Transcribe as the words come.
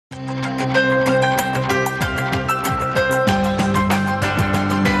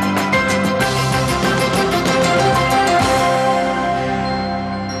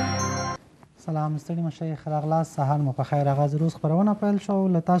ستړي مه شئ، ښه راغلاست، سهار مو په خیر. آغاز روز خپرونه پیل شو،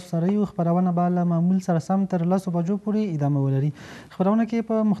 له تاسو سره یو. خپرونه به له معمول سره سم تر 10 بجو پورې ادامه ولري. خپرونه کې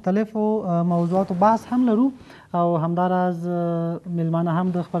په مختلفو موضوعاتو بحث هم لرو او همداراز میلمانه هم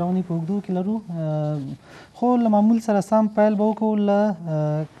د خپرونې په اوږدو کې لرو، خو له معمول سره سم پیل به وکړو له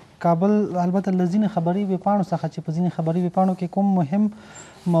کابل، البته له ځینې خبري ویبپاڼو څخه چې په ځینې خبري ویبپاڼو کې کوم مهم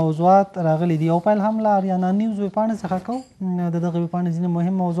موضوعات راغلي دي. او پیل هم له اریانا نیوز ویبپاڼې څخه کوو. د دغه ویبپاڼې ځینې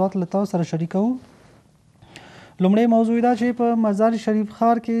مهم موضوعات له تاسو سره شریکوو. لومړی موضوع دا چې په مزار شریف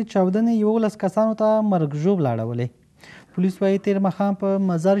ښار کې چاودنې 11 کسانو ته مرګ ژوبله اړولې. پولیس وایي تېر ماښام په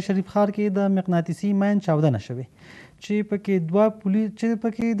مزار شریف ښار کې د مقناطیسي مین چاودنه شوې چې پکې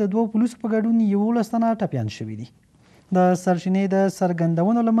د دوو پولیسو په ګډون 11 تنه ټپیان شوي دي. د سرچینې د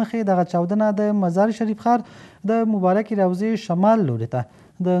څرګندونو له مخې دغه چاودنه د مزار شریف ښار د مبارکې روضې شمال لوري ته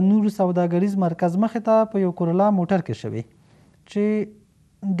د نور سوداګریز مرکز مخې ته په یو کورولا موټر کې شوې چې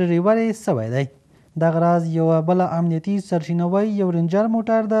ډریور یې سوی دی. دغه راز یوه بله امنیتي سرچینه وایي یو رینجر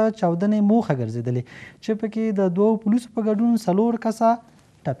موټر د چاودنې موخه ګرځېدلی چې پکې د دوو پولیسو په ګډون 4 کسه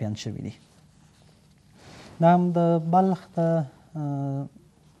ټپیان شوي دي. دا هم د بلخ د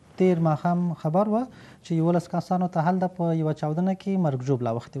تېر ماښام خبر وه چې 11 کسانو ته هلته په یوه چاودنه کې مرګ ژوبله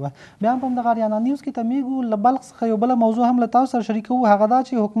اوښتې وه. بیا هم په همدغه اریانا نیوز کې تمیږو. له بلخ څخه یو بله موضوع هم له تاسو سره شریکوو، هغه دا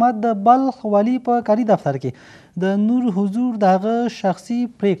چې حکومت د بلخ والي په کاري دفتر کې د نور حضور د هغه شخصي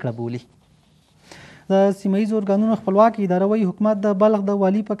پرېکړه بولي. د سیمه ییزو ارګانونو خپلواکې اداره وایي حکومت د بلخ د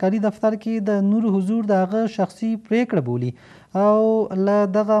والي په کاري دفتر کې د نور حضور د هغه شخصي پرېکړه بولي او له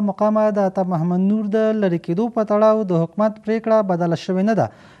دغه مقامه د عطا محمد نور د لرې کېدو په تړاو د حکومت پرېکړه بدله شوې نه ده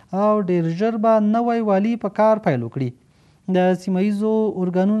او ډېر ژر به نوی والي په کار پیل وکړي. د سیمه ییزو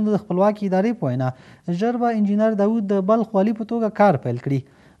ارګانونو د خپلواکې ادارې په وینا ژر به انجینر داود د بلخ والي په توګه کار پیل کړي.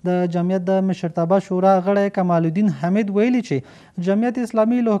 د جمعیت د مشرتابه شورا غړی کمال الدین حمید ویلي چې جمعیت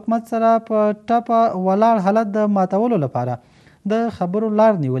اسلامي له حکومت سره په ټپه ولاړ حالت د ماتولو لپاره د خبرو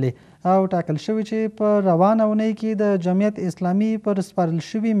لار نیولې او ټاکل شوي چې په روانه اونۍ کې د جمعیت اسلامي پر سپارل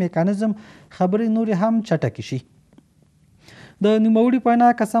شوي میکانیزم خبرې نورې هم چټکې شي. د نوموړي په وینا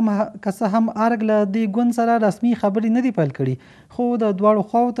که څه هم ارګ له دې ګوند سره رسمي خبرې نه دي پیل کړي، خو د دواړو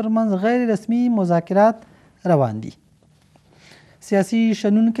خواو ترمنځ غیر رسمي مذاکرات روان دي. سیاسي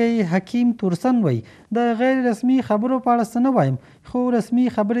شنونکی حکیم تورسن وایي د غیر رسمي خبرو په اړه څه نه وایم، خو رسمي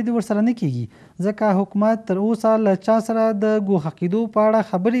خبرې دې ورسره نه کیږي ځکه حکومت تر اوسه له چا سره د ګوښه کېدو په اړه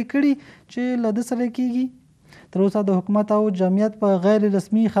خبرې کړي چې له ده سره کیږي. تر اوسه د حکومت او جمعیت په غیر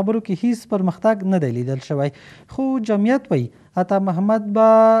رسمي خبرو کې هیڅ پرمختګ نه دی لیدل شوی، خو جمعیت وایي عطا محمد به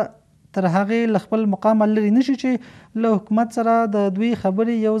تر هغې له خپل مقامه لرې نشي چې له حکومت سره د دوی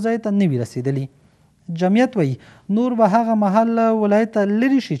خبرې یو ځای ته نه وي رسېدلي. جمعیت وایي نور به هغه مهال له ولایته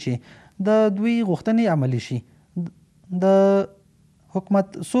لرې شي چې د دوی غوښتنې عملي شي. د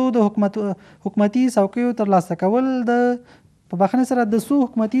حکومتي څوکیو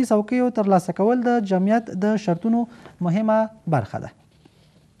ترلاسه کول د جمعیت د شرطونو مهمه برخه ده.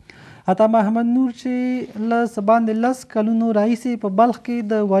 عطا محمد نور چې له څه باندې 10 کلونو راهیسې په بلخ کې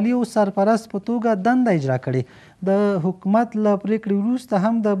د والي او سرپرست په توګه دنده اجرا کړې، د حکومت له پرېکړې وروسته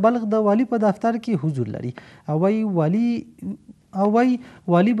هم د بلخ د والي په دفتر کې حضور لري او وایي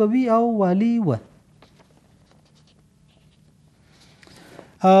والي به وي او والي و.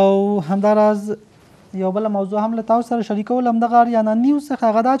 او همداراز یو بله موضوع هم له تاسو سره شریکول، همدغه اریانا نیوز څخه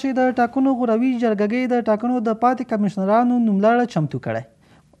هغه دا چې د ټاکنو غوروي جرګګۍ د ټاکنو د پاتې کمشنرانو نوملړ چمتو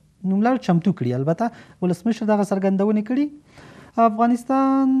کړي. البته ولسمشر دغه څرګندونې کړي.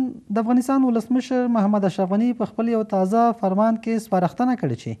 د افغانستان ولسمشر محمد اشرف غني په خپل یو تازه فرمان کې سپارښتنه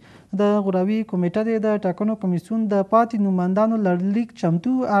کړې چې د غوروي کمیټه د ټاکنو کمیسیون د پاتې نوماندانو لړلیک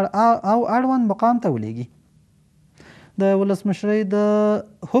چمتو او اړوند مقام ته ولېږي. د ولسمشرۍ د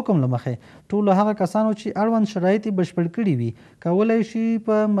حکم له مخې ټولو هغه کسانو چې اړوند شرایط یې بشپړ کړي وي کولی شي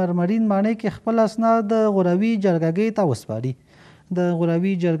په مرمرین ماڼۍ کې خپل اسناد د غوروي جرګګۍ ته وسپاري. د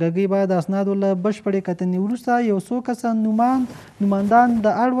غوروي جرګګۍ باید اسنادو له بشپړې کتنې وروسته یو څو کسه نوماندان د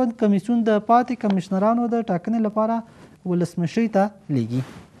اړوند کمیسیون د پاتې کمشنرانو د ټاکنې لپاره ولسمشرۍ ته لیږي.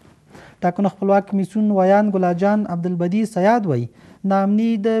 ټاکنو خپلواک کمیسیون ویان ګلاجان عبدالبدی سیاد وایي ناامني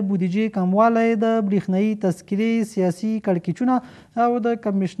د بودیجې کموالی، د برېښنایي تذکرې سیاسي کړکېچونه او د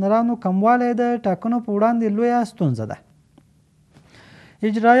کمشنرانو کموالی د ټاکنو په وړاندې لویه ستونزه ده.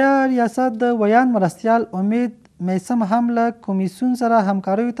 اجرایه ریاست د ویان مرستیال امید میسم هم له کمیسیون سره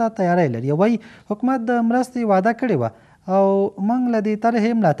همکاریو ته تیاری لري. وایي حکومت د مرستې وعده کړې وه او موږ له دې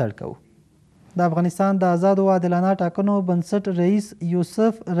طرحې ملاتړ کوو. د افغانستان د آزادو عادلانه ټاکنو بنسټ رئیس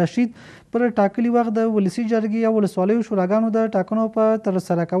یوسف رشید پر ټاکلي وخت د ولسي جرګې او ولسوالیو شوراګانو د ټاکنو په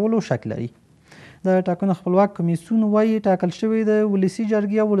ترسره کولو شک لري. د ټاکنو خپلواک کمیسیون وایي ټاکل شوې د ولسي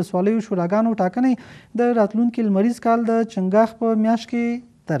جرګې او ولسوالیو شوراګانو ټاکنې د راتلونکي لمریز کال د چنګاښ په میاشت کې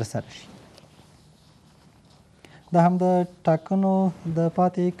ترسره شي. دا هم د ټاکنو د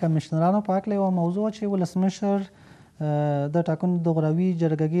پاتې کمیشنرانو په هکله یوه موضوع چې ولسمشر د ټاکنو د غړوي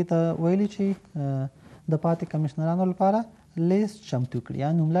جرګې ته ویلي چې د پاتې کمیشنرانو لپاره لیست چمتو کړي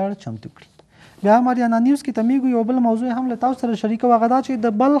یا نوملړ چمتو کړي. بیا هم اریانا نیوز کې تمیږو یو بل موضوع هم له تاسو سره شریکوو، هغه دا چې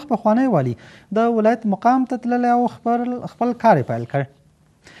د بلخ پخوانی والي د ولایت مقام ته تللی او خپل کار یې پیل کړ.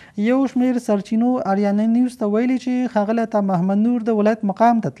 یو شمېر سرچینو اریانا نیوز ته ویلي چې ښاغلی عطا محمد نور د ولایت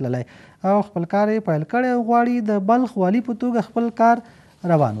مقام ته تللی او خپل کار یې پیل کړی او غواړي د بلخ والي په توګه خپل کار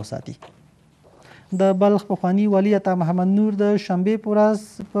روان وساتي. د بلخ پخواني والي عطا محمد نور د شنبې په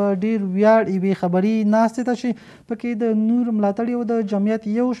ورځ په ډېر ویاړ یوې خبري ناستې ته چې پکې د نور ملاتړي او د جمعیت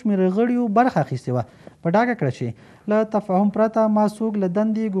یو شمېر غړیو برخه اخیستې وه په ډاګه کړه چې له تفاهم پرته ما څوک له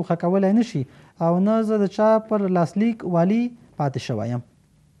دندې ګوښه کولی نه شي او نه زه د چا پر لاسلیک والي پاتې شوی یم.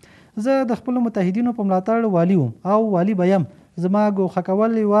 زه د خپلو متحدینو په ملاتړ والي وم او والي به یم. زما ګوښه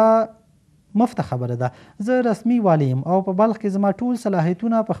کول یوه مفته خبره ده. زه رسمي والي یم او په بلخ کې زما ټول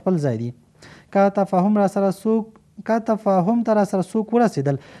صلاحیتونه په خپل ځای دي. که تفاهم ته را سره څوک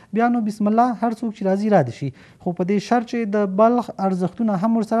ورسېدل بیا نو بسم الله هر څوک چې راځي را دي شي، خو په دې شرط چې د بلخ ارزښتونه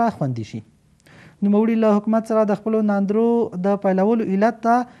هم ورسره خوندي شي. نوموړي له حکومت سره د خپلو ناندرو د پیلولو علت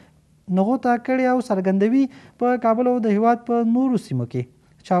ته نغوته کړې او څرګندوي په کابل او د هېواد په نورو سیمو کې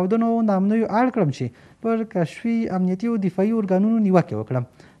چاودنو نامنیو اړ کړم چې پر کشفي امنیتي او دفاعي ارګانونو نیوکې وکړم.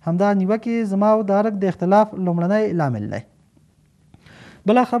 همدا نیوکې زما او د ارګ د اختلاف لومړنی لامل دی.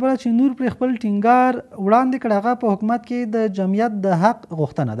 بله خبره چې نور پرې خپل ټینګار وړاندې کړ هغه په حکومت کې د جمعیت د حق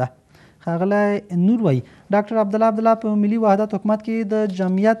غوښتنه ده. ښاغلی نور وایي ډاکټر عبدالله په ملي وحدت حکومت کې د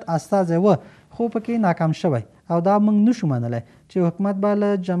جمعیت استازی و خو پکې ناکام شوی او دا موږ نشو منلی چې حکومت به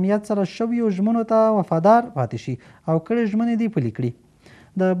له جمعیت سره شویو ژمنو ته وفادار پاتې شي او کړې ژمنې دې پلي کړي.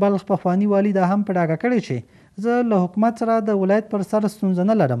 د بلخ پخواني والي دا هم په ډاګه کړې چې زه له حکومت سره د ولایت پر سر ستونزه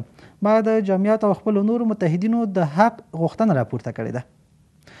نه لرم. ما د جمعیت او خپلو نورو متحدینو د حق غوښتنه راپورته کړې ده.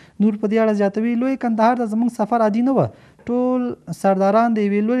 نور په دې اړه زیاتوي لوی کندهار ته زموږ سفر عادي نه وه. ټول سرداران د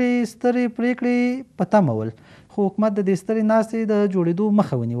یوې لویې سترې پرېکړې په تمه ول خو حکومت د دې سترې ناستې د جوړېدو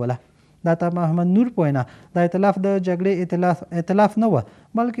مخه ونیوله. د عطا محمد نور په وینا د ائتلاف د جګړې ائتلاف نه وه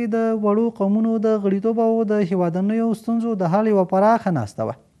بلکې د وړو قومونو د غړیتوب او د هېوادنیو ستونزو د حل یوه پراخه ناسته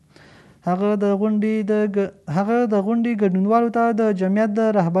وه. هغه د غونډې ګډونوالو ته د جمعیت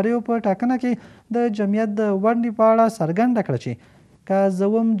د رهبریو په ټاکنه کې د جمعیت د ونډې په اړه څرګنده کړه چې که زه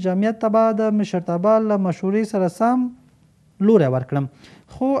وم جمعیت ته به د مشرتابه له مشورې سره سم لوری ورکړم.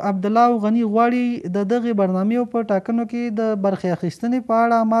 خو عبدالله او غني غواړي د دغې برنامې په ټاکنو کې د برخې اخیستنې په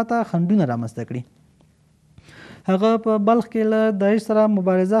اړه ماته خنډونه رامنځته کړي. هغه په بلخ کې له داعش سره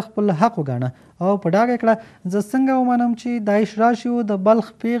مبارزه خپل حق وګاڼه او په ډاګه کړه زه څنګه ومنم چې داعش راشي او د بلخ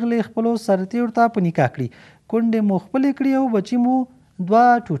پیغلې خپلو سرتېرو ته په نکاح کړي، کونډې مو خپلې کړي او بچي مو دوه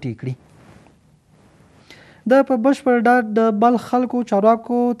ټوټې کړي. د په بشپړ ډاډ د بلخ خلکو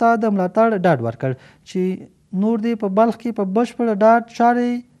چارواکو ته د ملاتړ ډاډ ورکړ چې نور دې په بلخ کې په بشپړ ډاډ چارې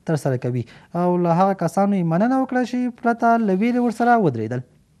ترسره کوي او له هغه کسانو یې مننه وکړه چې پرته له ویرې ورسره ودرېدل.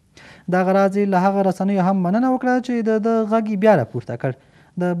 دغه راز یې له هغه رسنیو هم مننه وکړه چې د غږ یې بیا راپورته کړ.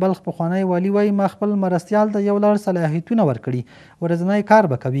 د بلخ پخوانی والي وایي ما خپل مرستیال ته یو لړ صلاحیتونه ورکړي، ورځنی کار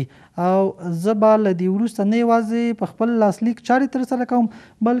به کوي او زه به له دې وروسته نه یوازې په خپل لاسلیک چارې ترسره کوم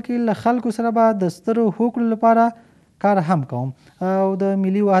بلکې له خلکو سره به د سترو هوکړو لپاره کار هم کوم او د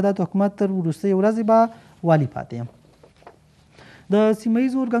ملي وحدت حکومت تر وروستۍ ورځې به والي پاتې یم. د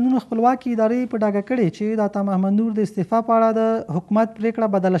سیمهیزو ارګانونو خپلواکي ادارې په ډاګه کړې چې د عطا محمد نور د استعفا په اړه د حکومت پریکړه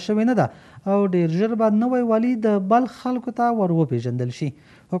بدله شوې نه ده او ډېر ژر به نوی والي د بلخ خلکو ته ور وپېژندل شي.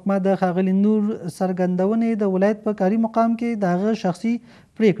 حکومت د ښاغلي نور څرګندونې د ولایت په کاري مقام کې د هغه شخصي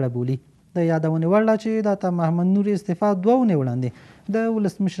پریکړه بولي. د یادونې وړ ده چې د عطا محمد نور استعفا 2 اونۍ وړاندې د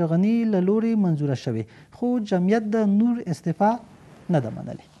ولسمشر غني له لورې منظوره شوې خو جمعیت د نور استعفا نه ده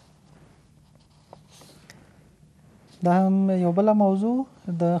منلې. دا هم یو بله موضوع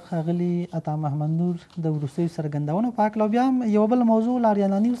د ښاغلي عطا محمد نور د وروستیو څرګندونو په هکله. بیا هم یوه بله موضوع له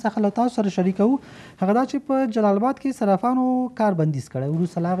اریانا نیوز څخه له تاسو سره شریکوو، هغه دا چې په جلال آباد کې صرافانو کار بندیز کړی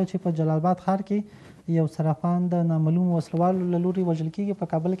وروسته له هغې چې په جلال آباد ښار کې یو صرافان د نامعلومو وسلوالو له لورې وژل کېږي.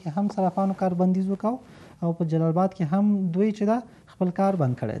 په کابل کې هم صرافانو کار بندیز وکاو او په جلال آباد کې هم دوی چې ده خپل کار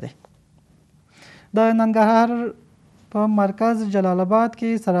بند کړی دی. د ننګرهار په مرکز جلال آباد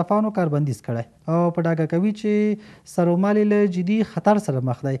کې صرافانو کاربندیز کړی او په ډاګه کوي چې سرومال له جدي خطر سره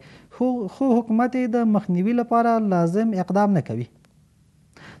مخ دی خو حکومت د مخنیوي لپاره لازم اقدام نه کوي.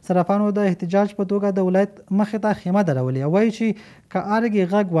 صرافانو د احتجاج په توګه د ولایت مخې ته خیمه درولې او وایي چې که ارګ یې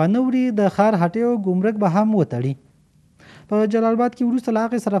غږ وانه وړي د ښار هټیو ګمرک به هم وتړي. په جلال آباد کې وروسته له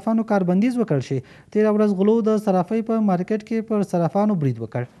هغې صرافانو کاربندیز وکړ چې تېره ورځ غلو د صرافۍ په مارکیټ کې پر صرافانو برید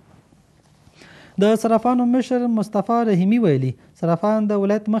وکړ. د صرافانو مشر مصطفی رحیمي ویلي صرافان د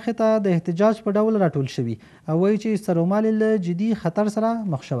ولایت مخې ته د احتجاج په ډول راټول شوي او وایي چې سرومال له جدي خطر سره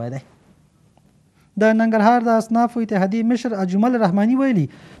مخ شوی دی. د ننګرهار د اصنافو اتحادیې مشر اجمل رحماني ویلي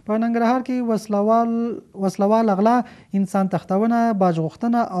په ننګرهار کې وسلوال اغلا، انسان تختونه، باج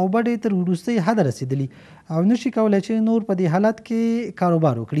غوښتنه او بډې تر وروستي حده رسېدلي او نشي کولی چې نور په دې حالت کې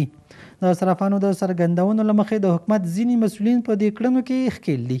کاروبار وکړي. د صرافانو د څرګندونو له مخې د حکومت ځینې مسؤلین په دې کړنو کې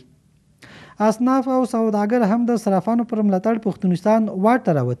ښکېل دي. اصناف او سوداګر هم د صرافانو پر ملاتړ پښتونستان واټ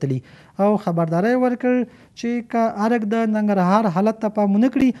ته راوتلي او خبرداری ورکړ چې که ارګ د ننګرهار حالت ته پام ونه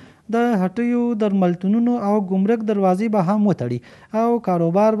کړي د هټیو، درملتونونو او ګمرک دروازې به هم وتړي او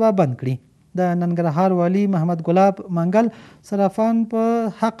کاروبار به بند کړي. د ننګرهار والي محمد ګلاب منګل صرافان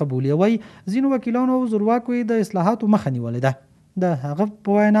په حق بولي. وایي ځینو وکیلانو او زورواکو یې د اصلاحاتو مخه نیولې ده. د هغه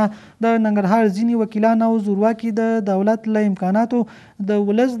په وینا د ننګرهار ځینې وکیلان او زورواکي د دولت له امکاناتو د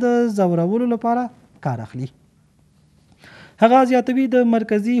ولس د ځورولو لپاره کار اخلي. هغه زیاتوي د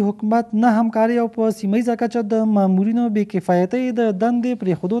مرکزي حکومت نه همکاري او په سیمه کچه د مامورینو بې کفایتۍ د دندې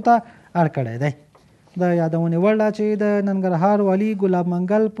پرېښودو ته اړ کړی دی. د یادونې وړ ده چې د ننګرهار والي ګلاب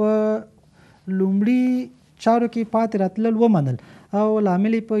منګل په لومړي چارو کې پاتې راتلل ومنل او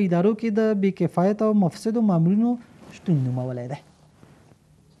لامل په ادارو کې د بې کفایت او مفسدو مامورینو شتون نومولی دی.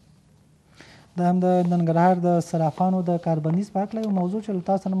 دا هم د ننګرهار د صرافانو د کاربندیز په هکله یو موضوع چې له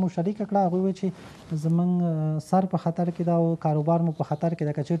تاسو سره مو شریکه کړه. هغوی وایي چې زموږ سر په خطر کې ده او کاروبار مو په خطر کې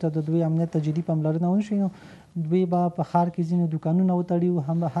ده. که چېرته د دوی امنیت ته جدي پاملرنه ونه شي نو دوی به په ښار کې ځینې دوکانونه وتړي او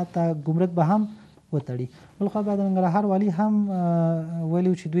هم حتی ګمرک به هم وتړي. بل خوا د ننګرهار والي هم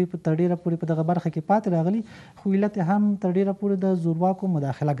ویلي چې دوی تر ډېره پورې په دغه برخه کې پاتې راغلي خو علت یې هم تر ډېره پورې د زورواکو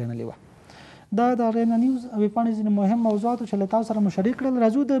مداخله ګڼلې وه. دا د غینا نیوز ویبپاڼې ځینې مهم موضوعات چې له تاسو سره مو شریک کړل.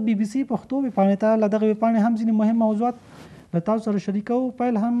 راځو د بي بي سي پښتو ویبپاڼې ته. له دغه ویبپاڼې هم ځینې مهم موضوعات له تاسو سره شریکوو.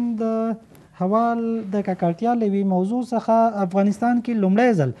 پیل هم د هوا د ککړتیا له یوې موضوع څخه. افغانستان کې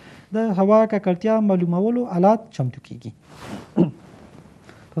لومړی ځل د هوا ککړتیا معلومولو آلات چمتو کیږي.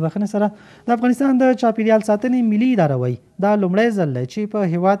 په بخښنې سره د افغانستان د چاپیریال ساتنې ملي اداره وایي دا لومړی ځل دی چې په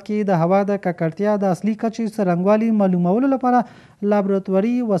هیواد کې د هوا د ککړتیا د اصلي کچې څرنګوالي معلومولو لپاره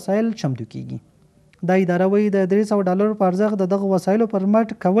لابراتواري وسایل چمتو کیږي. دا اداره وایي د $300 په ارزښت د دغه وسایلو پر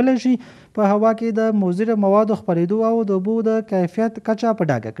مټ کولی شي په هوا کې د مضره موادو خپرېدو او د اوبو د کیفیت کچه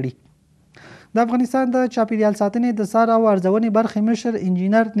په ډاګه کړي. د افغانستان د چاپیریال ساتنې د څار او ارزونې برخې مشر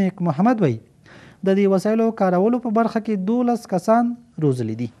انجینر نیک محمد وایي د دې وسایلو کارولو په برخه کې 12 کسان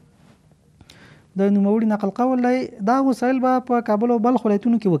روزلي دي. د نوموړي نقل قول دی دا وسایل به په کابل او بلخ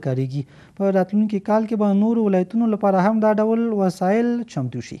ولایتونو کې وکاریږي. په راتلونکي کال کې به نورو ولایتونو لپاره هم دا ډول وسایل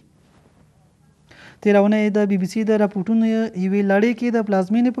چمتو شي. تېره اونۍ د بي بي سي د راپورټونو یوې لړۍ کې د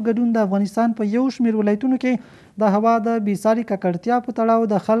پلازمینې په ګډون د افغانستان په یو شمېر ولایتونو کې د هوا د بېساري ککړتیا په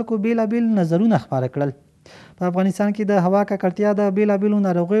تړاو د خلکو بېلابېل نظرونه خپاره کړل. په افغانستان کې د هوا ککړتیا د بېلابېلو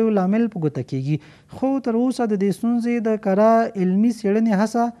ناروغیو لامل په ګوته کېږي خو تر اوسه د دې ستونزې د کره علمي څېړنې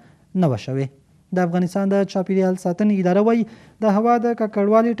هڅه نه وه شوې. د افغانستان د چاپیریال ساتنې اداره وایي د هوا د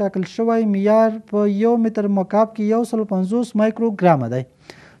ککړوالي ټاکل شوی معیار په 1 متر مکعب کې 150 مایکروګرامه دی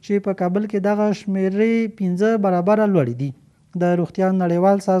چې په کابل کې دغه شمیرې 15 برابره لوړې دي. د روغتیا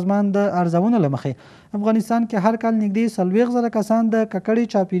نړیوال سازمان د ارزونو له مخې افغانستان کې هر کال نږدې 40,000 کسان د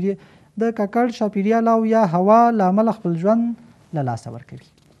ککړ چاپیریال او یا هوا له امله خپل ژوند له لاسه ورکوي.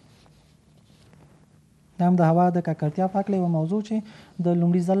 دا هم د هوا د ککړتیا په هکله یوه موضوع چې د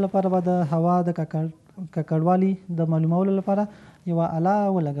لومړي ځل لپاره به د هوا د ککړوالي د معلومولو لپاره یوه آله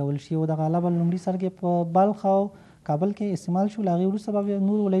ولګول شي او دغه آله به لومړي سر کې په بلخ او کابل کې استعمال شو. له هغې وروسته به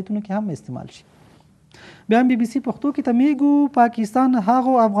نور ولایتونو کې هم استعمال شي. بیا هم بي بي سي پښتو کې تمیږو پاکستان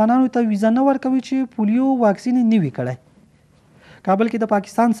هغو افغانانو ته ویزه نه ورکوي چې پولیو واکسین یې نه وي کړی. کابل کې د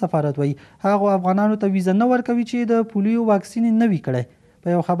پاکستان سفارت وایي هغو افغانانو ته ویزه نه ورکوي چې د پولیو واکسین یې نه وي کړی.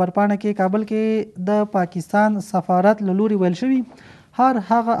 په یو خبرپاڼه کې کابل کې د پاکستان سفارت له لوري ویل شوي هر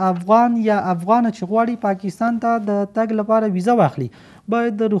هغه افغان یا افغانه چې غواړي پاکستان ته د تګ لپاره ویزه واخلي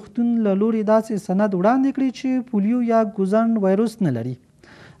باید د روغتون له لوري داسې سند وړاندې کړي چې پولیو یا ګوزن وایروس نه لري.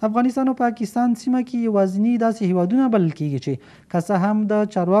 افغانستان او پاکستان سیمه کې یوازینی داسې هیوادونه بلل کېږي چې که څه هم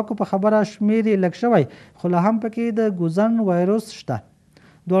د چارواکو په خبره شمېر یې لږ شوی خو لا هم پکې د ګوزن وایروس شته.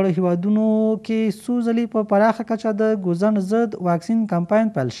 دواړو هیوادونو کې څو ځلې په پراخه کچه د ګوزن ضد واکسین کمپاین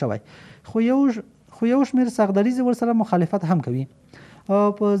پیل شوی خو یو شمېر سختدریځې ورسره مخالفت هم کوي او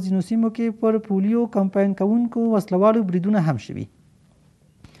په ځینو سیمو کې پر پولیو کمپاین کوونکو وسلوالو بریدونه هم شوي.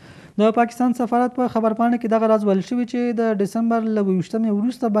 د پاکستان سفارت په خبرپاڼه کې دغه راز ویل شوي چې د ډسمبر له 28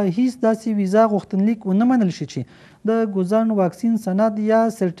 وروسته به هیڅ داسې ویزا غوښتنلیک ونه منل شي چې د ګوزن واکسین سند یا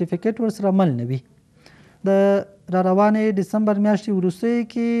سرټیفیکیټ ورسره مل نه وي. د راروانې ډسمبر میاشتې وروستیو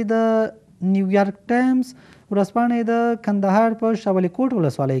کې د نیویارک ټایمز ورځپاڼې د کندهار په شاولي کوټ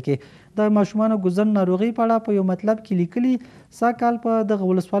ولسوالۍ کې د ماشومانو ګوزن ناروغۍ په اړه په یو مطلب کې لیکلي سږ کال په دغه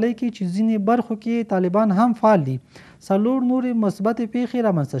ولسوالۍ کې چې ځینې برخو کې طالبان هم فعال دي 4 نورې مثبتې پیښې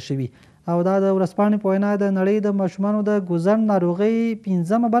رامنځته شوي او دا د ورځپاڼې په وینا د نړۍ د ماشومانو د ګوزن ناروغۍ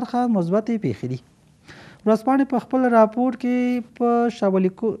 15مه برخه مثبتې پیښې دي. ورځپاڼې په خپل راپور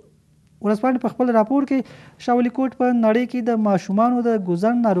کې شاولي کوټ په نړۍ کې د ماشومانو د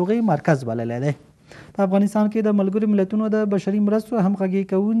ګوزن ناروغۍ مرکز بللی دی. په افغانستان کې د ملګرو ملتونو د بشري مرستو همغږي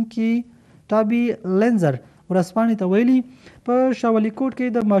کوونکي ټابي لینزر ورځپاڼې ته ویلي په شاولي کوټ کې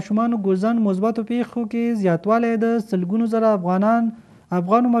د ماشومانو ګوزن مثبتو پیښو کې زیاتوالی د سلګونو زره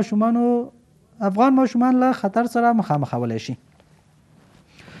افغان ماشومان له خطر سره مخامخولی شي.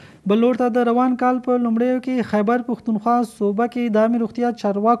 بل لور ته د روان کال په لومړیو کې خیبر پښتونخوا صوبه کې د عامې روغتیا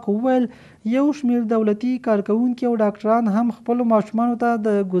چارواکو وویل یو شمېر دولتي کارکوونکي او ډاکټران هم خپلو ماشومانو ته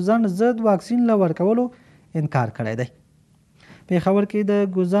د ګوزن ضد واکسین له ورکولو انکار کړی دی. پېښور کې د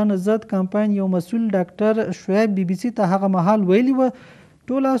ګوزن ضد کمپاین یو مسؤل ډاکټر شعیب BBC ته هغه مهال ویلي وه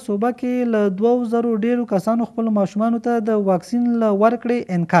ټوله صوبه کې له 2000 ډېرو کسانو خپلو ماشومانو ته د واکسین له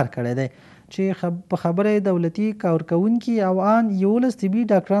ورکړې انکار کړی دی چې په خبره دولتي کارکوونکي او ان 11 طبي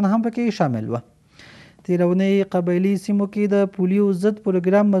ډاکټران هم پکې شامل وه. تېرونی قبایلي سیمو کې د پولیو ضد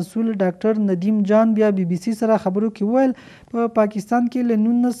پروګرام مسؤل ډاکټر ندیم جان بیا BBC سره خبرو کې ویل په پاکستان کې له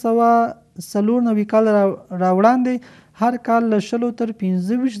 1994 کال راوړاندې هر کال له 10 تر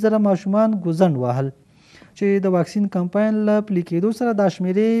 25 زره ماشومان ګوزن وهل چې د واکسین کمپاین له پلي کېدو سره دا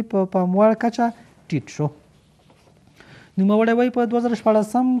شمېرې په پاموړ کچه ټیټ شو. نوموړی وایي په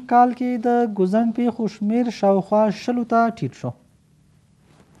 2014 کال کې د ګوزن پیښو شمېر شاوخوا 10 ته ټیټ شو.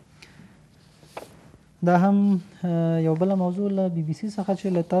 دا هم یو بله موضوع له BBC څخه چې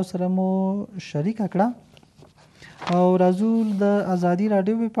له تاسو سره مو شریکه کړه او راځو د ازادي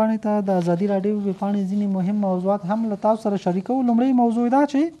راډیو ویبپاڼې ته. د ازادي راډیو ویبپاڼې ځینې مهم موضوعات هم له تاسو سره شریکوو. لومړی موضوع دا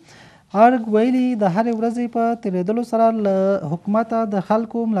چې ارګ ویلي د هرې ورځې په تېرېدلو سره له حکومته د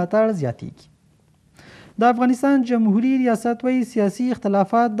خلکو ملاتړ زیاتیږي. د افغانستان جمهوریت ریاست وایي سیاسي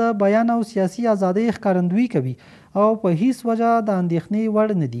اختلافات د بیان او سیاسي ازادۍ ښکارندویي کوي او په هیڅ وجه د اندېښنې وړ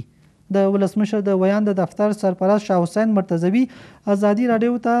نه دي. د ولسمشر د ویان د دفتر سرپرست شاه حسین مرتضوي ازادي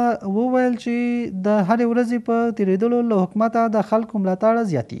راډیو ته وویل چې د هرې ورځې په تېرېدلو له حکومته د خلکو ملاتړ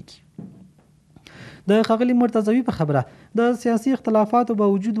زیاتیږي. د ښاغلي مرتضوي په خبره د سیاسي اختلافاتو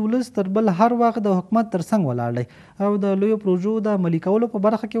باوجود ولس تر بل هر وخت د حکومت ترڅنګ ولاړ دی او د لویو پروژو د عملي کولو په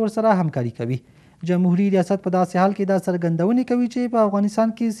برخه کې ورسره همکاري کوي. جمهوریت ریاست په داسې حال کې دا څرګندونې کوي چې په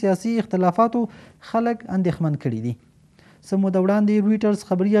افغانستان کې سیاسي اختلافاتو خلک اندېښمن کړي دي. څه موده وړاندې رویټرز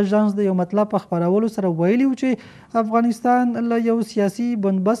خبري اژانس د یو مطلب په خپرولو سره ویلي و چې افغانستان له یو سیاسي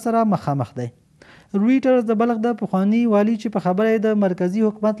بنبست سره مخامخ دی. رویټرز د بلخ د پخواني والي چې په خبره د مرکزی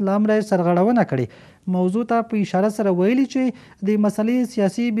حکومت له امره سرغړونه کړې موضوع ته په اشاره سره ویلي چې د مسلې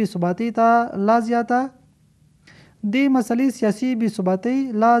سیاسي بېثباتۍ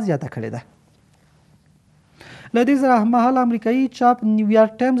لا زیاته کړې ده. له دې سره هممهاله امریکایي چاپ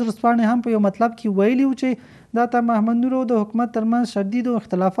نیویارک ټایمز ورځپاڼې هم په یو مطلب کې ویلي و چې دا ته محمد نور د حکومت ترمنځ شدیدو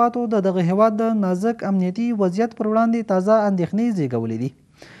اختلافاتو د دغه هیواد د نازک امنیتي وضعیت پر وړاندې تازه اندېښنې زیږولې دي.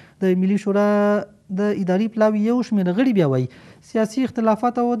 د ملي شورا د اداري پلاوي یو شمېر غړي بیا وایي سیاسي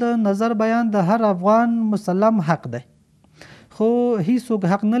اختلافات او د نظر بیان د هر افغان مسلم حق دی خو هیڅوک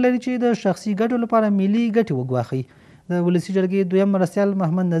حق نه لري چې د شخصي ګټو لپاره ملي ګټې وګواښي. د ولسي جرګې دویم مرستیال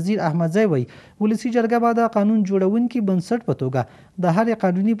محمد نذیر احمدزی وایي ولسي جرګه به د قانون جوړونکي بنسټ په توګه د هرې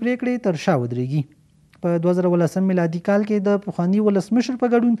قانوني پریکړې تر شا ودرېږي. په 2018 میلادي کال کې د پخواني ولسمشر په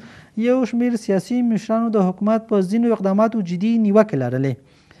ګډون یو شمېر سیاسي مشرانو د حکومت په ځینو اقداماتو جدي نیوکې لرلې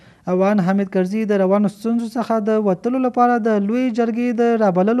او ان حامد کرزي د روانو ستونزو څخه د وتلو لپاره د لوی جرګې د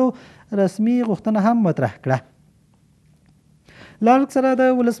رابللو رسمي غوښتنه هم مطرح کړه. لارک سره د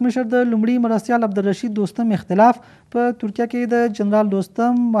ولسمشر د لومړي مرستیال عبدالرشید دوستم اختلاف په ترکیه کې د جنرال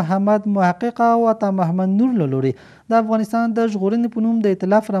دوستم محمد محقق او عطا محمد نور له لورې د افغانستان د ژغورنې په نوم د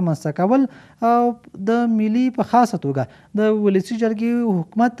ائتلاف رامنځته کول او د ملي په خاصه توګه د ولسي جرګې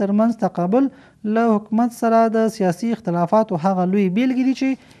حکومت ترمنځ تقابل له حکومت سره د سیاسي اختلافاتو هغه لوی بیلګې دي چې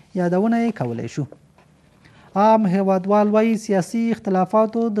یادونه یې کولی شو. عام هیوادوال وایي سیاسي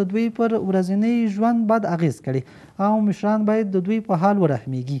اختلافاتو د دوی پر ورځنی ژوند بد اغیز کړي او مشران باید د دوی په حال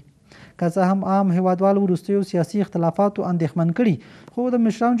ورحمیږي. که څه هم عام هیوادوالو وروستیو سیاسي اختلافاتو اندېښمن کړي، خو د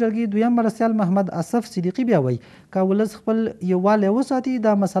مشرانو جرګې دویم مرستیال محمد اسف صدیقي بیا وایي که ولس خپل یووالی وساتي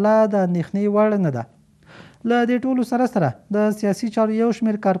دا مسله د اندېښنې وړ نه ده. له دې ټولو سره د سیاسي چارو یو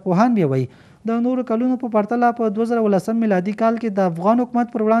شمېر کارپوهان بیا وایي د نورو کلونو په پرتله په 2018 میلادي کال کې د افغان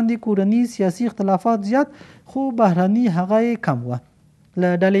حکومت پر وړاندې کورني سیاسي اختلافات زیات خو بهرني هغه یې کم وه. له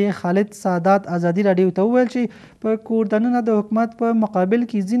ډلې خالد سعادت ازادي راډیو ته وویل چې په کور دننه د حکومت په مقابل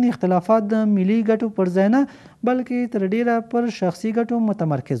کې ځینې اختلافات د ملي ګټو پر ځای نه بلکې تر ډیره پر شخصي ګټو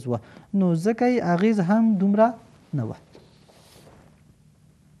متمرکز وه، نو ځکه یې اغیز هم دومره نه وه.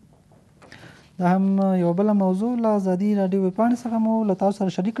 دا هم یو بله موضوع له ازادي راډیو ویبپاڼې څخه مو له تاسو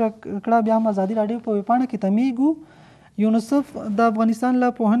سره شریک کړه. بیا هم ازادي راډیو په ویبپاڼه کې تمیږو یونیسف د افغانستان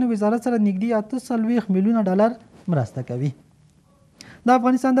له پوهنې وزارت سره نږدې 48 میلیونه ډالر مرسته کوي. د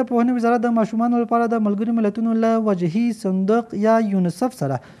افغانستان د پوهنې وزارت د ماشومانو لپاره د ملګرو ملتونو له وجهي صندوق یا یونیسف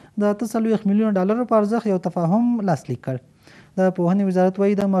سره د 48 میلیونه ډالرو په ارزښت یو تفاهم لاسلیک کړ. د پوهنې وزارت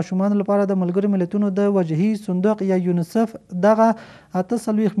وایي د ماشومانو لپاره د ملګرو ملتونو د وجهي صندوق یا یونیسف دغه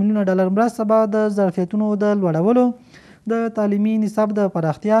 48 میلیونه ډالر مرسته به د ظرفیتونو د لوړولو، د تعلیمي نصاب د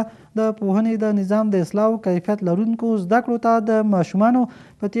پراختیا، د پوهنې د نظام د اصلاح او کیفیت لرونکو زده کړو ته د ماشومانو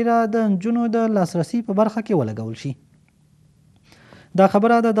په تیره د نجونو د لاسرسي په برخه کې ولګول شي. دا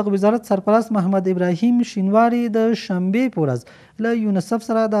خبره د دغه وزارت سرپرست محمد ابراهیم شینواري د شنبې په ورځ له یونیسف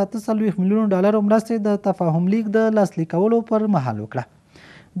سره د 48 میلیونو ډالرو مرستې د تفاهم لیک د لاسلیک کولو پر مهال وکړه.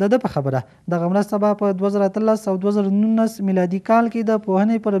 د په خبره دغه مرسته به په 2013 او 2019 میلادي کال کې د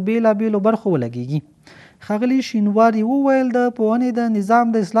پوهنې پر بیلابیلو برخو ولګیږي. ښاغلي شینواري وویل د پوهنې د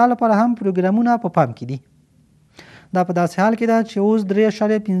نظام د اصلاح لپاره هم پروګرامونه په پام کې دي. دا په داسې حال کې ده چې اوس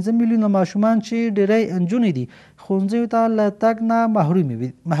 3.5 میلیونه ماشومان چې ډیری نجونې دي ښوونځیو ته له تګ نه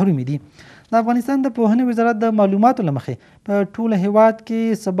محرومې دي. د افغانستان د پوهنې وزارت د معلوماتو له مخې په ټول هیواد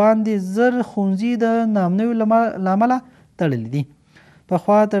کې څه باندې 1000 ښوونځي د ناامنیو له امله تړلي دي.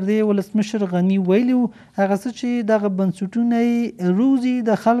 پخوا تر دې ولسمشر غني ویلي وو هغه څه چې دغه بنسټونه روزي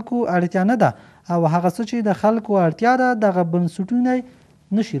د خلکو اړتیا نه ده او هغه څه چې د خلکو اړتیا ده دغه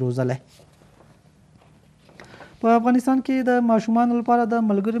بنسټونه نشي روزلی. په افغانستان کې د ماشومانو لپاره د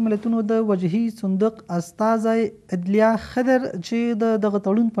ملګرو ملتونو د وجهي صندوق استازی عدلیه خضر چې دغه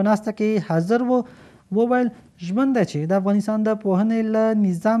تړون په ناسته کې حاضر وویل ژمن ده چې د افغانستان د پوهنې له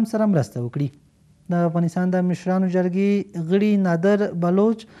نظام سره مرسته وکړي. د افغانستان د مشرانو جرګې غړي نادر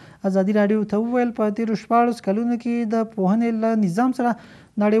بلوچ ازادي راډیو ته وویل په تیرو 14 کلونو کې د پوهنې له نظام سره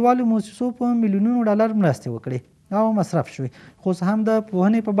نړیوالو مؤسسو په میلیونونو ډالر مرستې وکړي او مصرف شوي، خو هم د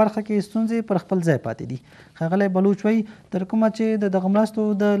پوهنې په برخه کې ستونزې پر خپل ځای پاتې دي. ښاغلی بلوچ وایي تر کومه چې د دغه مرستو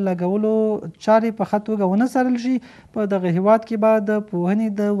د لګولو چارې په ښه توګه ونه څارل شي په دغه هیواد کې به د پوهنې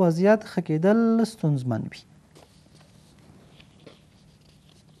د وضعیت ښه کېدل ستونزمن وي.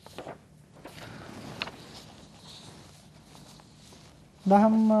 دا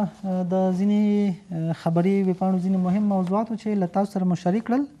هم د ځینې خبري ویبپاڼو ځینې مهم موضوعاتو چې له تاسو سره مو شریک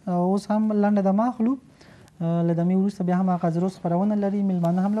کړل. اوس هم لنډه دمه اخلو. له دمې وروسته بیا هم آغاز روز خپرونه لري،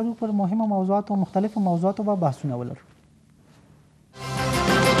 میلمانه هم لرو، پر مهمو موضوعاتو او مختلفو موضوعاتو به بحثونه ولرو.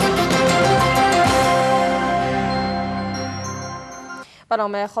 به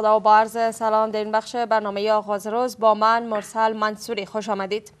نام خدا و با عرض سلام در این بخش برنامه آغاز روز با من مرسل منصوری خوش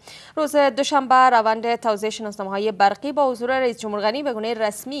آمدید. روز دوشنبه روند توزیع شناسنامه‌های برقی با حضور رئیس جمهور غنی به گونه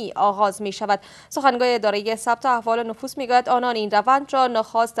رسمی آغاز می شود. سخنگوی اداره ثبت احوال نفوس می گوید آنان این روند را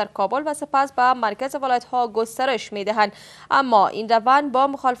نخست در کابل و سپس به مرکز ولایت‌ها گسترش می دهند، اما این روند با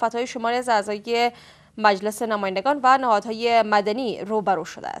مخالفت‌های شماری از اعضای مجلس نمایندگان و نهادهای مدنی روبرو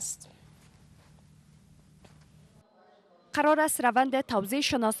شده است. قرار است روند توزیع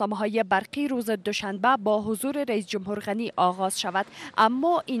شناسنامه‌های برقی روز دوشنبه با حضور رئیس جمهور غنی آغاز شود،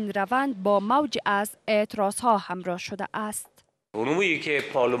 اما این روند با موج از اعتراضها همراه شده است. اونمویی که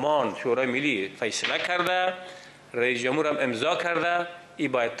پارلمان شورای ملی فیصله کرده، رئیس جمهور هم امضا کرده،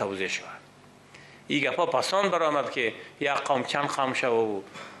 این باید توزیع شود. این گپا پسان برآمد که یک قوم چند قوم شود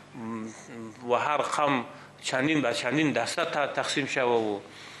و هر قوم چندین به چندین دسته تقسیم شود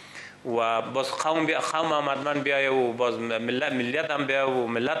و باز قوم آمدمند بیایه و باز ملیت هم بیایه و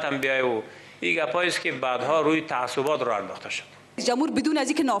ملت هم بیایه و این گپایی است که بعدها روی تعصبات را انداخته شد. جمهور بدون از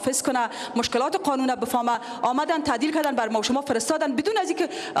اینکه نافذ کنه، مشکلات قانون بفهمه، آمدن تعدیل کردن بر ما شما فرستادن بدون از اینکه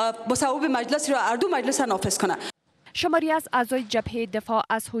مصوب مجلس را اردو مجلس نافذ کنه. شماری از اعضای جبهه دفاع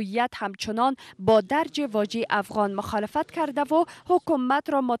از هویت همچنان با درج واژه افغان مخالفت کرده و حکومت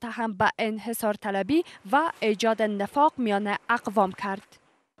را متهم به انحصار طلبی و ایجاد نفاق میان اقوام کرد.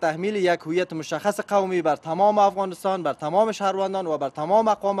 تحمیل یک هویت مشخص قومی بر تمام افغانستان، بر تمام شهروندان و بر تمام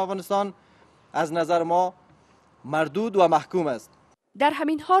اقوام افغانستان از نظر ما مردود و محکوم است. در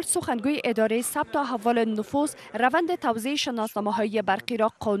همین حال سخنگوی اداره ثبت احوال نفوس روند توزیع شناسنامه‌های برقی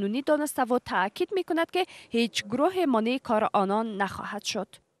را قانونی دانسته و تاکید می‌کند که هیچ گروه مانع کار آنان نخواهد شد.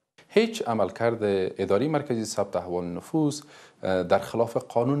 هیچ عملکرد اداری مرکزی ثبت احوال نفوس در خلاف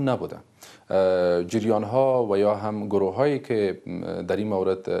قانون نبوده. جریان‌ها و یا هم گروه‌هایی که در این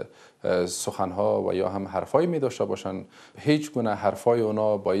مورد سخن‌ها و یا هم حرفایی می داشته باشند، هیچ گونه حرفای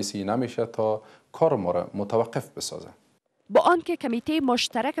اونا باعثی نمیشه تا کار ما را متوقف بسازه. با آنکه کمیته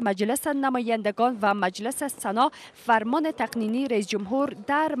مشترک مجلس نمایندگان و مجلس سنا فرمان تقنینی رئیس جمهور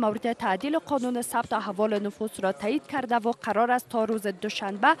در مورد تعدیل قانون ثبت احوال نفوس را تایید کرده و قرار است تا روز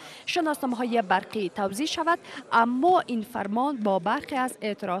دوشنبه شناسنامه‌های برقی توزیع شود، اما این فرمان با برخی از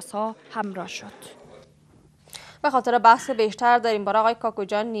اعتراضها همراه شد. به خاطر بحث بیشتر در این باره آقای کاکو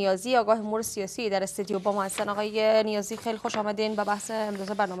جان نیازی آگاه امور سیاسی در استودیو با ما هستن. آقای نیازی خیلی خوش آمدین به بحث امروز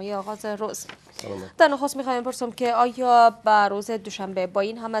برنامه آغاز روز. در نخست می‌خوایم بپرسم که آیا به روز دوشنبه با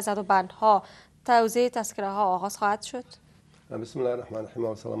این همه زد و بندها توزیع تذکره ها آغاز خواهد شد؟ بسم الله الرحمن الرحیم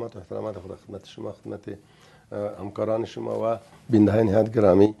و سلامت و احترامات خدا خدمت شما، خدمت همکاران شما و بینندگان نهایت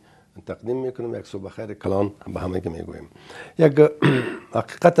گرامی تقدیم میکنم. یک صبح بخیر کلان به همه میگویم. یک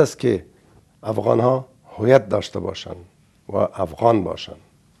حقیقت است که افغان ها هویت داشته باشند و افغان باشند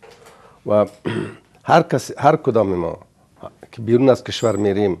و هر کدام ما که بیرون از کشور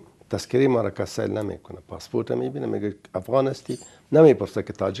میریم تذکره ما را کسی نمیکنه، پاسپورت میبینه میگه افغان هستی، نمیپرسه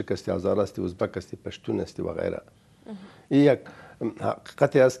که تاجیک هستی، آذر هستی، ازبک هستی، پشتون هستی و غیره. این یک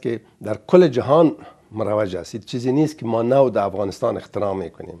حقیقتی است که در کل جهان مروج است. چیزی نیست که ما نو در افغانستان اختراع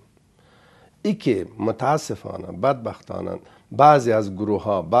میکنیم. ای که متاسفانه بدبختانه بعضی از گروه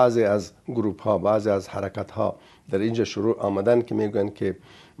ها، بعضی از گروپ ها، بعضی از حرکت ها در اینجا شروع آمدن که میگن که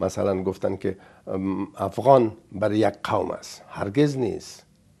مثلا گفتن که افغان برای یک قوم است. هرگز نیست.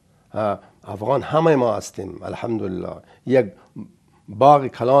 افغان همه ما هستیم الحمدلله. یک باغ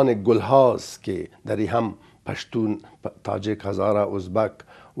کلان گل هاست که در هم پشتون، تاجیک، هزاره، ازبک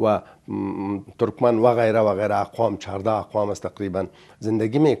و ترکمن و غیره اقوام، 14 اقوام است تقریبا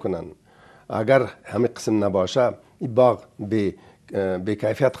زندگی میکنن. اگر همه قسم نباشه این باغ به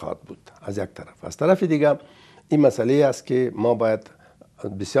کیفیت خواهد بود از یک طرف. از طرف دیگه این مسئله است که ما باید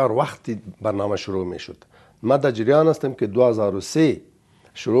بسیار وقتی برنامه شروع میشد. ما در جریان هستم که 2003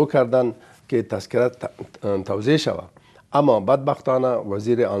 شروع کردن که تذکره توزیع شود، اما بدبختانه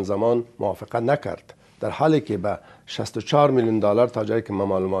وزیر آن زمان موافقت نکرد، در حالی که به 64 میلیون دلار تا جایی که من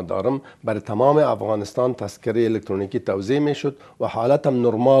معلومات دارم برای تمام افغانستان تذکره الکترونیکی توزیع میشد و حالت هم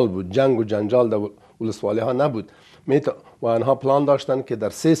نرمال بود، جنگ و جنجال در ولسوالی ها نبود و آنها پلان داشتن که در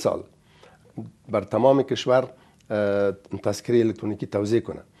 3 سال بر تمام کشور تذکره الکترونیکی توزیع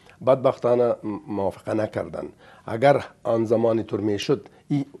کنه. بدبختانه موافقه نکردن. اگر آن زمانی طور میشد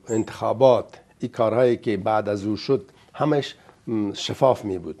این انتخابات، این کارهایی که بعد از او شد همش شفاف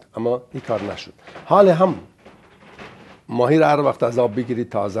می بود، اما این کار نشد. حال هم ماهی را هر وقت از آب بگیری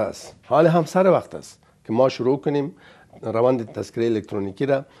تازه است. حال هم سر وقت است که ما شروع کنیم روند تذکره الکترونیکی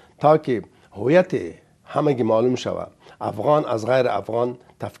را تا که هویت همگی معلوم شود، افغان از غیر افغان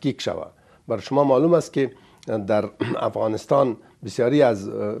تفکیک شود. بر شما معلوم است که در افغانستان بسیاری از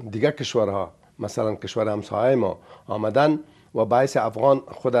دیگر کشورها، مثلا کشور همسایه ما آمدن و باعث افغان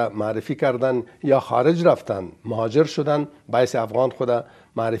خود معرفی کردن یا خارج رفتن، مهاجر شدن، باعث افغان خود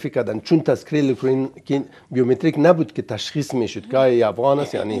معرفی کردن، چون تذکره الکترونیکی بیومتریک نبود که تشخیص میشد که آیا افغان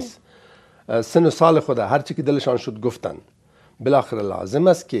است یا نیست. سن و سال خود هر چی که دلشان شد گفتن. بالاخره لازم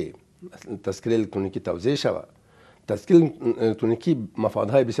است که تذکره الکترونیکی توزیع شود. تذکره الکترونیکی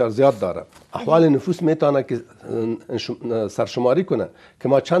مفادهای بسیار زیاد داره. احوال نفوس میتونه که سرشماری کنه که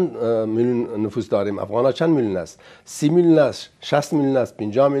ما چند میلیون نفوس داریم، افغان چند میلیون است، 30 میلیون است، 60 میلیون است،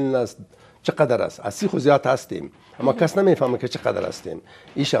 50 میلیون است، چقدر است؟ از 30 خود زیاد هستیم، اما کس نمیفهمه که چقدر هستیم.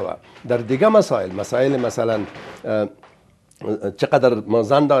 این شود. در دیگه مسائل مثلا چقدر ما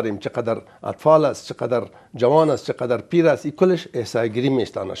زن داریم، چقدر اطفال است، چقدر جوان است، چقدر پیر است، این کلش احصایه گیری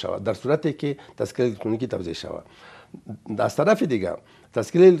میشتانه شود در صورتی که تذکره الکترونیکی توزیع شود. از طرف دیگه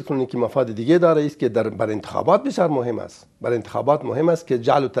تذکره الکترونیکی مفاد دیگه داره است که بر انتخابات بسیار مهم است. بر انتخابات مهم است که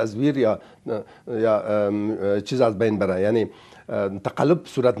جعل و تزویر یا چیز از بین بره، یعنی تقلب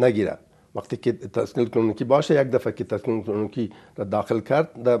صورت نگیره. وقتی که تذکره الکترونیکی باشه، یک دفعه که تذکره الکترونیکی را داخل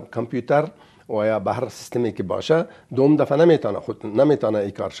کرد در کامپیوتر و یا به هر سیستمی که باشه، دوم دفعه نمیتونه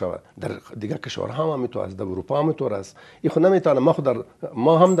این کار شود. در دیگه کشورها هم همینطور است، در اروپا هم همینطور است. این خود نمیتونه.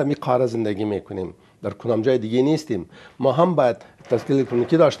 ما هم در این قاره زندگی میکنیم، در کدام جای دیگه نیستیم. ما هم باید تذکره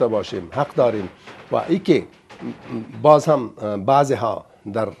الکترونیکی داشته باشیم، حق داریم. و ای که باز هم بعضی ها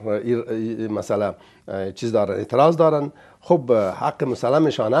در مسئله چیز دارن، اعتراض دارن، خب حق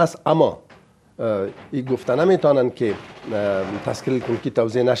مسلمشان است، اما این گفته نمیتونن که تسکیل الکترونیکی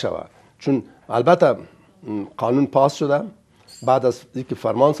توزیع نشود، چون البته قانون پاس شده، بعد از اینکه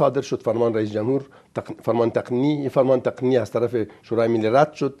فرمان صادر شد، فرمان رئیس جمهور، فرمان تقنینی از طرف شورای ملی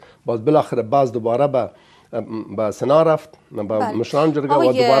رد شد، باز بالاخره باز دوباره به سنا رفت، به مشران جرگه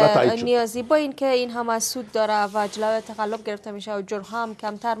و دوباره تایید شد. نیازی با این که این همه سود داره و جلوی تقلب گرفته میشه و جرم هم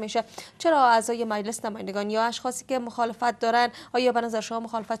کمتر میشه، چرا اعضای مجلس نمایندگان یا اشخاصی که مخالفت دارن، آیا به نظر شما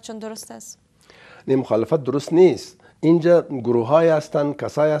مخالفتشون درست است؟ نه، مخالفت درست نیست. اینجا گروه های هستند،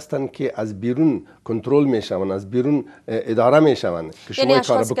 کسایی هستند که از بیرون کنترل میشون، از بیرون اداره میشون که شما یعنی کار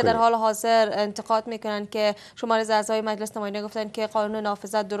اشخاصی که بکنید. در حال حاضر انتقاد میکنن که شماری از اعضای مجلس نمایندگان گفتن که قانون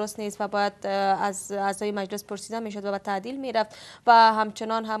نافذه درست نیست و باید از اعضای مجلس پرسیده میشد و به تعدیل میرفت، و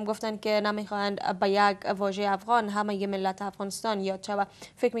همچنان هم گفتن که نمیخواهند به یک واژه افغان همه ملت افغانستان یاد شود.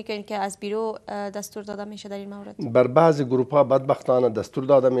 فکر میکنین که از بیرون دستور داده میشه در این مورد؟ بر بعضی گروه ها بدبختانه دستور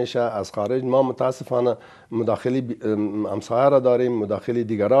داده میشه از خارج. ما متاسفانه مداخله همسایه را داریم، مداخله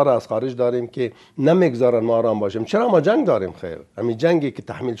دیگران را از خارج داریم که نمیگذارن ما آرام باشیم. چرا ما جنگ داریم؟ خیر، همین جنگی که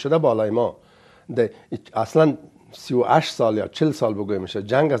تحمیل شده بالای ما اصلا 38 سال یا 40 سال بگویم میشه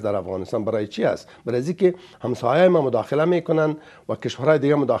جنگ است در افغانستان. برای چی است؟ برای اینکه همسایه ما مداخله میکنن و کشورهای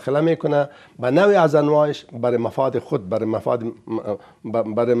دیگه مداخله میکنه به نوعی از انواعش برای مفاد خود،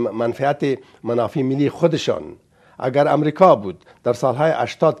 برای منفعت منافع ملی خودشان. اگر امریکا بود در سالهای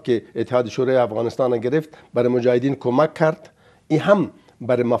 80 که اتحاد شوروی افغانستان گرفت برای مجاهدین کمک کرد، این هم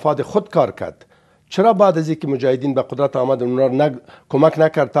برای مفاد خود کار کرد. چرا بعد از اینکه مجاهدین به قدرت آمد اونها را کمک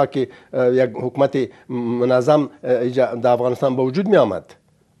نکرد تا که یک حکومت منظم در افغانستان به وجود می آمد؟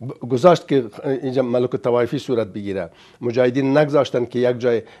 گذاشت که اینجا ملک الطوایفی صورت بگیره. مجاهدین نگذاشتن که یک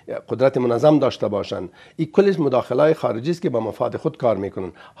جای قدرت منظم داشته باشند. این کلش مداخله خارجی است که به مفاد خود کار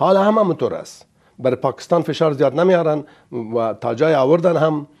میکنن. حالا هم همونطور است. برای پاکستان فشار زیاد نمیارن و تا جای آوردن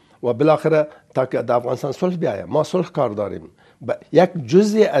هم و بالاخره تا که در افغانستان صلح بیاید. ما صلح کار داریم. یک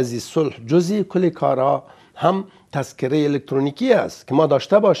جزئی از این صلح، جزئی کل کارها هم تذکره الکترونیکی است که ما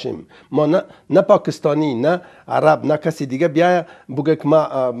داشته باشیم. ما نه پاکستانی، نه عرب، نه کسی دیگه بیاید بگه که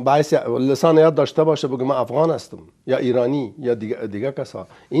ما باعث لسان یاد داشته باشه بگه ما افغان هستم یا ایرانی یا دیگه کسا.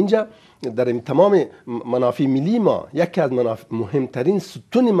 اینجا در این تمام منافع ملی ما یکی از مهمترین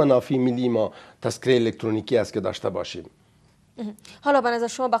ستون منافع ملی ما تذکره الکترونیکی است که داشته باشیم. حالا به نظر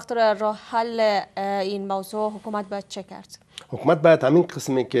شما بخاطر راه حل این موضوع حکومت باید چه کرد؟ حکومت باید همین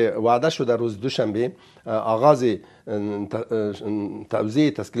قسمی که وعده شده روز دوشنبه آغاز توزیع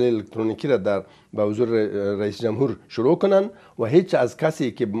تسکیل الکترونیکی را به حضور رئیس جمهور شروع کنن و هیچ از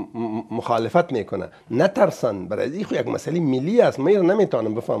کسی که مخالفت میکنه نترسن. برای این یک مسئله ملی است. من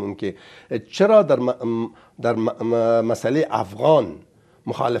نمیتونم بفهمم که چرا در مسئله افغان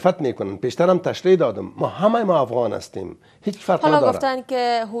مخالفت میکنن. پیشتر هم تشریح دادم ما افغان هستیم، هیچ فرق نداره. حالا گفتن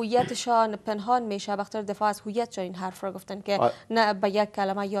که هویتشان پنهان میشه، بخاطر دفاع از هویتشان این حرف را گفتن که نه به یک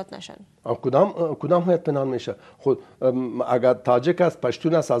کلمه یاد نشن. کدام هویت پنهان میشه؟ خود اگر تاجک است،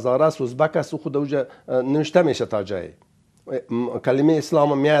 پشتون است، هزاره است، ازبک است، خود اوجا نوشته میشه تا جایی. کلمه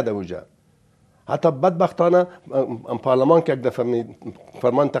اسلام میاد اوجا. حتی بدبختانه پارلمان که یک دفعه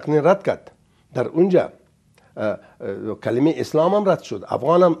فرمان تقنین رد کرد، در اونجا کلمه اسلام هم رد شد،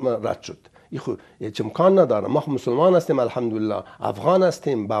 افغان هم رد شد. این خود هیچ امکان نداره. ما مسلمان هستیم، الحمدلله افغان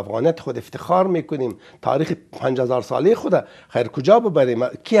هستیم، به افغانیت خود افتخار میکنیم. تاریخ 5000 ساله خود خیر کجا ببریم؟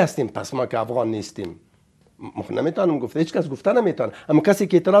 کی هستیم پس ما که افغان نیستیم؟ نمیتونم گفت، هیچ کس گفته نمیتونه. اما کسی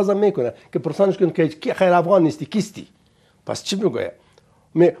که اعتراض میکنه که پرسانش کنه که کی خیر افغان نیستی، کیستی؟ پس چی بگویه؟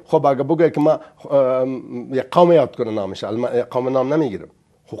 خب اگه بگویه که ما یک قوم یاد کنه نامش، قوم نام نمیگیرم.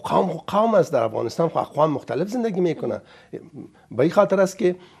 قوم است در افغانستان، اقوام مختلف زندگی میکنه. به این خاطر است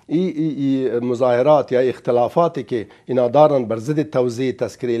که این مظاهرات یا اختلافاتی که اینا دارن بر ضد توزیع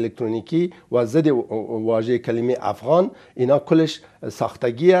تذکره الکترونیکی و ضد واژه کلمه افغان، اینا کلش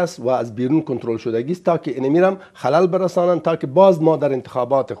ساختگی است و از بیرون کنترل شدگی است تا که این میرم خلل برسانن، تا که باز ما در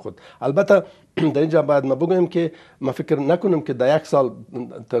انتخابات خود. البته در اینجا باید ما بگویم که ما فکر نکنیم که در یک سال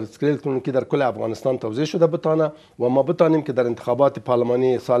تذکره الکترونیکی در کل افغانستان توزیع شده بتانه و ما بتانیم که در انتخابات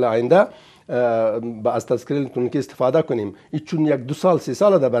پارلمانی سال آینده از تذکره الکترونیکی استفاده کنیم. این چون 1-2 سال 3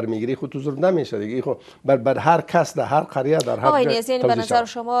 سال در بر میگیری خود ضرور نمیشه دیگه. خود بر هر کس در هر قریه در هر جای. یعنی به نظر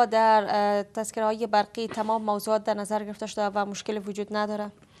شما در تذکره های برقی تمام موضوعات در نظر گرفته شده و مشکل وجود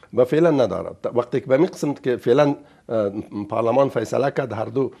نداره؟ و فعلا نداره. وقتی که به می قسم که فعلا پارلمان فیصله کرد، هر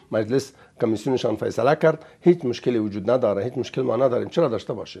دو مجلس کمیسیونشان فیصله کرد، هیچ مشکلی وجود نداره، هیچ مشکل ما نداریم. چرا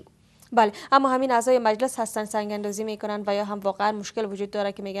داشته باشیم؟ بله، اما همین اعضای مجلس هستن سنگ اندازی میکنن و یا هم واقعا مشکل وجود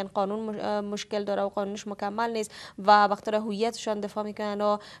داره که میگن قانون مشکل داره و قانونش مکمل نیست و بخاطر هویتشان دفاع میکنن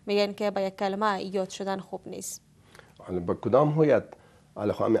و میگن که با یک کلمه یاد شدن خوب نیست. با کدام هویت؟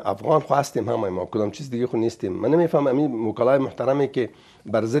 حالا خو افغان خو هستیم همه ما، کدام چیز دیگه خو نیستیم. من نمیفهمم این وکلای محترمی که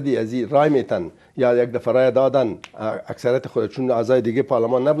بر ضد از رای میتن یا یک دفعه رای دادن، اکثریت خود چون اعضای دیگه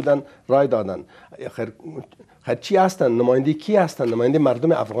پارلمان نبودن رای دادن. خیر چی هستن؟ نماینده کی هستن؟ نماینده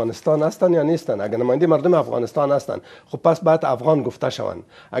مردم افغانستان هستن یا نیستن؟ اگر نماینده مردم افغانستان هستن خب پس باید افغان گفته شوند.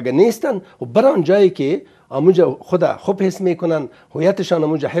 اگر نیستن خب برن جایی که اموجا خدا خوب حس میکنن هویتشان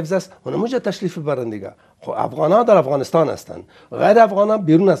اموجا حفظ است و اموجا تشریف برن دیگه. خب افغان ها در افغانستان هستن، غیر افغان ها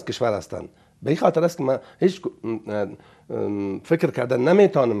بیرون از کشور هستن. به این خاطر است که من هیچ فکر کردن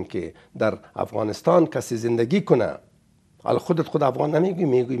نمیتونم که در افغانستان کسی زندگی کنه. حالا خود افغان نمیگیم،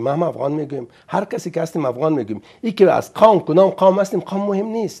 میگیم ما هم افغان میگیم، هر کسی که هستیم افغان میگیم. این که از قوم کدام قوم هستیم قوم مهم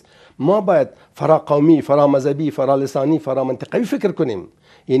نیست. ما باید فرا قومی، فرا مذهبی، فرا لسانی، فرا منطقوی فکر کنیم.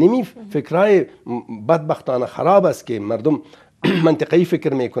 یعنی می فکرای بدبختانه خراب است که مردم منطقی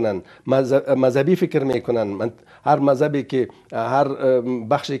فکر میکنن، مذهبی فکر میکنن، هر مذهبی که هر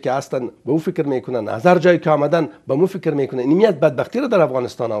بخشی که هستن به او فکر میکنن، از هر جایی که آمدن به مو فکر میکنن. این میاد بدبختی رو در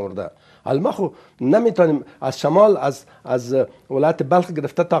افغانستان آورده. ما خو نمیتونیم از شمال از ولایت بلخ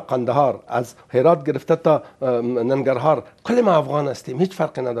گرفته تا قندهار، از هرات گرفته تا ننگرهار کل ما افغان هستیم، هیچ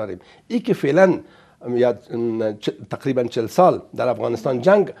فرقی نداریم. این که فعلا یا تقریبا 40 سال در افغانستان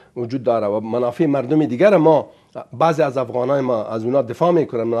جنگ وجود داره و منافع مردم دیگر ما، بعضی از افغانای ما از اونا دفاع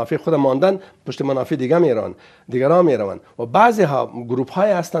میکنن، منافع خود ماندن پشت منافع دیگران میروند و بعضی ها گروپ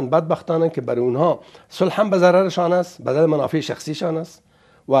های هستند بدبختانه که برای اونها صلح هم به ضررشان است، بدل منافع شخصیشان است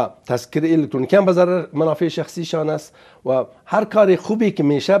و تذکره الکترونیکی هم به ضرر منافع شخصیشان است و هر کاری خوبی که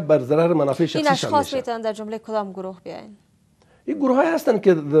میشه بر ضرر منافع شخصیشان میشه. این اشخاص میتونن در جمله کدام گروه بیاین؟ این گروه های هستن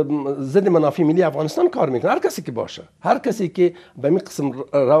که ضد منافع ملی افغانستان کار میکنه. هر کسی که باشه، هر کسی که به این قسم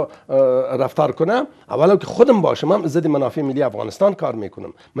رفتار کنه، اولا که خودم باشه من ضد منافع ملی افغانستان کار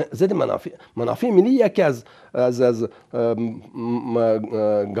میکنم. ضد منافع ملی یکی از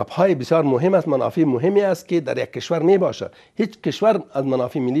گپ های بسیار مهم است. منافع مهمی است که در یک کشور می باشه. هیچ کشور از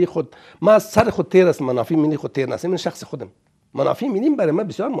منافع ملی خود، ما از سر خود تیر است، منافع ملی خود تیر نست. من شخص خودم منافع ملی برای من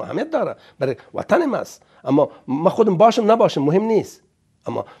بسیار اهمیت داره، برای وطن ما است. اما ما خودم باشم نباشم مهم نیست،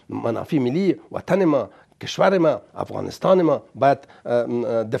 اما منافع ملی وطن ما، کشور ما، افغانستان ما باید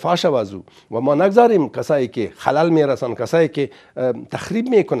دفاع شود از او و ما نگذاریم کسایی که خلل میرسن، کسایی که تخریب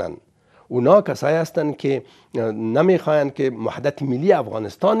میکنن، اونا کسایی هستند که نمیخواین که وحدت ملی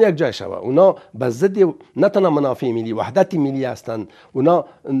افغانستان یک جای شود. اونا به ضد نه تنها منافع ملی، وحدت ملی هستند. اونا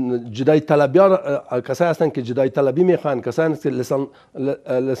جدای طلبیان کسایی هستند که جدای طلبی میخواین، کسایی هستند که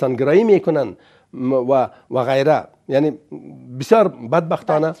لسانگرایی میکنن و غیره. یعنی بسیار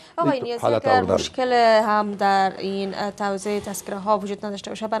بدبختانه حالت اگر مشکل هم در این توزیع تذکره ها وجود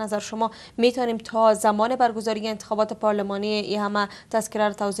نداشته باشه، به نظر شما میتونیم تا زمان برگزاری انتخابات پارلمانی این همه تذکره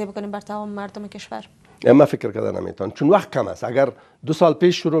رو توزیع بکنیم بر تمام مردم کشور؟ من فکر کردن نمیتونم، چون وقت کم است. اگر 2 سال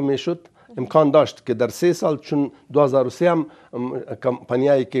پیش شروع میشد امکان داشت که در 3 سال، چون 2003 هم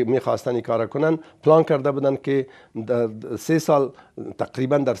کمپانیایی که میخواستن این کار کنن پلان کرده بودن که در 3 سال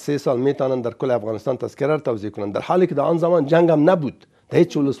تقریبا در 3 سال میتونن در کل افغانستان تذکره رو توزیع کنن، در حالی که در آن زمان جنگ هم نبود، در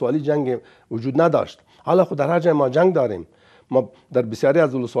هیچ ولسوالی جنگ وجود نداشت. حالا خود در هر جای ما جنگ داریم. ما در بسیاری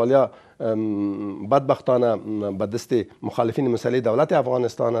از ولسوالیا بدبختانه به دست مخالفین مسئله دولت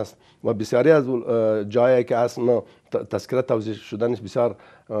افغانستان است و بسیاری از جایی که است ما تذکره توزیع شدنش بسیار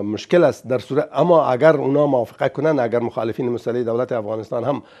مشکل است. در صورت اما اگر اونا موافقه کنن، اگر مخالفین مسئله دولت افغانستان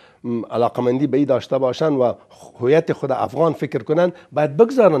هم علاقمندی به این داشته باشن و هویت خود افغان فکر کنن، باید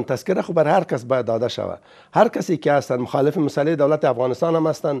بگذارن تذکره خود بر هر کس باید داده شود. هر کسی که هستن مخالف مسئله دولت افغانستان هم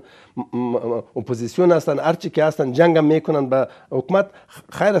هستن، اپوزیسیون هستن، هر چی که هستن جنگ هم میکنن به حکومت،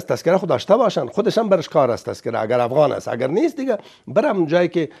 خیر است تذکره خود داشته باشن، خودش هم برش کار است تذکره، اگر افغان است. اگر نیست دیگه برم جایی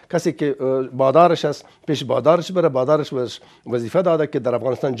که کسی که بادارش است پیش بادارش بره، بادارش وظیفه داده که در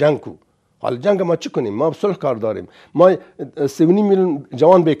افغانستان جنگ کو. حالا جنگ ما چی کنیم؟ ما صلح کار داریم. ما 3.5 میلیون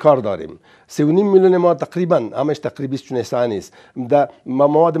جوان بیکار داریم. 3.5 میلیون ما تقریبا همش تقریبی چون احسان نیست، در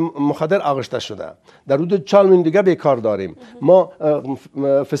مواد مخدر آغشته شده. در حدود 4 میلیون دیگه بیکار داریم. ما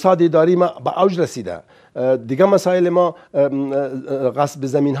فساد اداری ما به اوج رسیده. دیگه مسائل ما غصب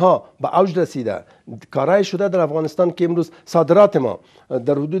زمین ها به اوج رسیده. کارهای شده در افغانستان که امروز صادرات ما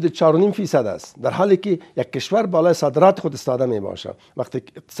در حدود 4.5% است، در حالی که یک کشور بالای صادرات خود استاده می باشه. وقتی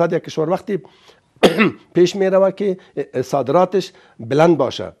اقتصاد یک کشور وقتی پیش می رود که صادراتش بلند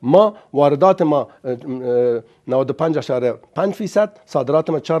باشه. ما واردات ما 95.5%، صادرات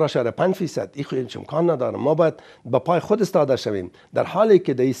ما 4.5%. این خود هیچ امکان نداره. ما باید با پای خود ایستاده شویم، در حالی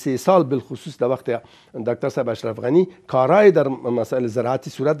که در 3 سال بالخصوص در وقت دکتر صاحب اشرف غنی کارهای در مسائل زراعتی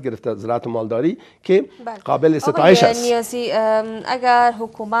صورت گرفته، زراعت و مالداری، که قابل ستایش است. نیازی، اگر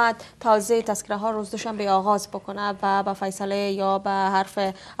حکومت تازه تذکره ها روز دوشنبه آغاز بکنه و به فیصله یا به حرف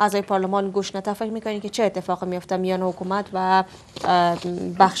اعضای پارلمان گوش نده، فکر میکنید که چه اتفاقی میفته میان حکومت و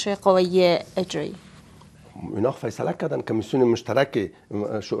بخش قوه اجرایی؟ اینا فیصله کردن، کمیسیون مشترک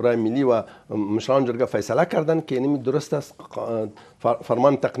شورای ملی و مشران جرگه فیصله کردن که اینمی درست است،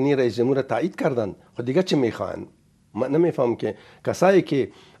 فرمان تقنین رئیس جمهور تایید کردن. خود دیگه چه میخواین؟ من نمیفهم که کسایی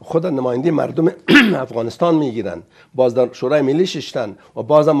که خود نماینده مردم افغانستان میگیرن، باز در شورای ملی ششتن و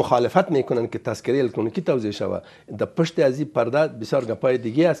باز مخالفت میکنن که تذکره الکترونیکی توزیع شود. در پشت از این پرده بسیار گپای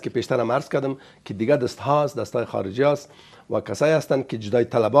دیگه است که پیشتر عرض کردم که دیگه دستهای خارجی است و کسایی هستند که جدای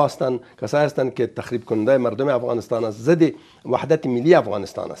طلبا هستند، کسایی هستند که تخریب کننده مردم افغانستان است، ضد وحدت ملی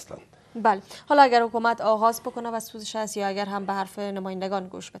افغانستان هستند. بله، حالا اگر حکومت آغاز بکنه و سوزش است، یا اگر هم به حرف نمایندگان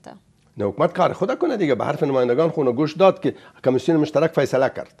گوش بده؟ نه، حکومت کار خود کنه دیگه. به حرف نمایندگان خونه گوش داد که کمیسیون مشترک فیصله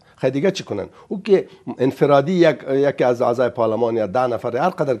کرد. خیلی دیگه چی کنن؟ او که انفرادی یکی از اعضای پارلمان یا 10 نفر هر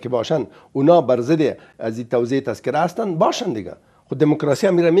قدر که باشن، اونا بر ضد از این توزیع تذکره هستن، باشن دیگه. خود دموکراسی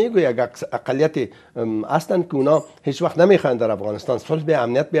هم میگه یک اقلیت هستن که اونا هیچ وقت نمیخواین در افغانستان صلح به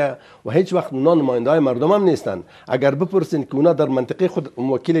امنیت بیا و هیچ وقت اونا نماینده‌های مردم هم نیستن. اگر بپرسین که اونا در منطقه خود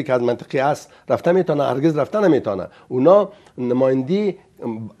وکیلی که از منطقه هست رفته میتونه، هرگز رفته نمیتونه. اونا نمایندی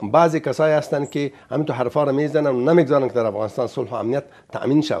بعضی کسایی هستن که همینطور حرفا رو میزنن و نمیگذارن که در افغانستان صلح و امنیت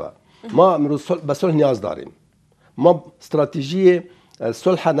تامین شود. ما امروز به صلح نیاز داریم. ما استراتژی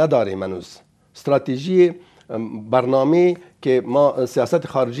صلح نداریم هنوز. استراتژی برنامه که ما سیاست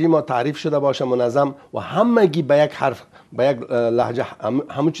خارجی ما تعریف شده باشه منظم و همگی به یک حرف، به یک لهجه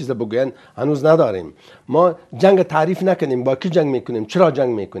همون چیز بگوین هنوز نداریم. ما جنگ تعریف نکنیم. با کی جنگ میکنیم؟ چرا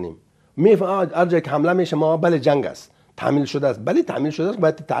جنگ میکنیم؟ هر جایی که حمله میشه ما بله جنگ است، تحمیل شده است. بله تحمیل شده است،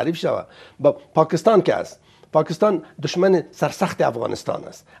 باید تعریف شود. با پاکستان که است، پاکستان دشمن سرسخت افغانستان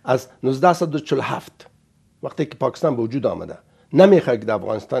است. از 1947 وقتی که پاکستان به وجود آمده نمیخواد که در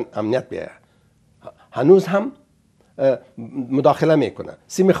افغانستان امنیت بیاید. هنوز هم مداخله میکنه.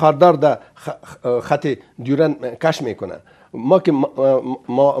 سیم خاردار در خط دیورن کش میکنه. ما که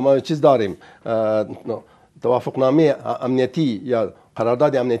ما چیز داریم، توافقنامه امنیتی یا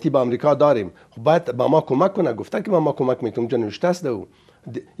قرارداد امنیتی با امریکا داریم. خب باید با ما کمک کنه. گفته که با ما کمک میکنیم، جا نوشته است.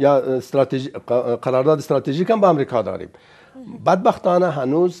 یا قرارداد استراتژیک هم با امریکا داریم. بدبختانه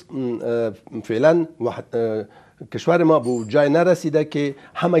هنوز فعلا کشور ما به جای نرسیده که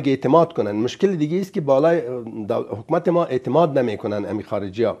همه اعتماد کنن. مشکل دیگه است که بالای حکومت ما اعتماد نمیکنن امی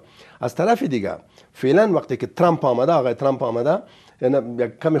خارجی ها. از طرف دیگه فعلا وقتی که ترامپ آمده، آقای ترامپ آمده، یعنی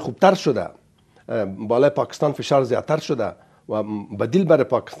یک کمی خوبتر شده، بالای پاکستان فشار زیادتر شده و بدیل برای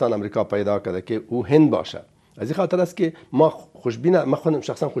پاکستان امریکا پیدا کرده که او هند باشه. از این خاطر است که ما خوشبین، من خودم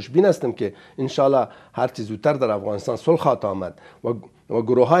شخصا خوشبین هستم که انشالله هر چیز زودتر در افغانستان صلح خواهد آمد و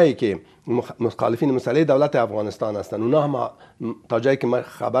گروه هایی که مخالفین مسئله دولت افغانستان هستند، اونا هم تا جایی که من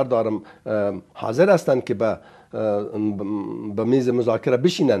خبر دارم حاضر هستند که به میز مذاکره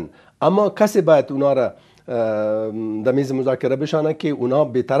بشینن. اما کسی باید اونا را در میز مذاکره بشانه که اونا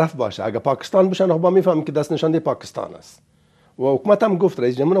بی‌طرف باشه. اگر پاکستان بشن، خب ما میفهمیم که دست نشانده پاکستان است. و حکومت هم گفت،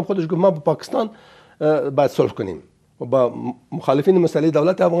 رئیس جمهور هم خودش گفت ما با پاکستان باید صلح کنیم و با مخالفین مسئله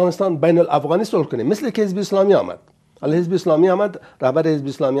دولت افغانستان بین الافغانی صلح کنیم. مثل که حزب اسلامی آمد. حزب اسلامی آمد، رهبر حزب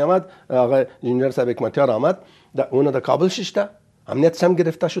اسلامی آمد، آقای انجینیر صاحب حکمتیار آمد، اون در کابل ششته، امنیت هم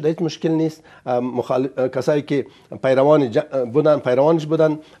گرفته شده، هیچ مشکل نیست. کسایی که پیروانش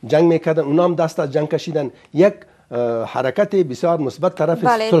بودن جنگ میکردن، اونا هم دست از جنگ کشیدن. یک حرکت بسیار مثبت طرف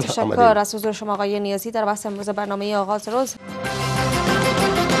صلح آمده. بله، تشکر از حضور شما آقای نیازی در بحث امروز برنامه آغاز روز.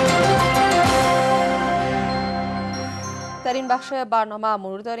 در این بخش برنامه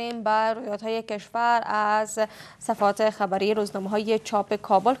مرور داریم بر رویدادهای کشور از صفحات خبری روزنامه‌های چاپ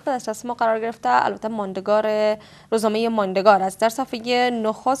کابل که در دسترس ما قرار گرفته. البته ماندگار روزنامه ماندگار است. در صفحه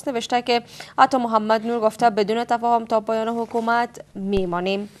نخست نوشته که عطا محمد نور گفته بدون تفاهم تا پایان حکومت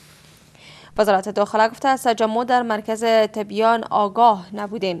میمانیم. وزارت داخله گفته از تجمع در مرکز تبیان آگاه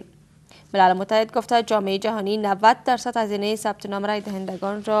نبودیم. ملل متحد گفته جامعه جهانی 90% هزینه ثبت نام رای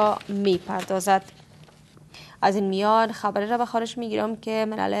دهندگان را میپردازد. از این میان خبری را به خارج میگیرم که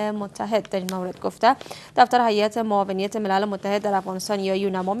ملل متحد در این مورد گفته دفتر هیئت معاونیت ملل متحد در افغانستان یا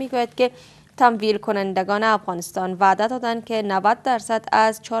یونما میگوید که تمویل کنندگان افغانستان وعده دادند که 90%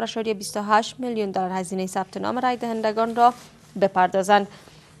 از 4.28 میلیون دلار هزینه ثبت نام رای دهندگان را بپردازند.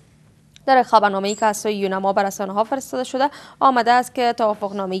 در خبرنامه‌ای که از سوی یونما به رسانه‌ها فرستاده شده آمده است که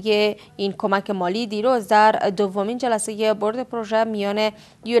توافقنامه این کمک مالی دیروز در دومین جلسه بورد پروژه میان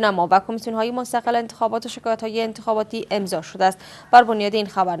یونما و کمیسیون‌های مستقل انتخابات و شکایت‌های انتخاباتی امضا شده است. بر بنیاد این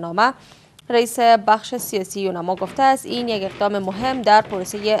خبرنامه رئیس بخش سیاسی یونما گفته است این یک اقدام مهم در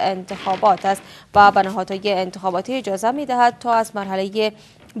پروسه انتخابات است و به نهادهای انتخاباتی اجازه می‌دهد تا از مرحله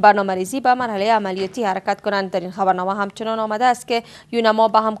برنامه‌ریزی به مرحله عملیاتی حرکت کنند. در این خبرنامه همچنان آمده است که یونما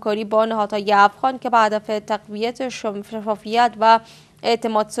به همکاری با نهادهای افغان که به هدف تقویت شفافیت و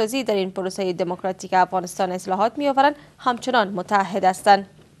اعتماد سازی در این پروسه دموکراتیک افغانستان اصلاحات می‌آورند همچنان متحد هستند.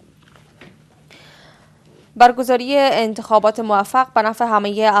 برگزاری انتخابات موفق به نفع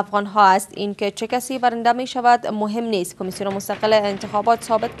همه افغان ها است. اینکه چه کسی برنده می شود مهم نیست. کمیسیون مستقل انتخابات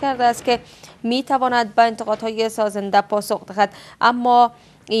ثابت کرده است که می تواند به انتقادهای سازنده پاسخ دهد، اما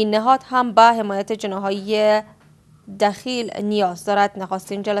این نهاد هم به حمایت جناحهای دخیل نیاز دارد.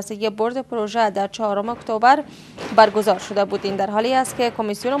 نخستین جلسه بورد پروژه در 4 اکتبر برگزار شده بود. این در حالی است که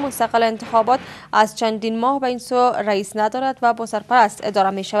کمیسیون مستقل انتخابات از چندین ماه به این سو رئیس ندارد و با سرپرست اداره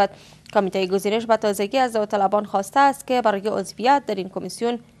می شود. کمیته گزینش به تازگی از داوطلبان خواسته است که برای عضویت در این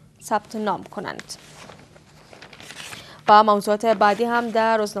کمیسیون ثبت نام کنند. و موضوعات بعدی هم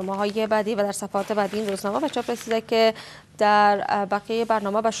در روزنامه‌های بعدی و در صفحات بعدی این روزنامه به چاپ رسیده که در بقیه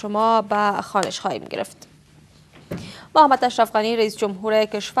برنامه به شما به خوانش خواهیم گرفت. محمد اشرف غنی رئیس جمهور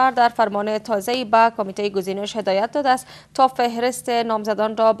کشور در فرمان تازه‌ای به کمیته گزینش هدایت داده است تا فهرست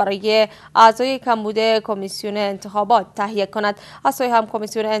نامزدان را برای اعضای کمبود کمیسیون انتخابات تهیه کند. از سوی هم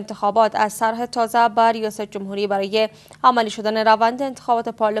کمیسیون انتخابات از طرح تازه به ریاست جمهوری برای عملی شدن روند انتخابات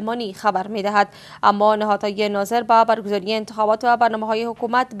پارلمانی خبر می‌دهد، اما نهادهای ناظر به برگزاری انتخابات و برنامه‌های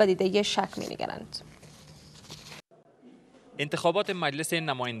حکومت به دیده شک می‌نگرند. انتخابات مجلس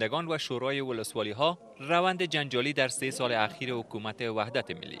نمایندگان و شورای ولسوالی‌ها روند جنجالی در 3 سال اخیر حکومت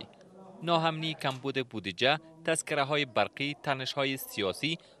وحدت ملی. ناامنی، کمبود بودجه، تذکره‌های برقی، تنش‌های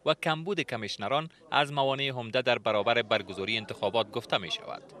سیاسی و کمبود کمیشنران از موانع عمده در برابر برگزاری انتخابات گفته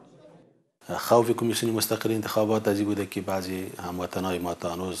می‌شود. خوف کمیسیون مستقل انتخابات از این بوده که بعضی هموطنای ما تا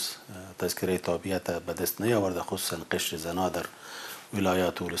هنوز تذکره تابعیت به دست نیاورده، خصوصا قشر زنا در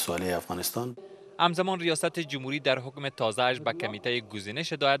ولایات ولسوالی افغانستان. همزمان ریاست جمهوری در حکم تازه‌اش به کمیته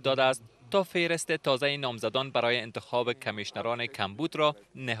گزینش هدایت داده است تا فهرست تازه نامزدان برای انتخاب کمیشنران کمبود را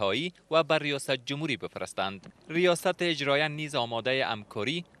نهایی و بر ریاست جمهوری بفرستند. ریاست اجرایی نیز آماده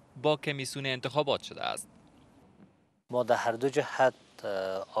همکاری با کمیسیون انتخابات شده است. ما در هر دو جهت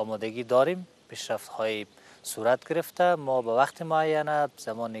آمادگی داریم. پیشرفت‌های صورت گرفته. ما به وقت معین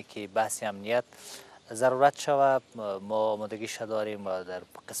زمانی که بحث امنیت ضرورت شود ما آمادگیش داریم و در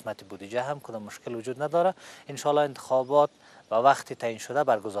قسمت بودجه هم کدام مشکل وجود نداره. انشالله انتخابات و وقتی تعیین شده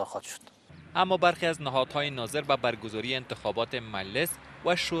برگزار خواهد شد. اما برخی از نهادهای ناظر به برگزاری انتخابات مجلس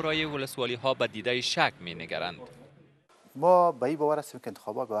و شورای ولسوالی‌ها به دیده شک می‌نگرند. ما به این باور هستیم که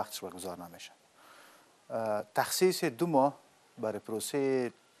انتخابات به وقتش برگزار نمیشه. تخصیص 2 ماه برای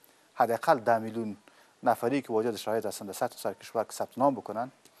پروسه حداقل 10 میلیون نفری که واجد شرایط هستند در سطح سرکشور که ثبت نام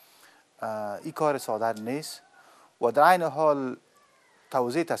بکنن این کار ساده نیست و در عین حال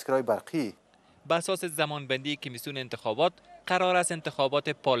توزیع تذکره‌های برقی به اساس زمانبندی کمیسیون انتخابات قرار است انتخابات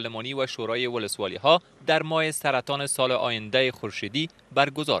پارلمانی و شورای ولسوالی‌ها در ماه سرطان سال آینده خورشیدی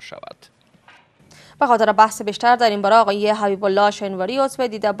برگزار شود. به خاطر بحث بیشتر در این باره آقای حبیب الله شنواری عضو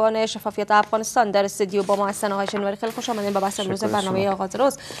دیدبان شفافیت افغانستان در استودیو با ما هستند. آقای شنواری خیلی خوش آمدید به بحث امروز برنامه آغاز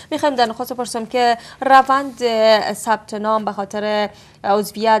روز. می‌خوایم در نخست بپرسم که روند ثبت نام به خاطر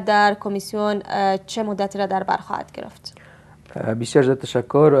عضویت در کمیسیون چه مدتی را در بر خواهد گرفت؟ بسیار زیاد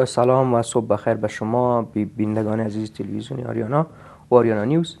تشکر. سلام و صبح بخیر به شما بینندگان عزیز تلویزیون آریانا و آریانا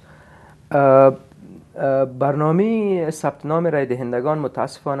نیوز. برنامه ثبت نام رای دهندگان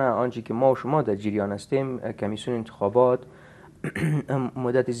متاسفانه آنچه که ما و شما در جریان هستیم کمیسیون انتخابات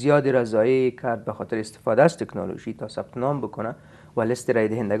مدت زیادی را ضایع کرد به خاطر استفاده از تکنولوژی تا ثبت نام بکنه و لیست رای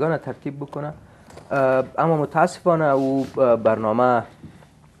دهندگان را ترتیب بکنه، اما متاسفانه او برنامه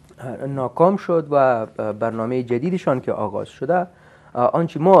ناکام شد و برنامه جدیدشان که آغاز شده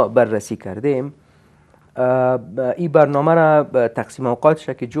آنچه ما بررسی کردیم این برنامه را تقسیم اوقاتش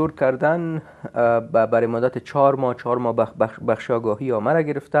که جور کردن برای مدت 4 ماه بخش آگاهی آمه را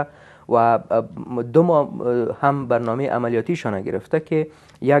گرفته و 2 ماه هم برنامه عملیاتیشان گرفته که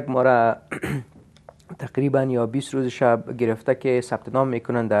 1 ماه را تقریبا یا 20 روز شب گرفته که ثبت نام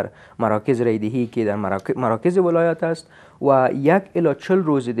میکنن در مراکز رایدهی که در مراکز ولایت است و 1 الی 40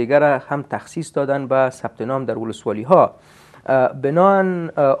 روز دیگر هم تخصیص دادن به ثبت نام در ولسوالی ها. بنابراین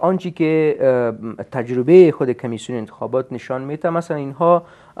آنچه که تجربه خود کمیسیون انتخابات نشان میده مثلا اینها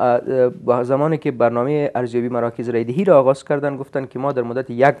زمانی که برنامه ارزیابی مراکز رایدهی را آغاز کردن گفتن که ما در مدت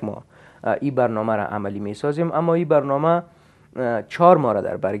 1 ماه این برنامه را عملی می سازیم، اما این برنامه 4 ماه را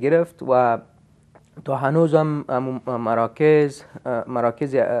در بر گرفت و تا هنوز هم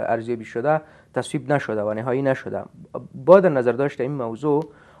مراکز ارزیابی شده تصویب نشده و نهایی نشده. با در نظر داشت این موضوع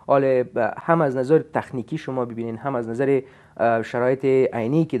حال هم از نظر تکنیکی شما ببینین، هم از نظر شرایط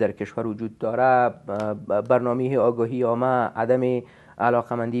عینی که در کشور وجود داره، برنامه آگاهی عامه، عدم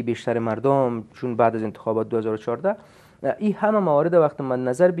علاقمندی بیشتر مردم چون بعد از انتخابات 2014، این همه موارد وقت من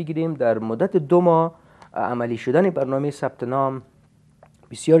نظر بگیریم در مدت 2 ماه عملی شدن برنامه ثبت نام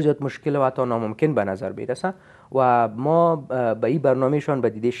بسیار زیاد مشکل و حتی ناممکن به نظر میرسه و ما به این برنامهشان به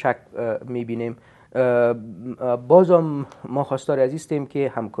دیده شک میبینیم. بازم ما خواستار عزیزیم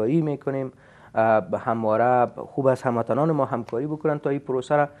که همکاری میکنیم، همواره خوب از هموطنان ما همکاری بکنن تا این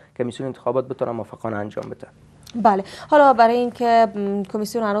پروسه را کمیسیون انتخابات بتونه موفقانه انجام بده. بله، حالا برای اینکه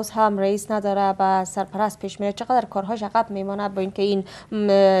کمیسیون هنوز هم رئیس نداره و سرپرست پیش میره، چقدر کارهاش عقب میمانه؟ با اینکه این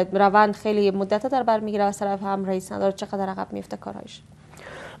روند خیلی مدت در بر میگیره و طرف هم رئیس نداره، چقدر عقب میفته کارهاش؟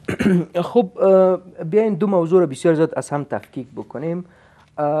 خب بیاین دو موضوع رو بسیار زیاد از هم تفکیک بکنیم.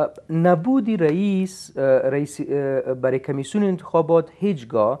 نبودی رئیس برای کمیسیون انتخابات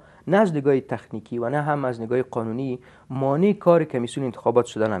هیچگاه نه از نگاه تکنیکی و نه هم از نگاه قانونی مانع کار کمیسیون انتخابات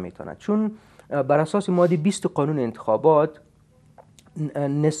شده نمیتونه، چون بر اساس ماده 20 قانون انتخابات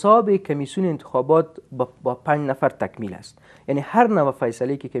نصاب کمیسیون انتخابات با 5 نفر تکمیل است. یعنی هر نوع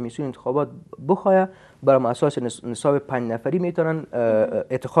فیصله که کمیسیون انتخابات بخواه بر اساس نصاب 5 نفری میتونن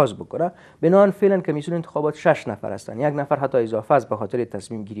اتخاذ بکنه. بنابراین فعلا کمیسیون انتخابات 6 نفر هستند، 1 نفر حتی اضافه است به خاطر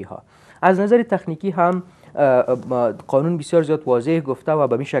تصمیم گیری ها. از نظر تکنیکی هم قانون بسیار زیاد واضح گفته و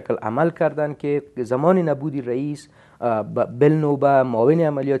به این شکل عمل کردن که زمان نبودی رئیس بالنوبه معاون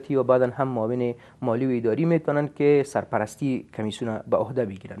عملیاتی و بعدا هم معاون مالی و اداری میتونن که سرپرستی کمیسیون به عهده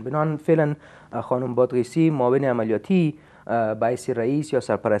بگیرن. بنابراین فعلا خانم بادغیسی معاون عملیاتی باعث رئیس یا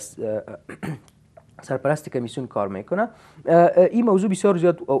سرپرست کمیسیون کار میکنه. این موضوع بسیار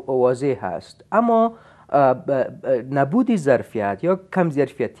زیاد واضح هست، اما نبود ظرفیت یا کم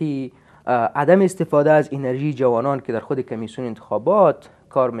ظرفیتی، عدم استفاده از انرژی جوانان که در خود کمیسیون انتخابات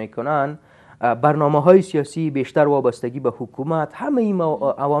کار میکنن، برنامه های سیاسی بیشتر وابستگی به حکومت، همه این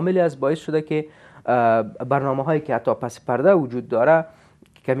عواملی از باعث شده که برنامه هایی که حتی پس پرده وجود داره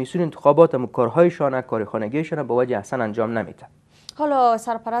کمیسیون انتخابات هم کارهایشان، کار خانگیشان به وجه احسن انجام نمیده. حالا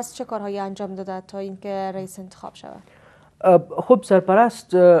سرپرست چه کارهایی انجام داده تا اینکه رئیس انتخاب شود؟ خب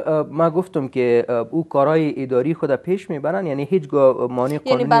سرپرست ما گفتم که او کارهای اداری خود پیش میبرن، یعنی هیچگاه مانع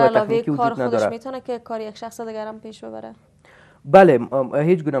قانونی و تکنیکی وجود نداره. خودش میتونه که کار یک شخص دیگر هم پیش ببره؟ بله،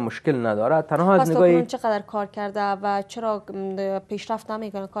 هیچ گونه مشکل نداره. تنها از نگاه چقدر کار کرده و چرا پیشرفت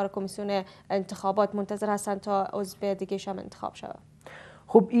نمیکنه کار کمیسیون انتخابات؟ منتظر هستن تا عضو دیگه هم انتخاب شود.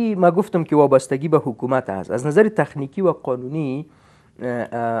 خب این ما گفتم که وابستگی به حکومت است. از نظر تکنیکی و قانونی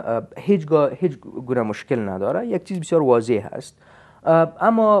هیچ گونه مشکل نداره. یک چیز بسیار واضح است،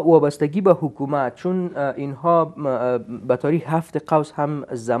 اما وابستگی به حکومت، چون اینها به تاریخ 7 قوس هم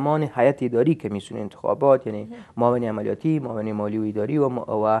زمان هیئت اداری کمیسیون انتخابات، یعنی معاون عملیاتی، معاون مالی و اداری و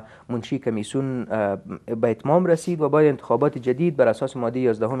منشی کمیسیون به اتمام رسید و باید انتخابات جدید بر اساس ماده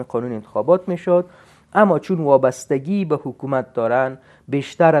 11 قانون انتخابات میشد. اما چون وابستگی به حکومت دارن،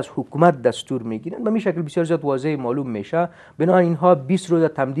 بیشتر از حکومت دستور میگیرن، به این شکل بسیار زیاد واضح معلوم میشه. بنابراین اینها 20 روز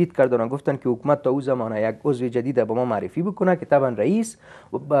تمدید کردن، گفتن که حکومت تا او زمان یک عضو جدید به ما معرفی بکنه که طبعا رئیس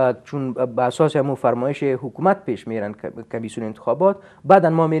چون به اساس همون فرمایش حکومت پیش میرن کمیسیون انتخابات، بعدا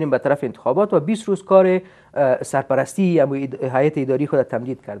ما میریم به طرف انتخابات و 20 روز کار سرپرستی هیئت اداری خود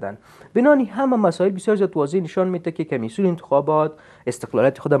تمدید کردن. بنابراین همه مسائل بسیار زیاد واضح نشان میده که کمیسیون انتخابات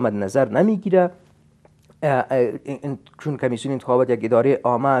استقلالیت خود مد نظر نمیگیره، چون کمیسیون انتخابات یک اداره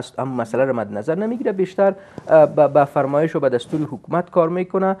عامه است، اما مسئله را مد نظر نمیگیره، بیشتر به فرمایش و به دستور حکومت کار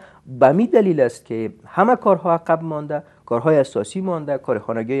میکنه. به می دلیل است که همه کارها عقب مانده، کارهای اساسی مانده، کار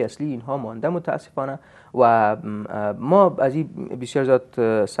خانگی اصلی اینها مانده متاسفانه و ما از این بسیار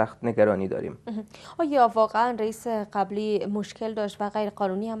زیاد سخت نگرانی داریم. آیا واقعا رئیس قبلی مشکل داشت و غیر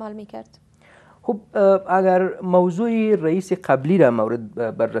قانونی عمل میکرد؟ خب اگر موضوع رئیس قبلی را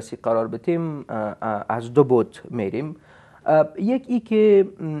مورد بررسی قرار بدیم، از دو بود میریم. یک ای که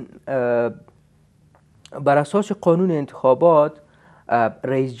بر اساس قانون انتخابات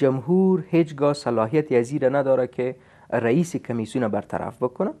رئیس جمهور هیچگاه صلاحیت از این نداره که رئیس کمیسیون برطرف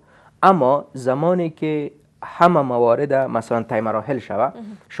بکنه، اما زمانی که همه موارد مثلا طی مراحل شوه،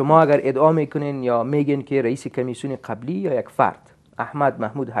 شما اگر ادعا میکنین یا میگین که رئیس کمیسیون قبلی یا یک فرد، احمد،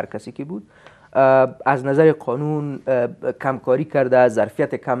 محمود، هر کسی که بود، از نظر قانون کمکاری کرده،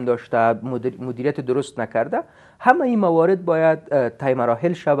 ظرفیت کم داشته، مدیریت درست نکرده، همه این موارد باید طی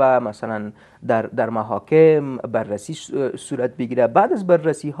مراحل شوه، مثلا در محاکم بررسی صورت بگیره. بعد از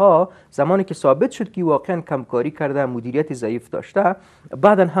بررسی ها زمانی که ثابت شد که واقعا کمکاری کرده، مدیریت ضعیف داشته،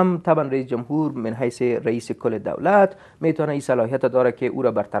 بعدا هم طبعا رئیس جمهور من حیث رئیس کل دولت میتونه این صلاحیت داره که او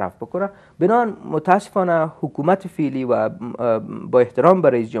را برطرف بکنه. بنابراین متاسفانه حکومت فعلی و با احترام به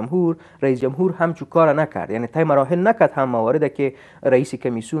رئیس جمهور همچو کار نکرد، یعنی طی مراحل نکرد هم موارد که رئیس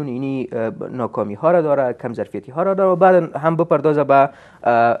کمیسیون اینی ناکامی ها را داره، کم ظرفیتی ها را داره، و بعد هم بپردازه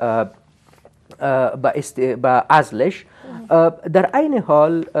به عزلش. در عین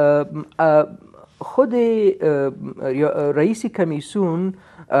حال خود رئیس کمیسیون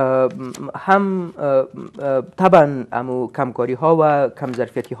هم طبعا کمکاری ها و کم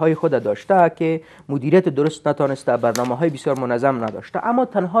ظرفیتی های خود داشته که مدیریت درست نتانسته، برنامه های بسیار منظم نداشته. اما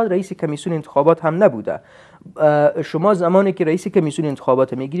تنها رئیس کمیسیون انتخابات هم نبوده. شما زمانی که رئیس کمیسیون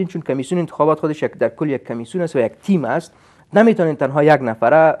انتخابات میگیرین، چون کمیسیون انتخابات خودش در کل یک کمیسیون است و یک تیم است، نمیتونین تنها یک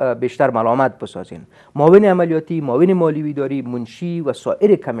نفره بیشتر ملامت بسازین. معاون عملیاتی، معاون مالی و اداری، منشی و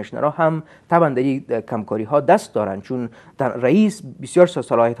سایر کمیشنرها هم طبعا در این کمکاری ها دست دارن، چون رئیس بسیار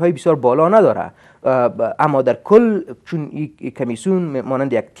صلاحیت های بسیار بالا نداره. اما در کل چون این کمیسیون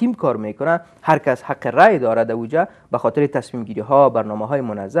مانند یک تیم کار میکنه، هر کس حق رأی داره در اوجا به خاطر تصمیم گیری ها، برنامه های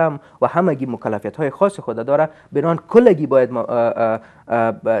منظم و همگی مکلفیت های خاص خود داره. بنان کلگی باید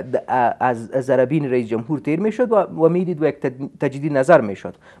از ضربین رئیس جمهور تیر میشد و میدید و یک تجدید نظر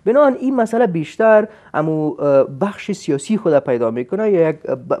میشد. بنان این مسئله بیشتر امو بخش سیاسی خود پیدا میکنه، یا یک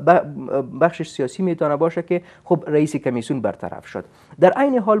بخش سیاسی میتونه باشه که خب رئیس کمیسیون برطرف شد. در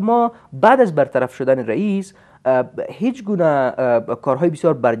عین حال ما بعد از برطرف شدن رئیس هیچ گونه کارهای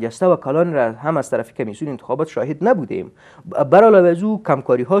بسیار برجسته و کلان را هم از طرف کمیسیون انتخابات شاهد نبودیم. برعلاوه از او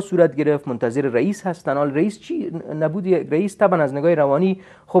کمکاری ها صورت گرفت، منتظر رئیس هستن. حال رئیس چی نبود؟ رئیس طبعا از نگاه روانی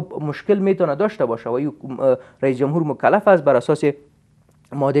خب مشکل میتونه داشته باشه و رئیس جمهور مکلف است بر اساس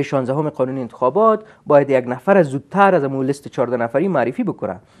ماده 16 قانون انتخابات باید یک نفر زودتر از اون لیست 14 نفری معرفی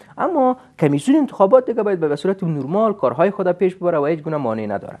بکنه. اما کمیسیون انتخابات دیگه باید به صورت نرمال کارهای خود پیش ببره و هیچ گونه مانع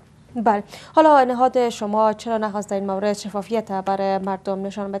نداره. بله، حالا نهاد شما چرا نخواست در این مورد شفافیت برای مردم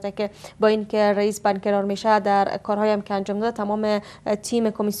نشان بده که با اینکه رئیس بنقرار میشه در کارهایی هم که انجام داده تمام تیم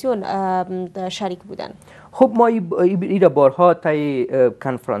کمیسیون شریک بودن؟ خب ما این بارها طی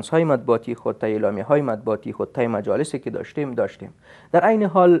کنفرانس های مطبوعاتی خود، طی اعلامیه های مطبوعاتی خود، طی مجالسی که داشتیم. در عین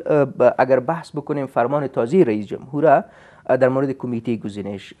حال اگر بحث بکنیم فرمان تازه رئیس جمهور در مورد کمیته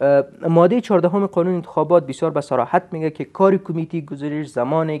گزینش، ماده 14 قانون انتخابات بسیار به صراحت میگه که کار کمیته گزینش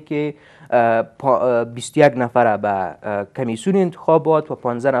زمانی که 21 نفر به کمیسیون انتخابات و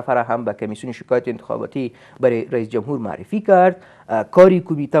 15 نفر هم به کمیسیون شکایت انتخاباتی برای رئیس جمهور معرفی کرد، کاری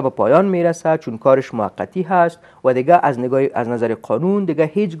کمیته به پایان میرسه، چون کارش موقتی هست و دیگه از نظر قانون دیگه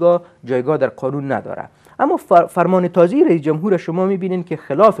هیچگاه جایگاه در قانون نداره. اما فرمان تازه رئیس جمهور شما میبینین که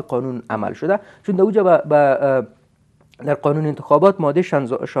خلاف قانون عمل شده، چون در اوجا در قانون انتخابات ماده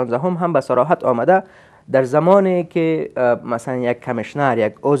 16 هم به صراحت آمده در زمانی که مثلا یک کمیشنر،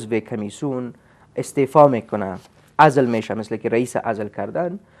 یک عضو کمیسیون استعفا میکنه، عزل میشه، مثل که رئیس عزل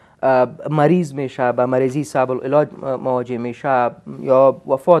کردن، مریض میشه، به مریضی صعب العلاج مواجه میشه یا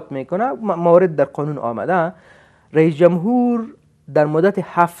وفات میکنه، موارد در قانون آمده، رئیس جمهور در مدت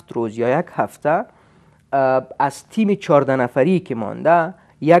 7 روز یا یک هفته از تیم 14 نفری که مانده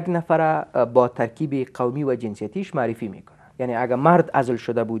یک نفر با ترکیب قومی و جنسیتیش معرفی میکنه. یعنی اگر مرد عزل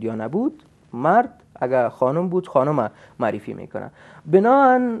شده بود یا نبود مرد، اگر خانم بود خانم معرفی میکنه.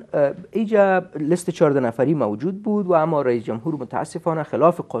 بناهن اینجا لیست 14 نفری موجود بود و اما رئیس جمهور متاسفانه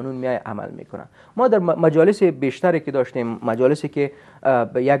خلاف قانون میای عمل میکنه. ما در مجالس بیشتری که داشتیم، مجالسی که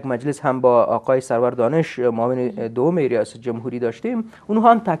یک مجلس هم با آقای سرور دانش معاون دوم ریاست جمهوری داشتیم،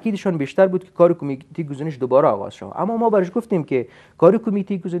 اونها هم تاکیدشان بیشتر بود که کار کمیته گزینش دوباره آغاز شد. اما ما برش گفتیم که کار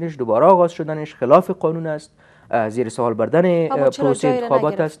کمیته گزینش دوباره آغاز شدنش خلاف قانون است، زیر سوال بردن پروسه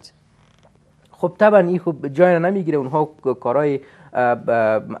انتخابات است. خب طبعا این خوب جای نمیگیره، اونها کارهای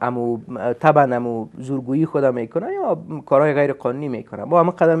طبعا زورگویی خود میکنن یا کارهای غیر قانونی میکنن. ما هم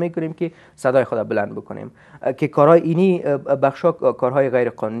قدر میکنیم که صدای خود بلند بکنیم که کارهای اینی بخشا کارهای غیر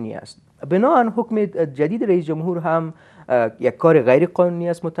قانونی است. بناهن حکم جدید رئیس جمهور هم یک کار غیر قانونی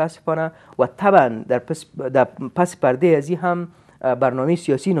است متاسفانه و طبعا در پس پرده ازی هم برنامه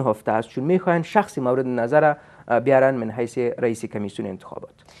سیاسی نهفته است، چون میخواین شخصی مورد نظر بیارن من حیث رئیس کمیسیون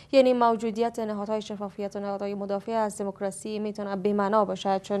انتخابات. یعنی موجودیت نهادهای شفافیت و نهادهای مدافع از دموکراسی میتونه بی‌معنا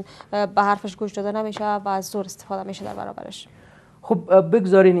باشه، چون به حرفش گوش داده نمیشه و از زور استفاده میشه در برابرش. خب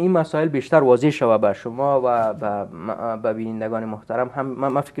بگذارین این مسائل بیشتر واضح شوه به شما و به بینندگان محترم هم.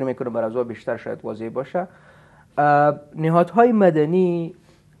 من فکر میکنم برای بیشتر شاید واضح باشه. نهادهای مدنی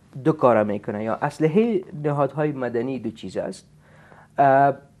دو کار میکنه، یا اسلحه نهادهای مدنی دو چیز است.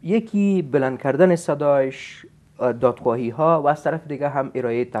 یکی بلند کردن صدایش، دادخواهی ها، و از طرف دیگه هم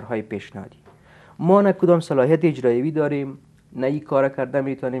ارائه طرحهای پیشنهادی. ما نه کدام صلاحیت اجرایی داریم، نه این کار کرده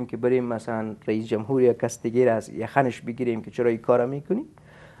میتونیم که بریم مثلا رئیس جمهور یا کس دیگر از یخنش بگیریم که چرا این کار میکنی.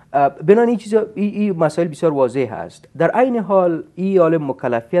 بنابراین این مسائل بسیار واضح است. در عین حال این عالم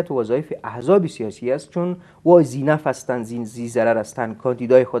مکلفیت و وظایف احزاب سیاسی است، چون و زینف هستند، زی ضرر هستند،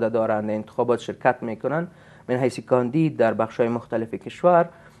 کاندیدای خود دارند، انتخابات شرکت میکنند من حیث کاندید در بخش‌های مختلف کشور،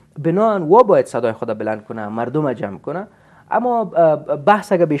 بنابراین و باید صدای خود بلند کنه، مردم جمع کنه. اما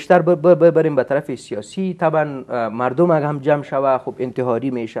بحث اگر بیشتر بریم به طرف سیاسی، طبعا مردم اگر هم جمع شوه خب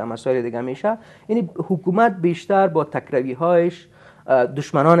انتحاری میشه، مسائل دیگه میشه. یعنی حکومت بیشتر با تکروی هایش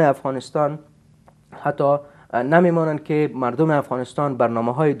دشمنان افغانستان حتی نمیمانند که مردم افغانستان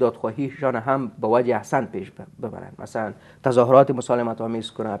برنامه های دادخواهیشان هم به وجه احسن پیش ببرند، مثلا تظاهرات مسالمت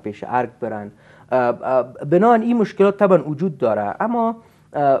آمیز کنند، پیش ارگ برند. بنابراین این مشکلات طبعا وجود داره، اما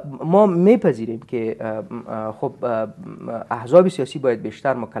ما میپذیریم که خب احزاب سیاسی باید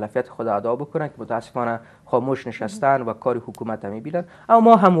بیشتر مکلفیت خود ادا بکنن که متاسفانه خاموش نشستن و کار حکومت هم میبینن. اما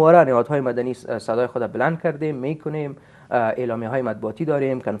ما همواره نهادهای مدنی صدای خود بلند کردیم، میکنیم، اعلامیه های مطبوعاتی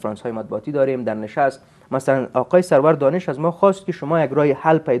داریم، کنفرانس های مطبوعاتی داریم. در نشست مثلا آقای سرور دانش از ما خواست که شما یک راه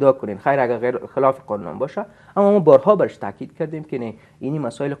حل پیدا کنین، خیر اگر غیر خلاف قانون باشه، اما ما بارها برش تاکید کردیم که نه، اینی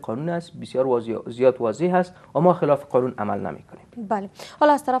مسائل قانون است، بسیار زیاد واضح است و ما خلاف قانون عمل نمیکنیم. بله،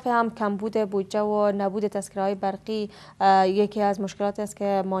 حالا از طرف هم کمبود بودجه و نبود تذکره‌های برقی یکی از مشکلات است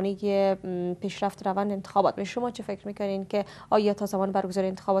که مانع پیشرفت روند انتخابات میشه. شما چه فکر میکنین که آیا تا زمان برگزاری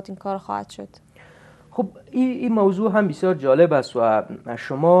انتخابات این کار خواهد شد؟ خب این موضوع هم بسیار جالب است و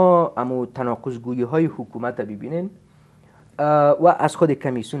شما امو تناقض‌گویی های حکومت ببینین و از خود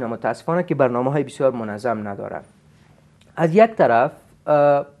کمیسیون متاسفانه که برنامه های بسیار منظم ندارن. از یک طرف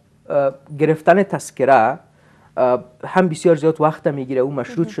گرفتن تذکره هم بسیار زیاد وقت میگیره. او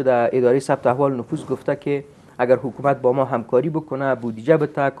مشروط شده، اداره ثبت احوال نفوس گفته که اگر حکومت با ما همکاری بکنه، بودجه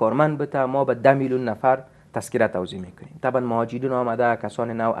بده، کارمند بده، ما به 10 میلیون نفر تذکره توزیع میکنیم. طبعا مهاجرین آمده،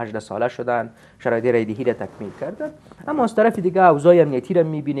 کسان نو 18 ساله شدن، شرایط رایدهی را تکمیل کردن. اما از طرف دیگه اوضاع امنیتی را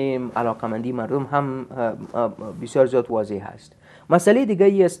میبینیم، علاقمندی مردم هم بسیار زیاد واضح هست. مسئله دیگه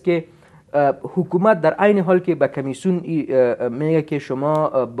ای است که حکومت در عین حال که به کمیسیون میگه که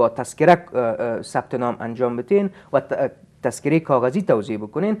شما با تذکره ثبت نام انجام بدین و تذکره کاغذی توزیع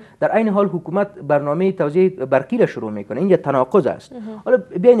بکنین، در عین حال حکومت برنامه توزیع برقی را شروع میکنه. این یه تناقض است. حالا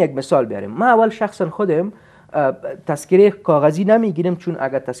بیاین یک مثال بیاریم. ما اول شخصا خودم تذکره کاغذی نمیگیرم، چون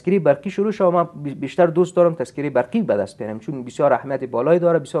اگر تذکره برقی شروع شد ما بیشتر دوست دارم تذکره برقی به دست بیارم، چون بسیار اهمیت بالایی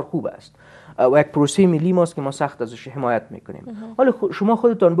داره، بسیار خوب است و یک پروسه ملی ماست که ما سخت ازش حمایت میکنیم. حالا شما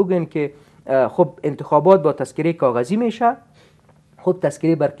خودتان بگوین که خب انتخابات با تذکره کاغذی میشه، خب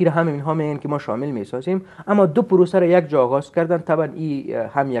تذکره برقی را هم اینها میگن که ما شامل میسازیم، اما دو پروسه را یک جا آغاز کردن. طبعا این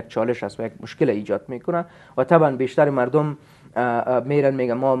هم یک چالش است و یک مشکل ایجاد میکنه و طبعا بیشتر مردم میرن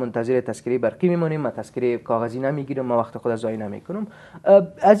میگن ما منتظر تذکره برقی میمونیم، ما تذکره کاغذی نمیگیریم، ما وقت خود ضایع نمیکنم.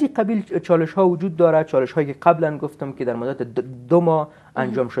 از این قبیل چالش ها وجود داره، چالش هایی که قبلا گفتم که در مدت 2 ماه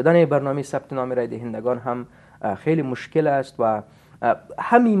انجام شدن برنامه ثبت نام رای دهندگان هم خیلی مشکل است و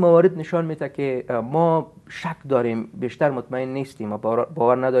همین موارد نشان میده که ما شک داریم، بیشتر مطمئن نیستیم و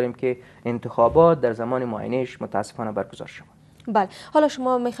باور نداریم که انتخابات در زمان معینش متاسفانه برگزار شود. بله، حالا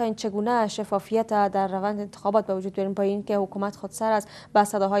شما میخواین چگونه شفافیت در روند انتخابات به وجود بیارین با اینکه حکومت خودسر است به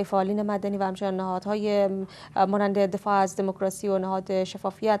صداهای فعالین مدنی و همچنین نهادهای مانند دفاع از دموکراسی و نهاد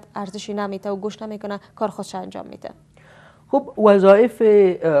شفافیت ارزشی نمیده و گوش نمیکنه، کار خودش انجام میده؟ خب وظایف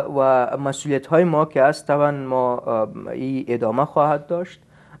و مسئولیت های ما که است طبعا ما این ادامه خواهد داشت.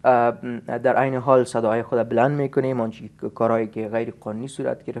 در عین حال صداهای خود بلند میکنیم، آنچه کارهایی که غیر قانونی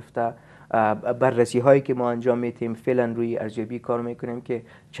صورت گرفته، بررسی هایی که ما انجام میتیم، فعلا روی ارزیابی کار میکنیم که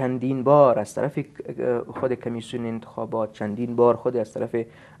چندین بار از طرف خود کمیسیون انتخابات، چندین بار خود از طرف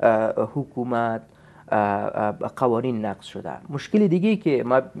حکومت قوانین نقض شده. مشکل دیگه که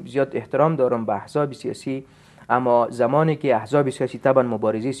ما زیاد احترام دارم به احزاب سیاسی، اما زمانی که احزاب سیاسی طبعا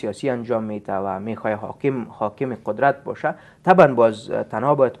مبارزه سیاسی انجام میده و میخواد حاکم قدرت باشه، طبعا باز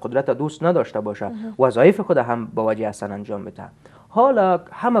تنها باید قدرت دوست نداشته باشه، وظایف خود هم با وجه اصلا انجام میده. حالا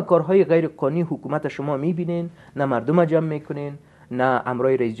همه کارهای غیر قانونی حکومت شما میبینین، نه مردم جمع میکنین، نه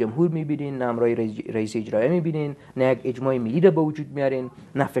امرای رئیس جمهور میبینین، نه امرای رئیس اجرایی میبینین، نه یک اجماع ملی را به وجود میارین،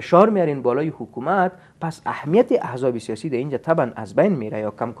 نه فشار میارین بالای حکومت. پس اهمیت احزاب سیاسی در اینجا طبعا از بین میره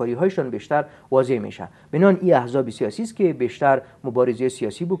یا کمکاری هایشان بیشتر واضح میشه. بنان این احزاب سیاسی است که بیشتر مبارزه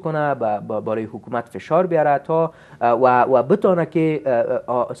سیاسی بکنه، بالای حکومت فشار بیاره تا و بتونه که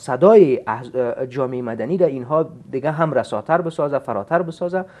صدای جامعه مدنی را اینها دیگه هم رساتر بسازه، فراتر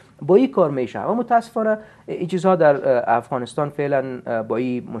بسازه. با این کار میشه و متاسفانه این چیزها در افغانستان فعلا با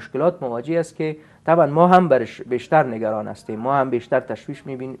این مشکلات مواجه است که طبعا ما هم برش بیشتر نگران هستیم. ما هم بیشتر تشویش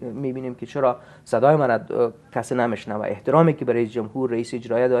میبینیم که چرا صدای من کسی نمیشنوه. احترامی که برای رئیس جمهور، رئیس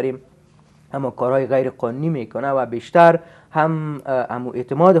اجرایی داریم، اما کارهای غیر قانونی میکنه و بیشتر هم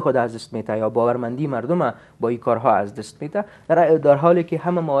اعتماد خود از دست میده یا باورمندی مردم با این کارها از دست میده، در حالی که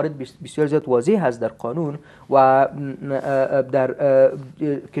همه موارد بسیار زیاد واضح هست در قانون و در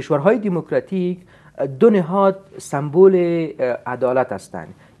کشورهای دموکراتیک دو نهاد سمبل عدالت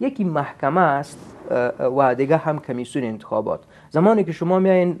هستند. یکی محکمه است و دیگه هم کمیسیون انتخابات. زمانی که شما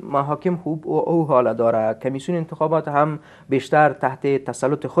میایین محاکم خوب او حالا داره، کمیسیون انتخابات هم بیشتر تحت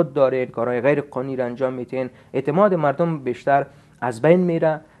تسلط خود داره، کارهای غیر قانونی را انجام میتین، اعتماد مردم بیشتر از بین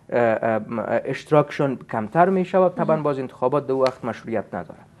میره، اشتراکشون کمتر میشه و طبعا باز انتخابات دو وقت مشروعیت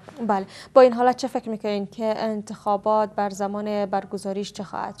نداره. بله، با این حالت چه فکر میکنین که انتخابات بر زمان برگزاریش چه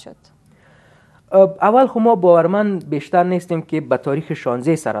خواهد شد؟ اول خب ما باورمند بیشتر نیستیم که به تاریخ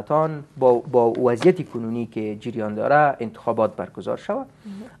 16 سرطان با وضعیت کنونی که جریان داره انتخابات برگزار شود.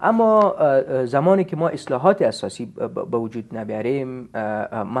 اما زمانی که ما اصلاحات اساسی به وجود نبیاریم،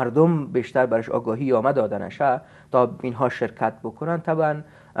 مردم بیشتر برش آگاهی آمد داده نشه تا اینها شرکت بکنن، طبعا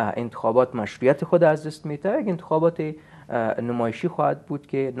انتخابات مشروعیت خود از دست میده. یک انتخابات نمایشی خواهد بود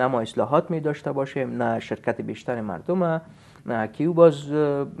که نه ما اصلاحات می داشته باشیم نه شرکت بیشتر مردم، که او باز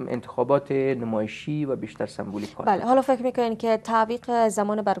انتخابات نمایشی و بیشتر سمبولیک خواهد. بله، حالا فکر میکنین که تعویق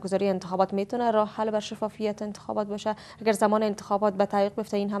زمان برگزاری انتخابات میتونه راه حل بر شفافیت انتخابات باشه؟ اگر زمان انتخابات به تعویق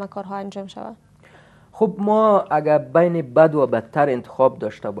بیفته این همه کارها انجام شود؟ خب ما اگر بین بد و بدتر انتخاب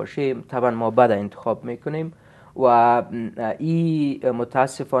داشته باشیم، طبعا ما بد انتخاب میکنیم و این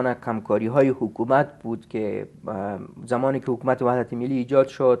متاسفانه کمکاری های حکومت بود که زمانی که حکومت وحدت ملی ایجاد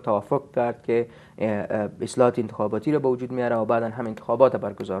شد توافق کرد که اصلاحات انتخاباتی را به وجود میاره و بعدا هم انتخابات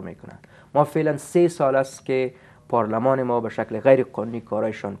برگزار میکنن. ما فعلا 3 سال است که پارلمان ما به شکل غیر قانونی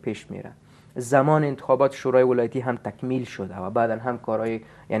کارایشان پیش میره. زمان انتخابات شورای ولایتی هم تکمیل شده و بعدا هم کارهای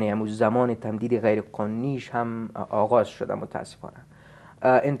یعنی همون زمان تمدید غیر قانونیش هم آغاز شده. متاسفانه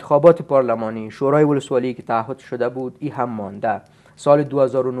انتخابات پارلمانی، شورای ولسوالی که تعهد شده بود این هم مانده. سال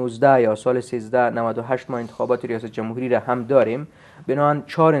 2019 یا سال 1398 ما انتخابات ریاست جمهوری را هم داریم. بنابراین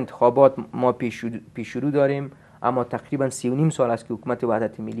 4 انتخابات ما پیش رو داریم، اما تقریبا 3.5 سال است که حکومت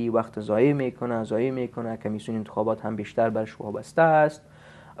وحدت ملی وقت ضایع میکنه. کمیسیون انتخابات هم بیشتر برش وابسته است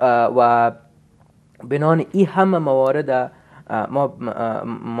و بنابراین این همه موارد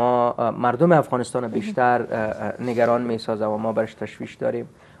ما مردم افغانستان بیشتر نگران میسازه و ما برش تشویش داریم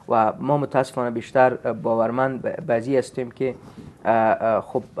و ما متاسفانه بیشتر باورمند بعضی هستیم که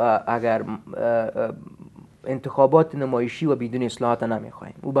خب اگر انتخابات نمایشی و بدون اصلاحات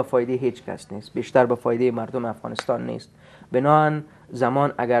نمیخوایم، او به فایده هیچ کس نیست، بیشتر به فایده مردم افغانستان نیست. بنابراین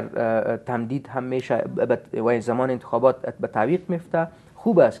زمان اگر تمدید هم میشه و زمان انتخابات به تعویق میفته،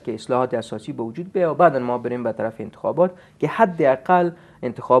 خوب است که اصلاحات اساسی به وجود بیاید و بعدا ما بریم به طرف انتخابات که حداقل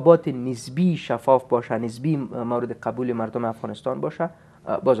انتخابات نسبی شفاف باشه، نسبی مورد قبول مردم افغانستان باشه،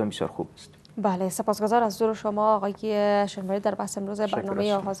 بازم بسیار خوب است. بله، سپاسگزار از حضور شما آقای شنواری در بحث امروز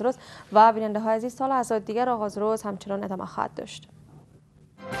برنامه آغاز روز و بیننده های عزیز. تا لحظات دیگر آغاز روز همچنان ادامه خواهد داشت.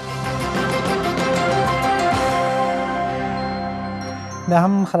 به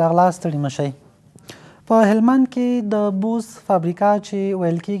هم خراغلاس ستړي مشئ. په هلمند کې د بوس فابریکه چې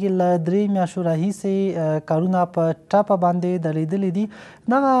ویل کېږي له 3 میاشتو راهیسې کارونه په ټپه باندې درېدلي دي.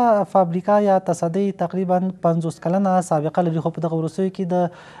 دغه فابریکه یا تصدۍ تقریبا 50 کلنه سابقه لري، خو په دغه وروستیو کې د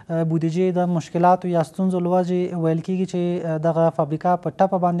بودیجې د مشکلاتو یا ستونزو له وجې ویل کېږي چې دغه فابریکه په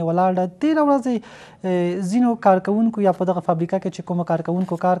ټپه باندې ولاړه. تېره ورځ ځینو کارکوونکو یا په دغه فابریکه کې چې کومو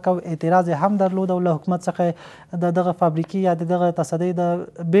کارکوونکو کار کو اعتراض هم درلود او له حکومت څخه د دغه فابریکې یا د دغه تصدۍ د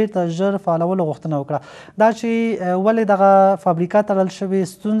بیرته ژر فعالولو غوښتنه وکړه. دا چې ولې دغه فابریکه تړل شوې،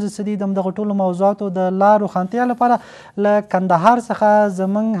 ستونزې څه دي، د همدغه ټولو موضوعاتو د لا روښانتیا لپاره له کندهار څخه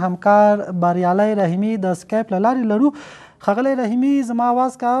زموږ همکار بریالی رحیمي د سکایپ له لارې لرو. ښاغلی رحیمي، زما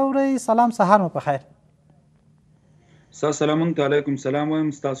آواز که اورئ؟ سلام، سهار مو په خیر. سلامون علیکم، سلام وایم،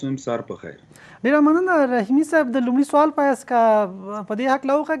 ستاسو هم سهار په خیر. ډېره مننه رحیمي صاحب. د لومړي سوال پایست که په دې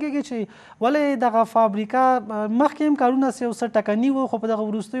هکله وغږېږي چې ولې دغه فابریکه مخکې هم کارونه یو څه ټکني وو، خو په دغه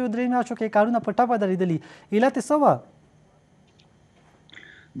وروستیو 3 میاشتو کې کارونه په ټپه درېدلي، علت یې څه وه؟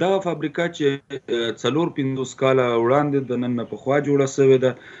 دغه فابریکه چې 4-5 کاله وړاندې د نن نه پخوا جوړه سوې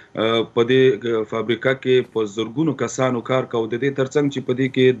ده. په دې فابریکه کې په زرګونو کسانو کار کوي. د دې ترڅنګ چې په دې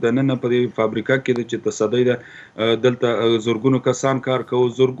کې د نن په دې فابریکه کې چې تصدۍ ده دلته زرګونو کسان کار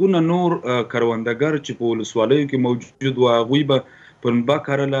کوي. زرګونه نور کروندګر چې په ولسوالیو کې موجود و هغوی به پنبه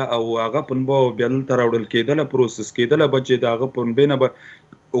کرله او هغه پنبه بیا دلته راوړل کېدله، پروسس کېدله به چې د هغه پنبې نه به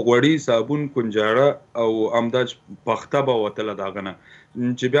غوړي، صابون، کنجاړه او همداش پخته به وتله د هغه نه،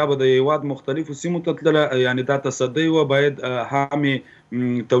 چې بیا به د هیواد مختلفو سیمو ته تلله. یعنې دا تصدۍ وه باید هم یې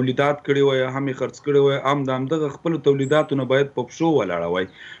تولیدات کړي وای، هم یې خرڅ کړي وای، هم د همدغه خپلو تولیداتو نه باید په پښو ولاړه وای.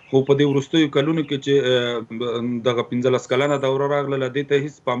 خو په دې وروستیو کلونو کې چې دغه 15 کلنه دوره راغله دې ته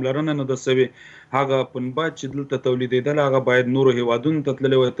هیڅ پاملرنه نه ده سوې. هغه پنبه چې دلته تولیدېدله هغه باید نورو هیوادونو ته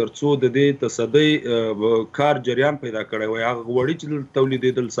تللی وای تر څو د دې تصدۍ کار جریان پیدا کړی وای. هغه غوړي چې دلته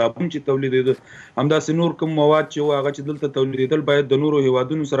تولیدېدل، صابون چې تولیدېدل، همداسې نور کوم مواد چې وو هغه چې دلته تولیدېدل باید د نورو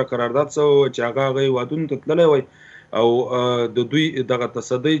هیوادونو سره قرارداد سوی وای چې هغه هیوادونو ته تللی وای او د دوی دغه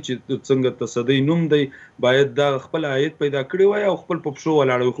تصدۍ چې څنګه تصدۍ نوم دی باید دا خپل عاید پیدا کړی وای او خپل په پښو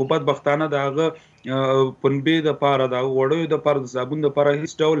ولاړ وای. خو بدبختانه د هغه پنبې دپاره، د هغه غوړیو دپاره، د صابون دپاره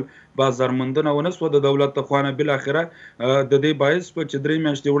هیڅ ډول بازارموندنه ونه سوه د دولت لخوا نه. بالاخره د دې باعث په چې 3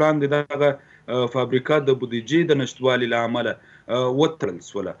 میاشتې وړاندې دغه فابریکه د بودیجې د نشتوالي له امله وتړل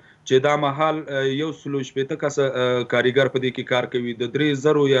سوله، چې دا مهال 160 کسه کاریګر په دې کې کار کوي. د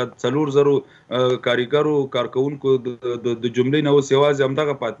 3000 یا 4000 کاریګرو کارکوونکو د جملې نه اوس یوازې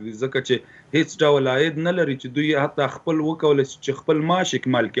همدغه پاتې دي، ځکه چې هیڅ ډول عاید نه لري چې دوی حتی خپل وکولی شي چې خپل معاش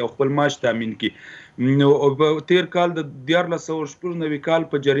اکمال کړي او خپل معاش تامین کړي. نو تیر کال د 1496 کال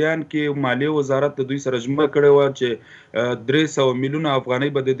په جریان کې مالیې وزارت د دوی سره ژمنه کړې وه چې 300 میلیونه افغانۍ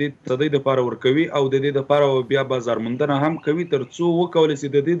به د دې تصدۍ دپاره ورکوي او د دې دپاره بیا بازارموندنه هم کوي تر څو وکولی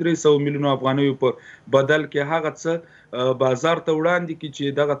شي د دې 300 میلیونو افغانیو په بدل کې هغه څه بازار ته وړاندې کړي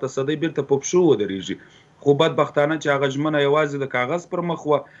چې دغه تصدۍ بیرته په پښو ودرېږي. خو بدبختانه چې هغه ژمنه یوازې د کاغذ پر مخ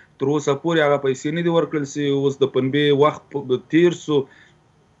وه، تر اوسه پورې هغه پیسې نه دي ورکړل سوي. اوس د پنبې وخت تیر سو،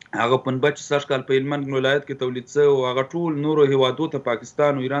 هغه پنبه چې سږ کال په هلمند ولایت کې تولید سوی و هغه ټول نورو هیوادو ته،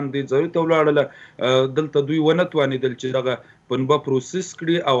 پاکستان او ایران دې ځایو ته ولاړله. دلته دوی ونه توانېدل چې دغه پنبه پروسس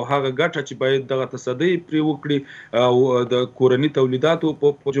کړي او هغه ګټه چې باید دغه تصدۍ پرې وکړي او د کورني تولیداتو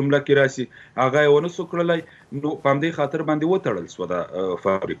په جمله کې راسي هغه یې ونه سو کړلی. نو په همدې خاطر باندې وتړل سوه دا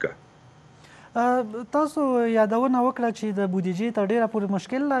فابریکه. تاسو یادونه وکړه چې د بودیجې تر ډیره پورې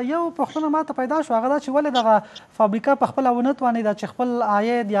مشکل ده. یو پوښتنه ماته پیدا شو، هغه دا چې ولې دغه فابریکه په خپله ونه توانېده چې خپل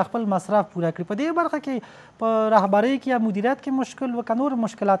عاید یا خپل مصرف پوره کړي؟ په دې برخه کې په رهبرۍ کې یا مدیریت کې مشکل و که نور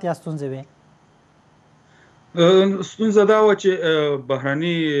مشکلات یا ستونزې وې؟ ستونزه دا وه چې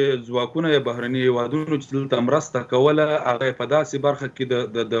بهرني ځواکونه یا بهرني هیوادونو چې دلته مرسته کوله هغه په داسې برخه کې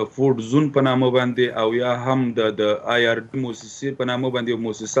د فوډ زون په نامه باندې او یا هم د IRD موسسې په نامه باندې یو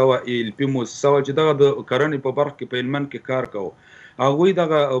موسسه وه، ALP موسسه وه چې دغه د کرنې په برخه کې په هلمند کې کار کوو. هغوی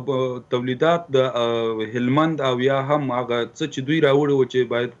دغه تولیدات د هلمند او یا هم هغه څه چې دوی راوړي وو چې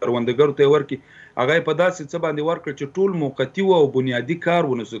باید کروندګرو ته یې ورکړي هغه یې په داسې څه باندې ورکړه چې ټول موقتي وه او بنیادي کار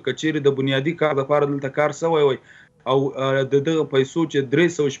ونه سو. که چیرې د بنیادي کار دپاره دلته کار سوی وای او د دغه پیسو چې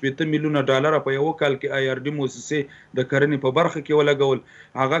 360 میلیونه ډالره په یوه کال کې IRD موسسې د کرنې په برخه کې ولګول،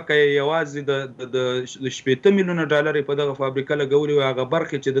 هغه که یوازې د 80 میلیونه ډالر په دغه فابریکه لګولې وای، هغه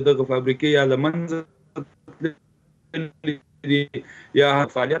برخې چې د دغه فابریکې یا له منځه یا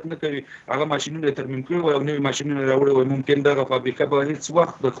فعالیت نه کوي، هغه ماشینونه یې ترمیم کړي وای او نوي ماشینونه راوړي وای، ممکن دغه فابریکه به هېڅ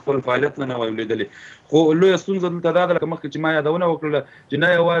وخت د خپل فعالیت نه وای لیدلې. خو لویه ستونزه دلته دا ده لکه مخکې چې ما یادونه وکړله چې نه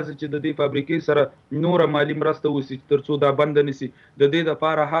یوازې چې د دې فابریکې سره نوره مالي مرسته وسي تر څو دا بنده نه سي، د دې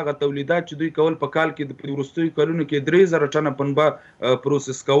دپاره هغه تولیدات چې دوی کول په کال کې د وروستیو کلونو کې 3000 ټنه پنبه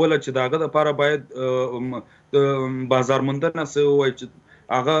پروسس کوله چې د هغه دپاره باید بازارموندنه سوی وای چې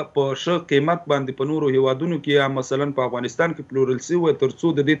هغه په ښه قیمت باندې په نورو هیوادونو کې یا مثلا په افغانستان کې پلورل سوی وای تر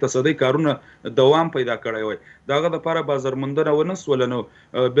څو د دې تصدۍ کارونه دوام پیدا کړی وای. د هغه دپاره بازارموندنه ونه سوله، نو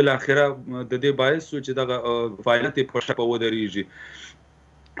بالاخره د دې باعث سو چې دغه فعالیت یې په ښه په ودرېږي.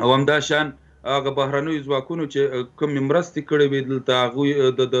 او همداشان هغه بهرنیو ځواکونو چې کومې مرستې کړې وې دلته هغوی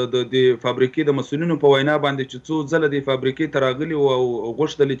د فابریکې د مسؤلینو په وینا باندې چې څو ځله دې فابریکې ته راغلي وو او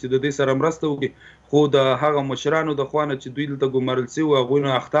غوښتلې چې د دې سره مرسته وکړي، خو د هغه مشرانو د خوا نه چې دوی دلته ګمارل سوي وو هغوی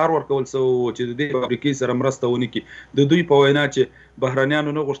نه اخطار ورکول سوی و چې د دې فابریکې سره مرسته ونه کړي. د دوی په وینا چې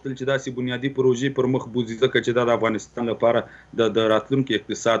بهرنیانو نه غوښتل چې داسې بنیادي پروژې پر مخ بوځي ځکه چې دا د افغانستان لپاره د راتلونکي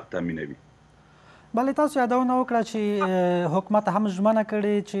اقتصاد تامینوي. بلې تاسو یادونه وکړه چې حکومت هم ژمنه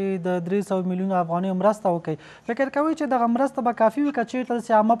کړې چې د 300 میلیونو افغانیو مرسته وکړي. فکر کوئ چې دغه مرسته به کافي وي که چېرته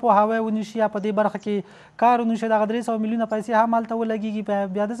داسې عامه پوهاوی ونیسي یا په دې برخه کې کار ونیسي دغه 300 میلیونه پیسې هم هلته ولګېږي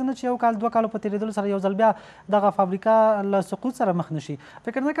بیا داسې نه چې 1 کال 2 کالو په تېرېدلو سره یو ځل بیا دغه فابریکه له سقوط سره مخ نشي.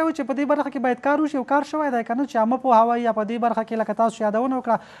 فکر نه کوئ چې په دې برخه کې باید کار وشي او کار شوی دی که نه چې عامه پوهاوی یا په دې برخه کې لکه تاسو یادونه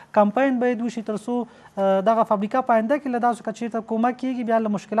وکړه کمپاین باید وشي تر څو دغه فابریکه په آینده کې له داسې که چېرته کومک کېږي بیا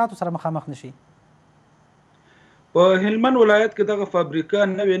له مشکلاتو سره مخامخ نشي؟ په هلمند ولایت کې دغه فابریکه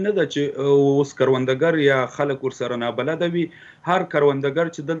نوې نه ده چې اوس کروندګر یا خلک ورسره نابلده وي. هر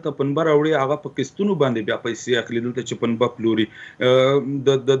کروندګر چې دلته پنبه راوړي هغه په قسطونو باندې بیا پیسې اخلي. دلته چې پنبه پلوري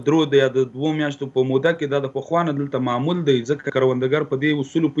د درو یا د 2 میاشتو په موده کې دا د پخوا نه دلته معمول دی، ځکه کروندګر په دې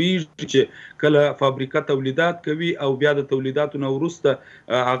اصولو پوهېږي چې کله فابریکه تولیدات کوي او بیا د تولیداتو نه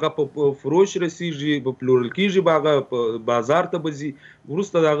وروسته هغه په فروش رسیږي، په پلورل کېږي، به هغه بازار ته به ځي.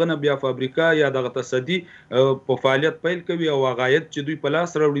 وروسته د هغه نه بیا فابریکه یا دغه تصدي په فعالیت پیل کوي او عاید چې دوی په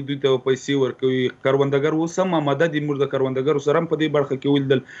لاس راوړي دوی ته پیسې ورکوي. کروندګر اوس هم آماده دي، موږ د کروندګرو سره هم په دې برخه کې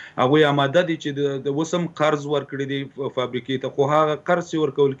ولیدل هغوی آماده دي چې د اوس هم قرض ورکړي دي فابریکې ته، خو هغه قرض چې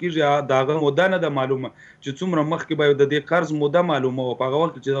ورکول کېږي د هغه موده نه ده معلومه چې څومره مخکې باید د دې قرض موده معلومه وه. په هغه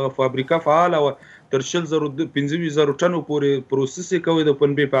وخت چې دغه فابریکه فعاله وه تر 25,000 ټنو پورې پروسس یې کوي د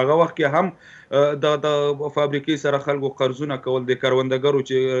پنبې، په هغه وخت کې هم د فابریکې سره خلکو قرضونه کول، د کروندګرو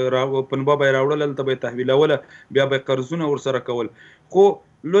چې پنبه به یې راوړله هلته به یې تحویلوله بیا به یې قرضونه ورسره کول. خو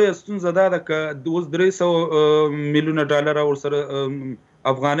لویه ستونزه دا ده که اوس 300 میلیونه ډالره ورسره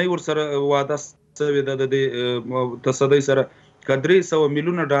افغانۍ ورسره وعده شوې ده د دې تصدۍ سره، که 300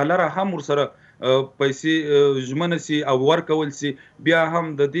 میلیونه ډالره هم ورسره پیسې ژمنه سي او ورکول سي بیا هم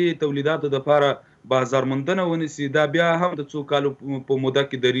د دې تولیداتو دپاره بازارموندنه ونیسي، دا بیا هم د څو کالو په موده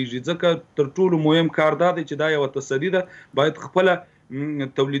کې درېږي. ځکه تر ټولو مهم کار دا دی چې دا یوه تصدي ده، باید خپله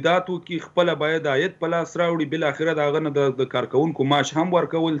تولیدات وکړي، خپله باید عاید په لاس راوړي، بالاخره د هغه نه د کارکوونکو معاش هم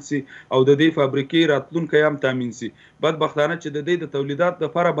ورکول سي او د دې فابریکې راتلونکی هم تامین سي. بدبختانه چې د دې د تولیدات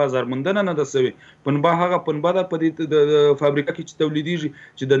لپاره بازارموندنه نه ده سوې. پنبه هغه پنبه ده په دې د فابریکه کې چې تولیدېږي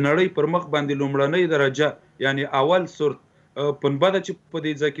چې د نړۍ پر مخ باندې لومړنۍ درجه یعنی اول سورت پنبه ده چې په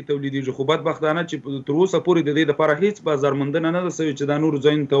دې ځای کې تولیدېږي، خو بدبختانه چې تر اوسه پورې د دې لپاره هېڅ بازارموندنه نه ده سوې چې دا نورو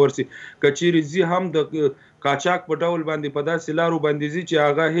ځایونو ته ورسي. که چیرې ځي هم د قاچاق په ډول باندې په داسې لارو باندې ځي چې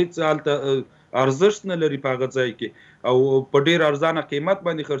هغه هېڅ هلته ارزښت نه لري په هغه ځای کې او په ډېر ارزانه قیمت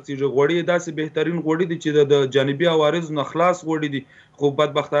باندې خرڅېږي. غوړي داسې بهترین غوړي دي چې د جانبي عوارضو نه خلاص غوړي دي، خو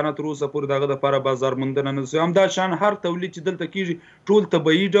بدبختانه تر اوسه پورې د هغه دپاره بازارموندنه نه سوې. همدا شان هر تولید چې دلته کېږي ټول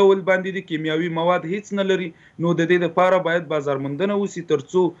طبیعي ډول باندې دي، کیمیاوي مواد هېڅ نه لري. نو د دې دپاره باید بازارموندنه وسي تر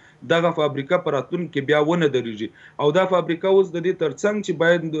څو دغه فابریکه په راتلونکي کې بیا ونه درېږي. او دا فابریکه اوس د دې ترڅنګ چې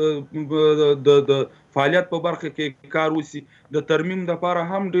باید د فعالیت په برخه کې کار وسي، د ترمیم دپاره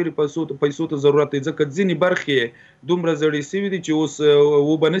هم ډېرې پیسو ته ضرورت دی، ځکه ځینې برخې دومره زړې سوي دي چې اوس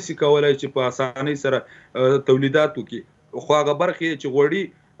وبه نسي کولی چې په اسانۍ سره تولیدات وکړي. خو هغه برخې چې غوړي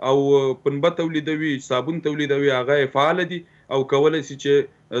او پنبه تولیدوي، صابون تولیدوي، هغه یې فعاله دي او کولی سي چې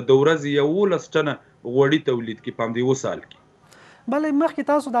د ورځې 11 ټنه غوړي تولید کړي په همدې 2 سال کې. بلې مخکې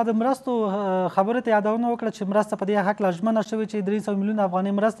تاسو د مرستو خبرې ته یادونه وکړه چې مرسته په دې هکله ژمنه شوې چې 300 میلیونه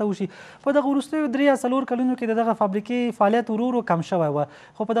افغانۍ مرسته وشي. په دغه وروستیو 3 یا 4 کلونو کې د دغه فابریکې فعالیت ورو ورو کم شوی و،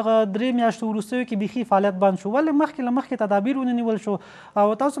 خو په دغه 3 میاشتو وروستیو کې بیخي فعالیت بند شو. ولې مخکې له مخکې تدابیر ونه نیول شو؟ او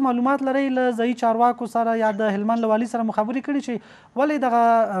تاسو معلومات لرئ له ځایي چارواکو سره یا د هلمند له والي سره مو خبرې کړي چې ولې دغه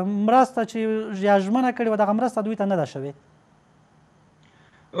مرسته چې یا ژمنه کړې وه دغه مرسته دوی ته نه ده شوې؟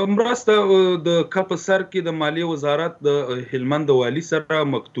 مرسته د کپ سر کې د مالیې وزارت د هلمند والي سره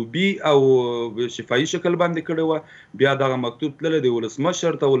مکتوبي او شفاهي شکل باندې کړی و. بیا دغه مکتوب تللی دی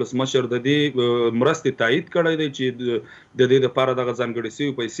ولسمشر ته، ولسمشر د دې مرستې تایید کړی دی چې د دې دپاره دغه ځانګړې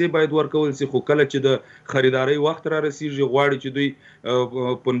سوي پیسې باید ورکول سي. خو کله چې د خریدارۍ وخت را رسیږي غواړي چې دوی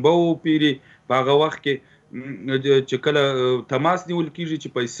پنبه وپیري، په هغه وخت کې چې کله تماس نیول کېږي چې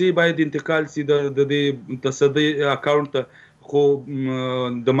پیسې باید انتقال سي د دې تصدۍ اکاونټ ته، خو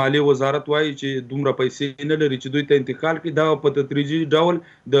د مالیې وزارت وایي چې دومره پیسې نه لري چې دوی ته انتقال کړي. دا په تدریجي ډول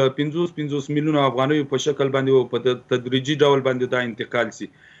د 50 میلیونو افغانیو په شکل باندې په تدریجي ډول باندې دا انتقال سي.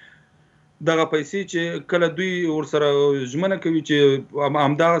 دغه پیسې چې کله دوی ورسره ژمنه کوي چې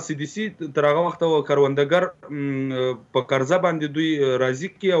همدغه CDC تر هغه وخته کروندګر په قرضه باندې دوی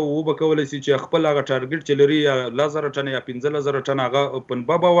راضي کړي او وبه کولی سي چې خپل هغه ټارګېټ چې لري یا 10,000 ټنه یا 15,000 ټنه هغه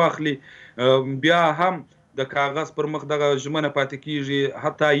پنبه به واخلي. بیا هم د کاغذ پر مخ دغه ژمنه پاتې کېږي،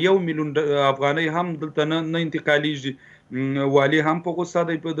 حتی 1 میلیون افغانۍ هم دلته نه انتقالیږي. والي هم په غوسه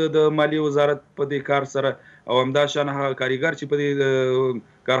دی د مالیې وزارت په دې کار سره. او همداشان هغه کاریګر چې په دې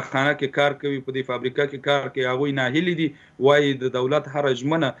کارخانه کې کار کوي په دې فابریکه کې کار کوي هغوی ناهیلي دي وایي د دولت هره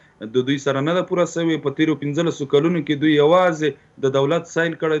ژمنه د دوی سره نه ده پوره سوې په تیرو 15 کلونو کې دوی یوازې د دولت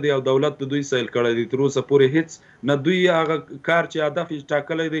سیل کړی دی او دولت د دوی سیل کړی دی تر اوسه پورې هیڅ نه دوی هغه کار چې هدف یې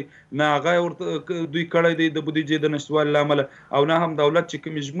ټاکلی دی نه هغه ورته دوی کړی دی د بودیجې د نشتوالي له امله او نه هم دولت چې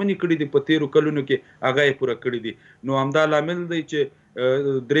کومې ژمنې کړي دي په تیرو کلونو کې هغه یې پوره کړي دي نو همدا لامل دی چې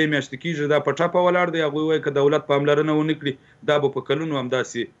 3 میاشتې کېږي دا په ټپه ولاړ دی هغوی وایي که دولت پاملرنه ونه کړي دا به په کلونو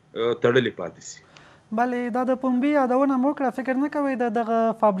همداسې تړلې پاتې شي بلې دا د پنبې یادونه مو کړه فکر نه کوئ د دغه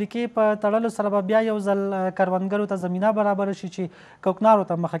فابریکې په تړلو سره به بیا یو ځل کروندګرو ته زمینه برابره شي چې کوکنارو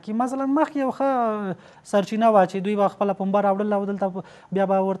ته مخه کړي مثلا مخکې یو ښه سرچینه وه چې دوی به خپله پنبه راوړل او دلته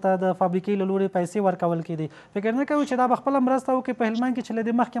بیا به ورته د فابریکې له لورې پیسې ورکول کېدې فکر نه کوئ چې دا به خپله مرسته وکړي په هلمند کې چې له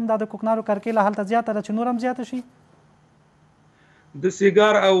دې مخکې هم دا د کوکنارو کرکیله هلته زیاته ده چې نور هم زیاته شي د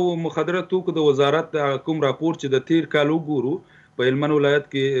سیګار او مخدره توکو د وزارت کوم راپور چې د تیر کال وګورو په هلمند ولایت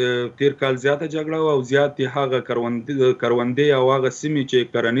کې تیر کال زیاته جګړه او زیاتې هغه کروندې او هغه سیمې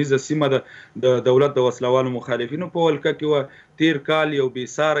چې کرنیزه سیمه ده د دولت د وسلوالو مخالفینو په ولکه کې وه تیر کال یو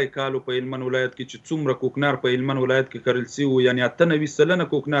بېساری کال په هلمند ولایت کې چې څومره کوکنار په هلمند ولایت کې کرل سوي وو یعنې 98 سلنه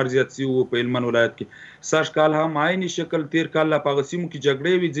کوکنار زیات سوي وو په هلمند ولایت کې سږ کال هم عیني شکل تیر کال لا په هغه سیمو کې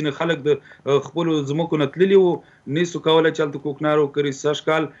جګړې وې ځینې خلک د خپلو ځمکو نه تللي وو نیسو کولی چې هلته کوکنار وکري سږ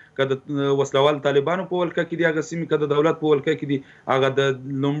کال که د وسلوال طالبانو په ولکه کې دي هغه سیمې که د دولت په ولکه کې دي هغه د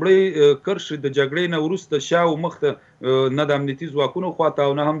لومړۍ کرښې د جګړې نه وروسته شا او مخته نه د امنیتي ځواکونو خواته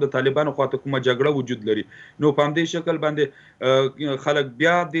او نه هم د طالبانو خواته کومه جګړه وجود لري نو په همدې شکل باندې خلک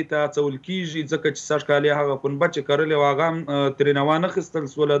بیا دې ته هڅول کېږي ځکه چې سږ کال یې هغه پنبه چې کرلې وه هغه هم ترېنه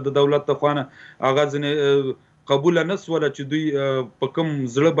وانخیستل سوله د دولت د خوا نه هغه ځینې قبوله نه سوله چې دوی په کوم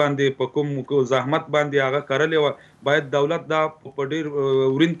زړه باندې په کوم زحمت باندې هغه کرلې وه باید دولت دا په ډېر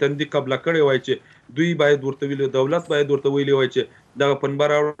ورین تندي قبله کړې وای چې دوی باید ورته ویلي دولت باید ورته ویلي وای چې دغه پنبه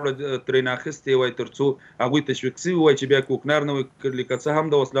راوړه ترېنه اخیستې وای تر څو هغوی تشویق سوي وای چې بیا کوکنار نه وای کړلي که څه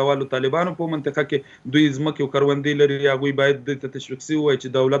هم د وسلوالو طالبانو په منطقه کې دوی ځمکې او کروندې لري هغوی باید دوی ته تشویق سوي وای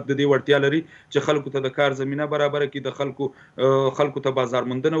چې دولت د دې وړتیا لري چې خلکو ته د کار زمینه برابره کړي د خلکو ته بازار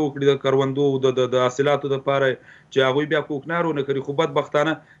موندنه وکړي د کروندو د حاصلاتو دپاره چې هغوی بیا کوکنار ونه کړي خو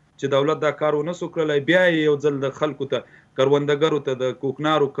بدبختانه چې دولت دا کار ونه سو کړلی بیا یې یو ځل د خلکو ته کروندګرو ته د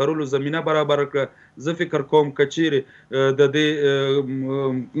کوکنارو کرلو زمینه برابره کړه زه فکر کوم که چیرې د دې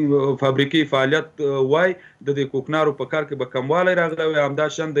فابریکې فعالیت وای د دې کوکنارو په کار کې به کموالی راغلی وی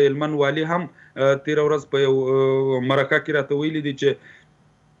همداشان د هلمند والي هم تېره ورځ په یو مرکه کې راته ویلي دي چې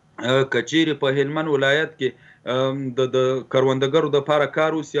که چیرې په هلمند ولایت کې د کروندګرو دپاره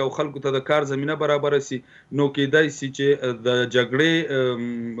کار وسي او خلکو ته د کار زمینه برابره سي نو کیدای سي چې د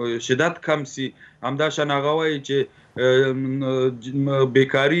جګړې شدت کم سي همداشان هغه وایي چې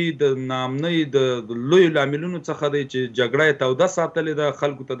بیکاري د ناامنۍ د لویو لاملونو څخه دی چې جګړه یې توده ساتلې ده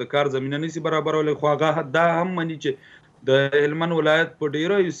خلکو ته د کار زمینه نسي برابرولی خو هغه دا هم مني چې د هلمند ولایت په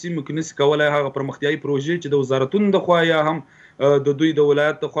ډیرو سیمو کې نسي کولی هغه پرمختیایي پروژې چې د وزارتونو د خوا یا هم د دوی د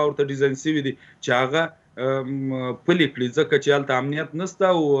ولایت د خوا ورته ډیزاین سوي دي چې هغه پلي کړي ځکه چې هلته امنیت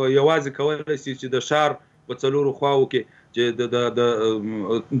نشته او یوازې کولی سي چې د ښار په څلورو خواو کې چې د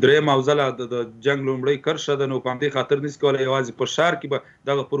درېیم او ځله د جنګ لومړۍ کرښه ده نو په همدې خاطر نشي کولی یوازې په ښار کې به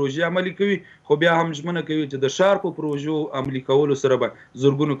دغه پروژې عملي کوي خو بیا هم ژمنه کوي چې د ښار په پروژو عملي کولو سره به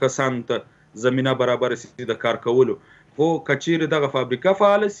زرګونو کسانو ته زمینه برابره سي د کار کولو خو که چیرې دغه فابریکه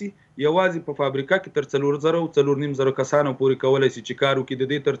فعاله سي یوازې په فابریکه کې تر 4,000 او 4,500 کسانو پورې کولی سي چې کار وکړي د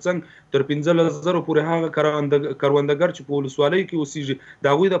دې ترڅنګ تر 15,000 پورې هغه کروندګر چې په ولسوالۍ کې اوسېږي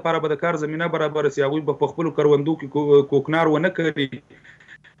د هغوی دپاره به د کار زمینه برابره سي هغوی به په خپلو کروندو کې کوکنار ونه کړي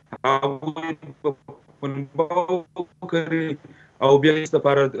هغوی به پنبه وکړي او بیا یې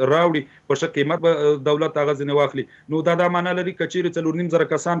دپاره راوړي په ښه قیمت به دولت هغه ځینې واخلي نو دا معنا لري که چیرې 4,500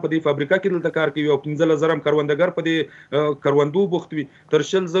 کسان په دې فابریکه کې دلته کار کوي او 15,000 هم کروندګر په دې کروندو بوخت وي تر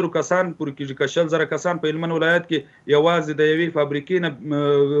 100,000 کسان پورې کېږي که 100,000 کسان په هلمند ولایت کې یوازې د یوې فابریکې نه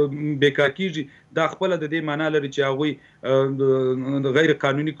بېکار کېږي دا خپله د دې معنا لري چې هغوی غیر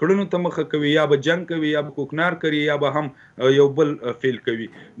قانوني کړنو ته مخه کوي یا به جنګ کوي یا به کوکنار کوي یا به هم یو بل فیل کوي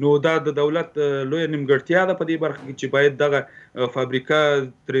نو دا د دولت لویه نیمګړتیا ده په دې برخه کې چې باید دغه فابریکه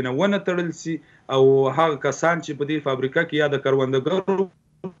ترېنه ونه تړل سي او هغه کسان چې په دې فابریکه کې یا د کروندګرو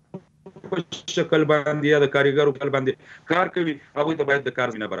په شکل باندې یا د کاریګرو په باندې کار کوي هغوی ته باید د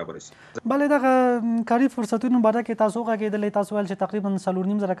کار زمینه برابره سي بلې دغه کاري فرصتونو باره کې تاسو غږېدلی تاسو ویل چې تقریبا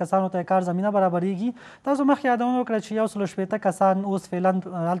 4,500 کسانو ته کار زمینه برابریږي تاسو مخکې یادونه وکړه چې 160 کسان اوس فعلا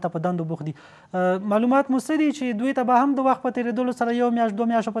هلته په دندو بوخت دي معلومات مو څه دي چې دوی ته به هم د وخت په تېرېدلو سره 1 میاشت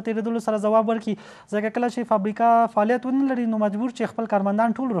 2 میاشتو په تېرېدلو سره ځواب ورکړي ځکه کله چې فابریکه فعالیت ونه لري نو مجبور چې خپل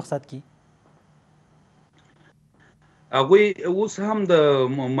کارمندان ټول رخصت کړي هغوی اوس هم د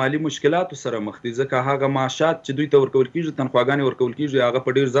مالی مشکلاتو سره مخ دي ځکه هغه معاشات چې دوی ته ورکول کېږي تنخواګانې ورکول کېږي هغه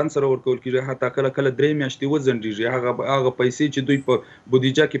په ډېر ځنډ سره ورکول کېږي حتی کله کله 3 میاشتې وځنډېږي هغه پیسې چې دوی په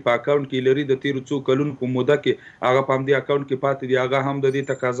بودیجه کې په اکاونټ کې لري د تیرو څو کلونو په موده کې هغه په همدې اکاونټ کې پاتې دي هغه هم د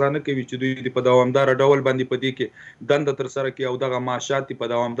دې تقاضا نه کوي چې دوی په دوامداره ډول باندې په دې کې دنده ترسره کړي او دغه معاشات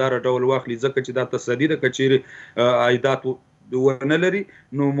په دوامداره ډول واخلي ځکه چې دا تصدي ده که چیرې عایدات ونه لري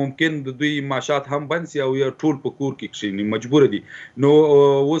نو ممکن د دوی معاشات هم بند سي او یا ټول په کور کې کښېني مجبور دي نو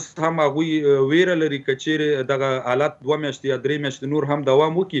اوس هم هغوی ویره لري که چیرې دغه حالت 2 میاشتې یا 3 میاشتې نور هم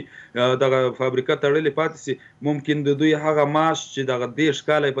دوام وکړي دغه فابریکه تړلې پاتې سي ممکن د دوی هغه معاش چې دغه 10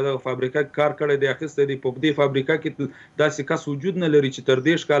 کاله په دغه فابریکه کې کار کړی دی اخیستی دی په دې فابریکه کې داسې کس وجود نه لري چې تر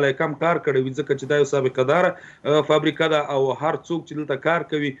 10 کاله کم کار کړی وي ځکه چې دا یو سابقه داره فابریکه ده او هر څوک چې دلته کار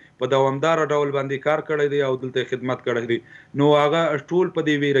کوي په دوامداره ډول باندې کار کړی دی او دلته خدمت کړی دی نو هغه ټول په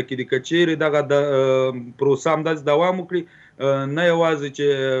دې ویره کې دي که چیرې دغه د پروسه همداسې دوام وکړي نه یوازې چې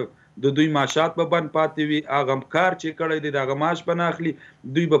د دوی معاشات به بند پاتې وي هغه کار چې کړی دی د هغه معاش به نه اخلي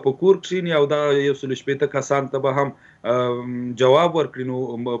دوی به په کور کښېني او دا 160 کسان ته به هم جواب ورکړي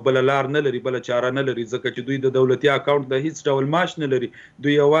نو بله لار نه لري بله چاره نه لري ځکه چې دوی د دولتي اکاونټ د هیڅ ډول معاش نه لري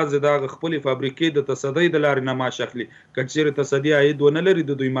دوی یوازې د هغه خپلې فابریکې د تصدۍ د لارې نه معاش اخلي که چیرې تصدي عاید ونه لري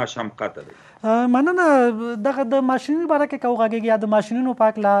د دوی معاش هم قطع دی مننه دغه د ماشینونو باره کې که وغږېږي یا د ماشینونو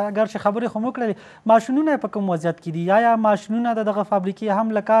په هکله اګر چې خبرې خو مو کړلې ماشینونه یې په کوم وضعیت کې دي یا ماشینونه د دغه فابریکې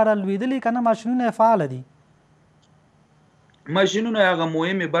هم له کاره لوېدلي که نه ماشینونه یې فعاله دي ماشینونه هغه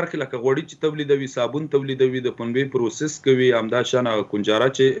مهمې برخې لکه غوړي چې تولیدوي صابون تولیدوي د پنبې پروسس کوي همدا شان کنجاره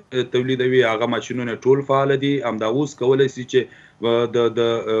چې تولیدوي هغه ماشینونه ټول فعال دي همدا اوس کولی سي چې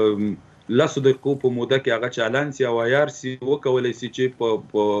د لسو دقیقو په موده کې هغه چالان سي او عیار سي وکولی سي چې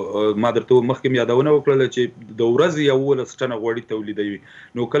په ما درته مخکې یادونه وکړله چې د ورځې 11 ټنه غوړي تولیدوي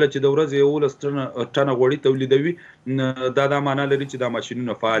نو کله چې د ورځې 11 ټنه غوړي تولیدوي دا معنا لري چې دا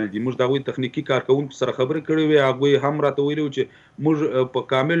ماشینونه فعال دي موږ د هغوی تخنیکي کارکوونکو سره خبرې کړې وې هغوی هم راته ویلي وو چې موږ په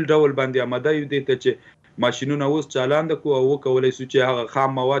کامل ډول باندې آماده یو دې ته چې ماشینونه اوس چالان کړو او وکولی سو چې هغه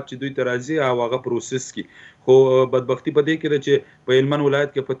خام مواد چې دوی ته راځي او هغه پروسس کړي خو بدبختي په دې کې ده چې په هلمند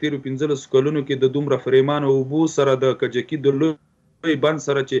ولایت کې په تیرو 15 کلونو کې د دومره فریمانو اوبو سره د کجکي د لوی بند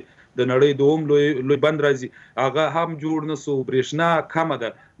سره چې د نړۍ دوم لوی بند راځي هغه هم جوړ نه سو برېښنا کمه ده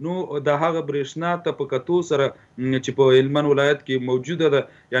نو د هغه برېښنا ته په کتو سره چې په هلمند ولایت کې موجوده ده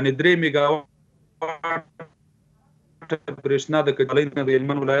یعنی 3 میګاواټ برېښنا د کجکي نه د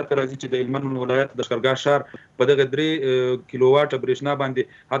هلمند ولایت راځي چې د هلمند ولایت د شکرګاه ښار په دغه 3 کیلو واټه برېښنا باندې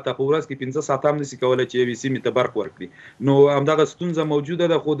حتی په ورځ کې 15 ساعت هم نشي کولی چې یوې سیمې ته برق ورکړي نو همدغه ستونزه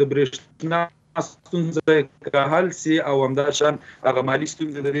موجوده ده خو د برېښنا ستونزه که حل سي او همدا شان هغه مالي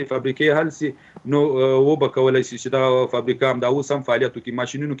ستونزه د دې فابریکې حل سي نو وبه کولی سي چې دا فابریکه همدا اوس هم فعالیت وکړي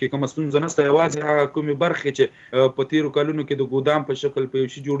ماشینونو کې کومه ستونزه نشته یوازې هغه کومې برخې چې په تیرو کلونو کې د ګودام په شکل په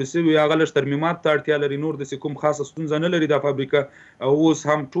یو شي جوړې سوي هغه لږ ترمیمات ته اړتیا لري نور داسې کوم خاصه ستونزه نه لري دا فابریکه اوس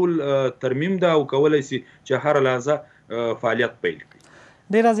هم ټول ترمیم ده او کولی سي چې هره لحظه فعالیت پیل کړي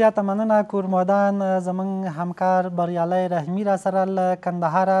ډیره زیاته مننه کورمودان زموږ همکار بریالی رحیمي را سره له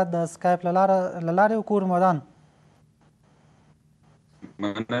کندهاره د سکایپ له لارې کورمودان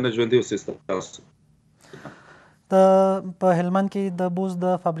مننه ژوندي اوسئ ستاسو په هلمند کې د بوز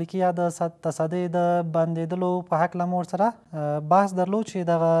د فابریکې یا د تصدۍ د بندېدلو په هکله مو ورسره بحث درلود چې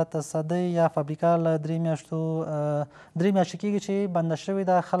دغه تصدۍ یا فابریکه له 3 میاشتې کېږي چې بنده شوې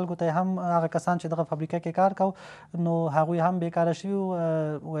ده خلکو ته هم هغه کسان چې دغه فابریکه کې کار کو نو هغوی هم بیکاره شوي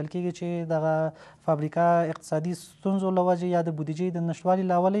ویل کېږي چې دغه فابریکه اقتصادي ستونزو له وجې یا د بودیجې د نشتوالي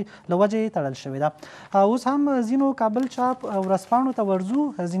له وجې تړل شوې ده اوس هم ځینو کابل چاپ ورځپاڼو ته ورځو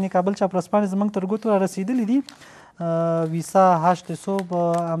ځینې کابل چاپ ورځپاڼې زموږ تر ګوتو را رسېدلي دي ویسا هشت صبح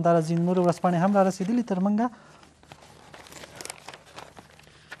همدارس ځینې نورې ورځپاڼې هم را رسېدلي تر موږه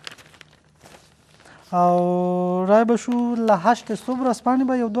او رای به شو له هشت صبح ورځپاڼې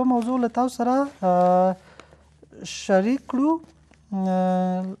به یو دوه موضوع له تاسو سره شریک کړو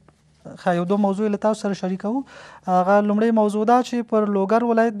یو دوه موضوع له تاسو سره شریکوو هغه لومړی موضوع دا چې پر لوګر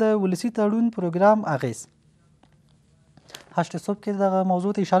ولایت د ولسي تړون پروګرام اغیز هشت صبح کې دغه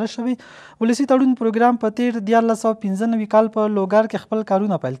موضوع ته اشاره شوې ولسي تړون پروګرام په تیر 1995 کال په لوګر کې خپل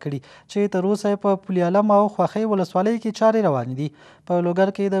کارونه پیل کړي چې تر اوسه په پولیالم او خوښۍ ولسوالۍ کې چارې روانې دي په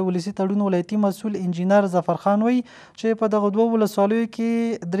لوګر کې د ولسي تړون ولایتي مسؤل انجینر ظفرخان وایي چې په دغه دوه ولسوالیو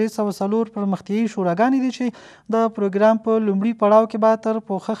کې 304 پرمختیایي شوراګانې دي چې د پروګرام په لومړي پړاو کې به تر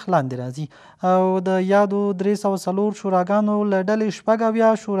پوښښ لاندې راځي او د یادو 304 شوراګانو له ډلې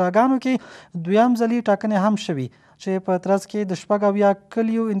 14 شوراګانو کې دویم ځلي ټاکنې هم شوي چې په ترڅ کې د 80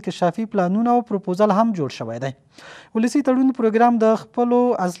 کلیو انکشافي پلانونه او پروپوزل هم جوړ شوی دی. ولسي تړون پروګرام د خپلو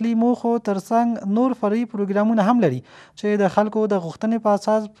اصلي موخو ترڅنګ نور فرعي پروګرامونه هم لري چې د خلکو د غوښتنې په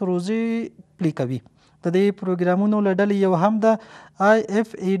اساس پروژې پلي کوي. د دې پروګرامونو له ډلې یو هم د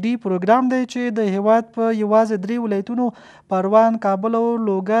IFAD پروګرام دی چې د هیواد په یوازې 3 ولایتونو پروان، کابل او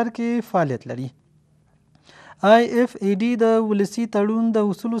لوګر کې فعالیت لري. IFAD د ولسي تړون د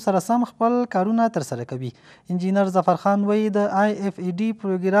اصولو سره سم خپل کارونه ترسره کوي. انجینر ظفرخان وایي د IFAD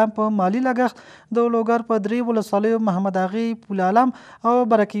پروګرام په مالی لګښت د لوګر په 3 ولسوالیو محمد اغې، پول عالم او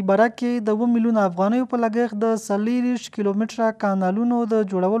برکي برک کې د 2 میلیون افغانیو په لګښت د 40 کیلومتره کانالونو د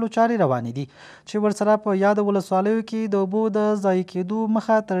جوړولو چارې روانې دي چې ورسره په یاد ولسوالیو کې د اوبو د ضایع کېدو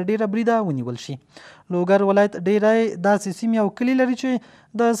مخه تر ډیره بریده ونیول شي. لوګر ولایت ډیری داسې سیمې او کلي لري چې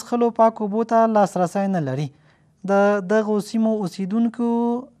د څښلو پاکو اوبو ته لاسرسی نه لري. د دغو سیمو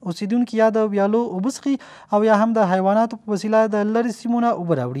اوسیدونکي یا د ویالو اوبه څښي او یا هم د حیواناتو په وسیله د لرې سیمو نه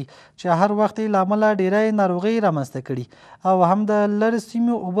اوبه راوړي چې هر وخت یې له امله ډیری ناروغۍ رامنځته کړي او هم د لرې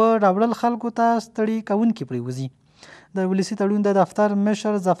سیمو اوبه راوړل خلکو ته ستړي کوونکي پرېوځي. د ولسي تړون د دفتر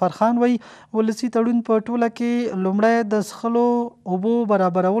مشر ظفرخان وایي ولسي تړون په ټوله کې لومړی د څښلو اوبو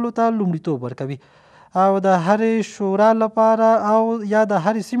برابرولو ته لومړیتوب ورکوي او د هرې شورا لپاره او یا د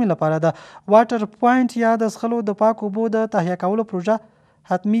هرې سیمې لپاره د واټر پوینټ یا د څښلو د پاک اوبو د تهیه کولو پروژه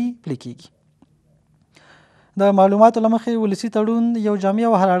حتمي پلي کیږي. د معلوماتو له مخې ولسي تړون یو جامع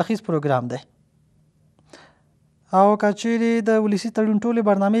او هر اړخیز پروګرام دی او که چیرې د ولسي تړون ټولې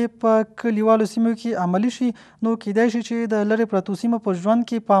برنامې په کلیوالو سیمو کې عملي شي نو کیدای شي چې د لرې پرتو سیمو په ژوند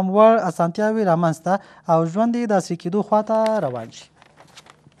کې پام وړ اسانتیاوې رامنځته او ژوند یې د عصري کېدو خواته روان شي.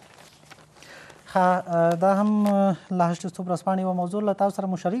 دا هم له هشت صبح ورځپاڼې یوه موضوع له تاسو سره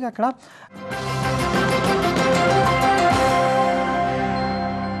مو شریکه کړه.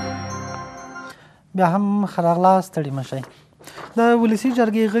 بیا هم ښه راغلاست، ستړي مه شئ. د ولسي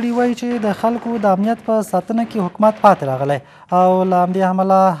جرګې غړي وایي چې د خلکو د امنیت په ساتنه کې حکومت پاتې راغلی او له همدې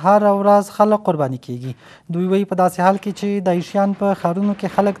امله هره ورځ خلک قرباني کیږي. دوی وایي په داسې حال کې چې داعشیان په ښارونو کې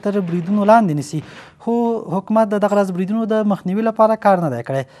خلک تر بریدونو لاندې نیسي خو حکومت د دغه ورځ بریدونو د مخنیوي لپاره کار نه دی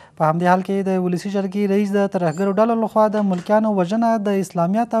کړی. په همدې حال کې د ولسي جرګې رئیس د ترهګرو ډلو لخوا د ملکیانو وژنه د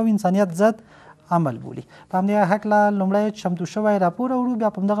اسلامیت او انسانیت ضد عمل بولي. په همدې هکله لومړی چمتو شوی راپور اورو، بیا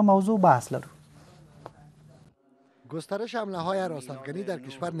په همدغه موضوع بحث لرو. گسترش حمله‌های هراس‌افکنی در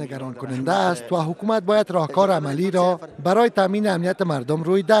کشور نگران کننده است و حکومت باید راهکار عملی را برای تامین امنیت مردم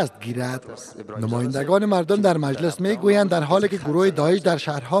روی دست گیرد. نمایندگان مردم در مجلس میگویند در حالی که گروه داعش در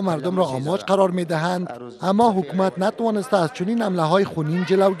شهرها مردم را آماج قرار میدهند اما حکومت نتوانسته از چنین حمله‌های خونین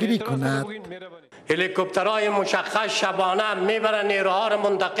جلوگیری کند. هلیکوپترهای مشخص شبانه میبره نیروها را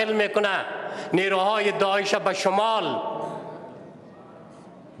منتقل میکنه، نیروهای داعش به شمال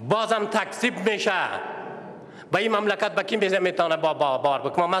بازم تکذیب میشه. به این مملکت به کی میتونه بار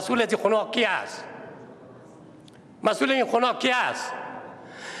بکنه؟ مسئول از این خنک کی است؟ مسئول این خنک کی است؟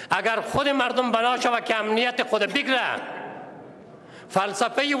 اگر خود مردم بنا شود که امنیت خود بگیره،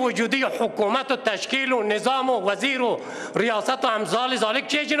 فلسفه وجودی حکومت و تشکیل و نظام و وزیر و ریاست و امثال ذالک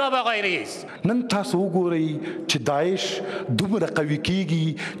چه جناب آقای رئیس؟ نن تاسو وګورئ چې داعش دومره قوي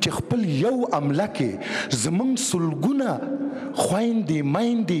کیږي چې خپل یو عمله کې زمونږ سلګونه خویندې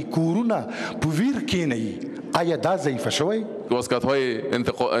میندې کورونه په ویر کینی. آیا دا ضعیفه شوی؟ واسکت‌های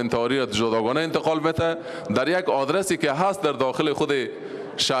انتحاری را جداگانه انتقال بده در یک آدرسی که هست در داخل خود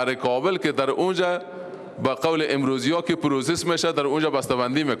شهر کابل که در اونجا با قول امروزی ها که پروسس میشه در اونجا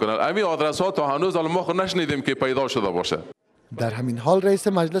بسته‌بندی میکنن. همین آدرس ها تا هنوز ما نشنیدیم که پیدا شده باشه. در همین حال رئیس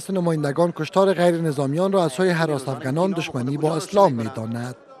مجلس نمایندگان کشتار غیر نظامیان را از سوی هراس‌افکنان دشمنی با اسلام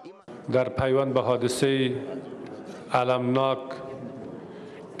میداند. در پیوند به حادثه المناک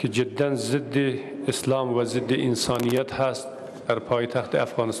که جدا ضد اسلام و ضد انسانیت هست در پایتخت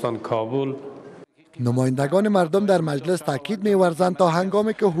افغانستان کابل، نمایندگان مردم در مجلس تاکید می‌ورزند تا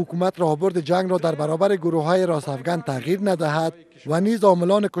هنگامی که حکومت راهبرد جنگ را در برابر گروه‌های راس‌افکن تغییر ندهد و نیز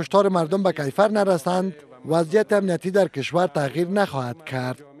عاملان کشتار مردم به کیفر نرسند، وضعیت امنیتی در کشور تغییر نخواهد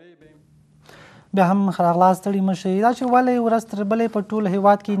کرد. بیا هم ښه راغلاست، ستړي مه شئ. دا چې ولې ورځ تر بلې په ټول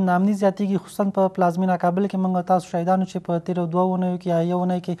هیواد کې ناامني زیاتېږي، خصوصا په پلازمینه کابل کې موږ تاسو شاهدانو چې په تېرو 2 اونیو کې یا یو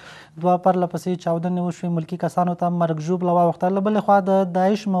اونۍ کې 2 پرله پسې چاودنې وشوې، ملکي کسانو ته مرګ ژوبله واوښته. له بلې خوا د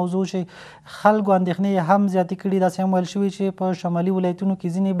داعش موضوع چې خلکو اندېښنې هم زیاتې کړي، داسې هم ویل شوي چې په شمالي ولایتونو کې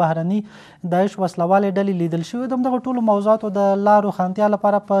ځینې بهرني داعش وسلوالې ډلې لیدل شوي. د همدغو ټولو موضوعاتو د لا روښانتیا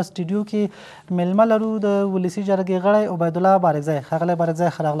لپاره په سټوډیو کې میلمه لرو د ولسي جرګې غړی عبیدالله بارکزی. ښاغلی بارکزی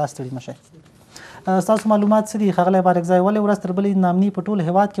ښه راغلاست، ستړي مه شئ. ستاسو معلومات څه دي ښاغلی بارکزی؟ ولې ورځ تر بلې ناامني په ټول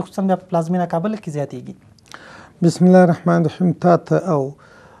هیواد کې خصوصا بیا په پلازمینه کابل کې زیاتېږي؟ بسم الله الرحمن الرحیم. تا ته او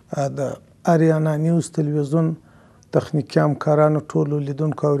د اریانا نیوز تلویزیون تخنیکي همکارانو ټولو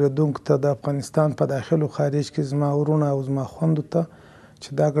لیدونکو او اورېدونکو ته د افغانستان په داخل او خارج کې زما ورونه او زما خویندو ته چې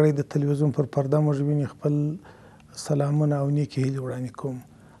دا غړی د تلویزیون پر پرده موږ ویني خپل سلامونه او نیکې هیلې وړاندې کوم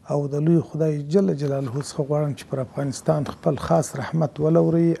او د لوی خدای جل جلاله څخه غواړم چې پر افغانستان خپل خاص رحمت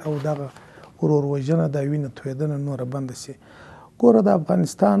ولوري او دغه ورور وژنه د وینې تویېدنه نوره بنده سي. ګوره د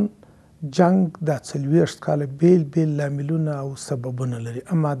افغانستان جنگ دا 40 کاله بیل بیل لاملونه او سببونه لري،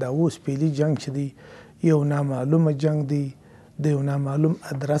 اما دا اوس پیلي جنگ چې دی یو نامعلومه جنگ دی، د یو نامعلوم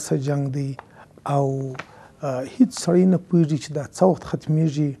ادرسه جنگ دی او هیڅ سړی نه پوهېږي چې دا څه وخت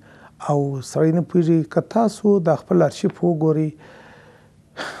ختمیږي او سړی نه پوهېږي. که تاسو د خپل ارشیف وګورئ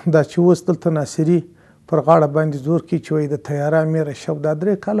دا چې اوس دلته ناصري پر غاړه باندې زور کوي چې وایي د تیاره میره شب دا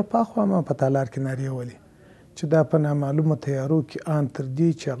 3 کاله پخوا ما په تالار کې نارې ولې چې دا په نامعلومه تیارو کې ان تر دې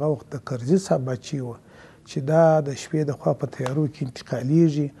چې هغه وخت د کرزي صاحب بچي وه چې دا د شپې د خوا په تیارو کې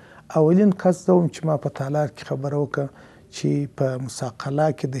انتقالیږي. اولین کس زه وم چې ما په تالار کې خبره وکړه چې په مساقله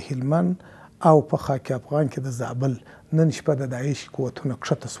کې د هلمند او په خاک افغان کې د زابل نن شپه د داعش قوتونه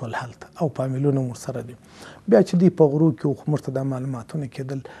کښته سول هلته او فامیلونه مو سره دي. بیا چې دوی په غرو کې خو موږ ته دا معلوماتونه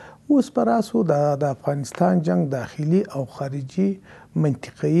کېدل. اوس په راسو د افغانستان جنگ داخلي او خارجي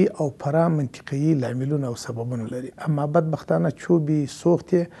منطقي او پرا منطقي لاملونه او سببونه لري، اما بدبختانه چوبي سوخت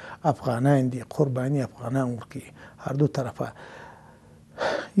افغانان دي، قرباني افغانان ورکي هر دو طرفه.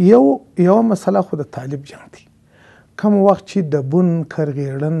 یو مسله خو د طالب جنگ دی. کوم وخت چې د بن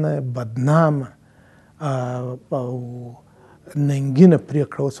کرغېړنه بدنامه او ننګینه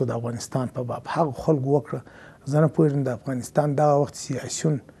پرېکړه وسوه د افغانستان په باب هغه خلکو وکړه. زه نه پوهېږم د افغانستان دغه وخت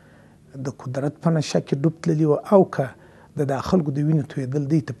سیاسیون د قدرت په نشه کې ډوب تللي وه او که د خلکو د وینې تویېدل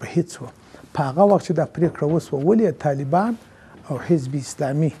دوی ته په هېڅ وه. په هغه وخت چې دا پرېکړه وسوه ولې طالبان او حزب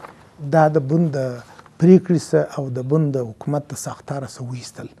اسلامي دا د بن د پرېکړې سه او د بن د حکومت د ساختاره سه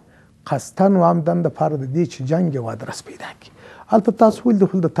وایستل قصدن و عمدن دپاره د دې چې جنګ یو ادرس پیدا کړي. هلته تاسو ولید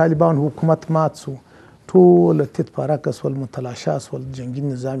د طالبان حکومت مات سو، ټوله تیت پارکه سول، متلاشا سول، جنګي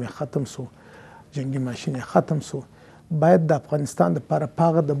نظام ختم سو، جنګي ماشین ختم سو. باید د افغانستان دپاره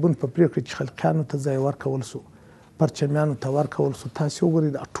په هغه د بن په پرېکړه چې خلقیانو ته ځای ورکول سو، پرچمیانو ته ورکول سو. تاسو وګورئ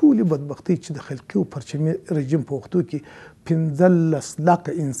دا ټولې بدبختۍ چې د خلقي او پرچمي رژیم په وختو کې 15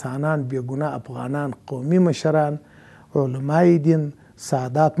 لکه انسانان بې ګناه افغانان، قومي مشران، علمای دین،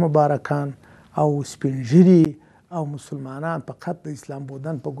 سادات مبارکان او سپین ږیري او مسلمانان فقط د اسلام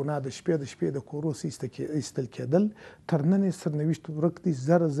بودن په ګناه د شپې د کورو ایستل کېدل. تر نن یې سرنوشت ورک دی.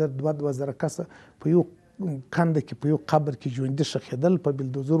 2,000 کسه په یو کنده کې په یو قبر کې ژوندي ښخېدل، په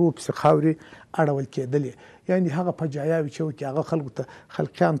بلدوزرو پسې خاورې اړول کېدلې. یعنې هغه په جایاوې چې وکړي هغه خلکو ته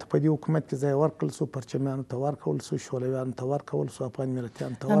خلقیانو ته په دې حکومت کې ځای ورکړل سو، پرچمیانو ته ورکول سو، شورویانو ته ورکول سو، افغان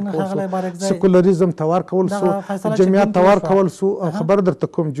ملتیانو ته ورکول سو، سیکولریزم ته ورکول سو، جمعیت ته ورکول سو، خبر درته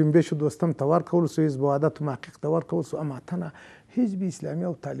کوم جنبش دوستم ته ورکول سو، حزب وحدت و محقق ته ورکول سو. اما تنه حزب اسلامي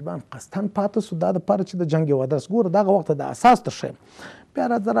او طالبان قصدن پاتې سو دا دپاره چې د جنګ یو ادرس. ګوره دغه وخت د اساس ته ښیم. بیا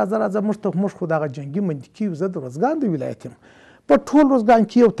راځه موږ خو دغه جنګي منطقي یو. زه د روزګان د ولایت یم. په ټول روزګان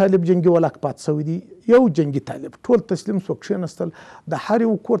کې یو طالب جنګي ولاک پاتې سوی دی، یو جنګي طالب. ټول تسلیم سو، کښېنستل. د هر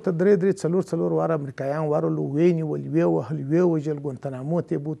یو کور ته 3 واره امریکایان ورغلو، ویې نیول، ویې وهل، ویې وژل، ګوانتنامو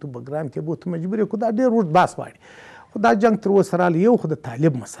ته یې بوتو، بګرام ته یې بوتو، مجبور یې کړو. دا ډېر اوږد بحث غواړي. خو دا جنګ تر اوسه راغلی. یو خو د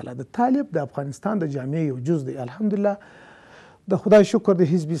طالب مسله، د طالب د افغانستان د جامعې یو جز دی. الحمدلله د خدای شکر د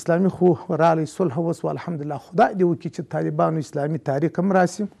حزب اسلامي خو راغلی، صلح وسوه. الحمدلله خدای دې وکړي چې طالبانو اسلامي تاریخ هم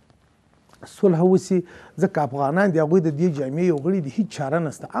راسي، صلح وسي، ځکه افغانان د هغوی د دې جامعې یو غړي دي، هېڅ چاره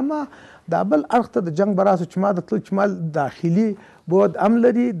نشته. اما دا بل اړخ ته د جنګ به راسو چې ما د تلل چې ما داخلي بود هم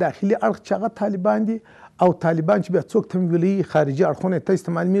لري، داخلي اړخ چې هغه طالبان دي او طالبان چې بیا څوک تمویلوي، خارجي اړخونه ته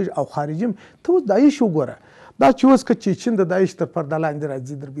استعمالېږي او خارجي هم. ته اوس داعش وګوره، دا چې اوس که چیچن د داعش تر پرده لاندې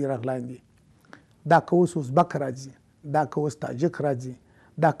راځي، در بیرغ لاندې، دا که اوس ازبک راځي، دا که اوس تاجک راځي،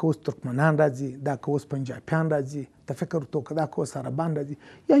 دا که اوس ترکمنان راځي، دا که اوس پنجابیان راځي، ته فکر وکړه دا که اوس عربان راځي.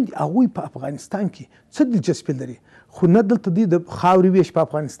 یعنې هغوی په افغانستان کې څه دلچسپي لري؟ خو نه دلته دوی د خاورې ویش په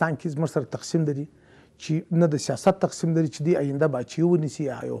افغانستان کې زموږ سره تقسیم لري، چې نه د سیاست تقسیم لري چې دوی آینده باچې ونیسي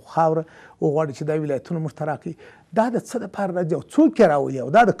یا یو خاوره وغواړي چې دا ولایتونه موږ ته راکړي. دا د څه دپاره راځي او څوک یې راولي او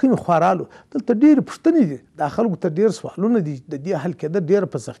دا د کومې خوا رالو؟ دلته ډېرې پوښتنې دي، دا خلکو ته ډېر سوالونه دي، د دې حل کېدل ډېره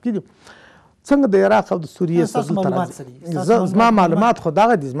په سختي دي. څنګه د عراق او د سوریې سره زما معلومات خو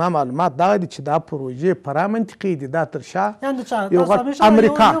دغه دي، زما معلومات دغه دي چې دا پروژې پرا منطقي دي. دا تر شا یو غټ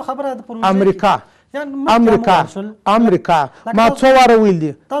امریکا ما څو واره ویل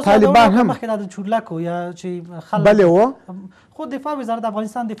دي طالبان هم مخکې د چورلکو یا چې خلک بلې و خو دفاع وزارت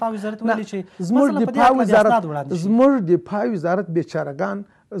افغانستان دفاع وزارت ویلي چې زموږ دفاع وزارت بیچارهګان،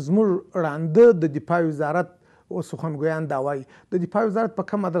 زموږ ړانده د دفاع وزارت سخنګویان دا وایي د دفاع وزارت په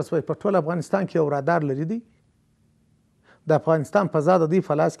کوم ادرس وایي په ټول افغانستان کې یو رادار لري دی د افغانستان فضا د دوی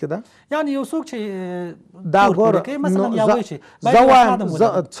په لاس کې ده. یعنې یو څوک چې دا تور ګوره پورې کوي مثلا یا وایي چې زه باید وایم اسناد هم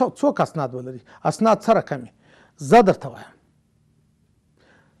ولري. څوک اسناد ولري؟ اسناد څه رقم زه درته وایم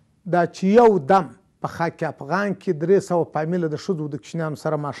دا چې یو دم په خاک افغان کې 300 فامیله د ښځو د کوچنیانو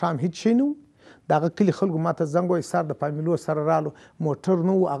سره ماښام هیڅ شی نه و. د هغه کلي خلکو ما ته زنګ وایي سر د فامیلو سره رالو موټر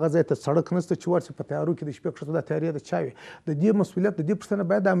نه و هغه ځای ته سړک نشته چې ورشي په تیارو کې د شپې کښته دا تیارې د چا وي. د دې مسؤلیت د دې پوښتنه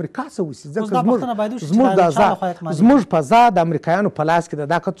باید د امریکا څه وشي ځکه زموږ فضا د امریکایانو په لاس کې ده.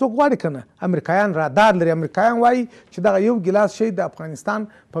 دا که څوک غواړي که نه امریکایان رادار لري. امریکایان وایي چې دغه یو ګیلاس شی د افغانستان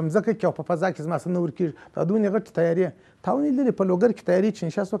په مځکه کې او په فضا کې زما څه نه ورکېږي. دا دونې غټې تیارې تاونې لري په لوګر کې تیارې چې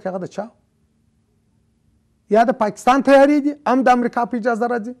انشاء وکړي هغه د چا یا د پاکستان تیارې دي هم د امریکا په اجازه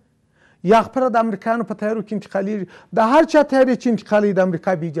راځي یا خپله د امریکایانو په تیارو کې انتقالېږي. د هر چا تیارې چې انتقالوي د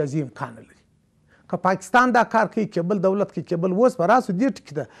امریکا بې اجازې امکان نه لري. که پاکستان دا کار کوي کیبل دولت کوي کیبل اوس به راسو دې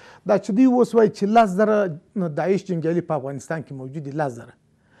ټکي ده دا چې دوی اوس وایي چې 10,000 داعش جنګیالي په افغانستان کې موجود دي. 10,000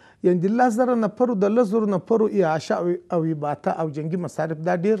 یعنې د 10,000 نفرو د 10,000 نفرو اعاشه او اباته او جنګي مصارف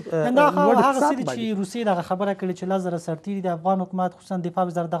دا ډېر هغه څه دي چې روسیې دغه خبره کړې چې 10,000 سرتیري د افغان حکومت خصوصا دفاع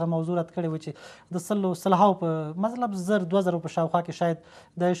وزارت دغه موضوع رد کړې وه چې د سلهاو په مطلب 2,000 په شاوخوا کې شاید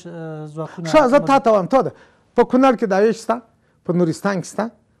داعش ځواکونه. ښه زه تا ته وایم ته ده په کونړ کې داعش شته په نورستان کې شته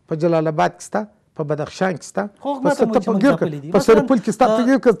په جلال آباد کې شته په بدخشان کې شته په سرپل کې شته.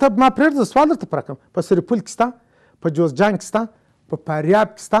 ته ما پرېږده سوال درته پوره کړم. په سرپل کې شته په جوزجان کې شته په فاریاب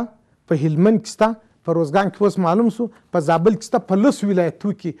کې شته په هلمند کې شته په روزګان کې اوس معلوم شو په زابل کې شته په 10 ولایتو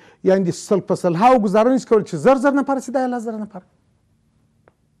کې یعنې په سلهاو ګزاره نشي کولی چې 1000 نفر شي دا 1000 نفر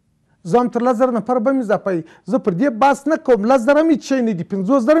زه هم تر 1000 نفر به مې اضافه وي. زه پر دې بحث نه کوم 10,000 هم هېڅ شی نه دي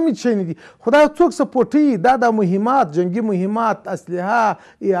 50,000 هم هېڅ شی نه دي خو دا څوک سپورټوي دا د مهمات جنګي مهمات اسلحه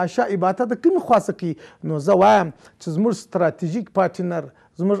اعاشه اباته د کومې خوا څه کوي. نو زه وایم چې زموږ ستراتیژیک پارټنر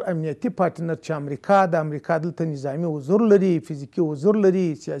زموږ امنیتي پارټنر چې امریکا د امریکا دلته نظامی حضور لري فزیکي حضور لري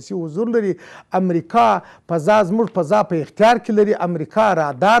سیاسي حضور لري. امریکا فضا زموږ فضا په اختیار کې لري. امریکا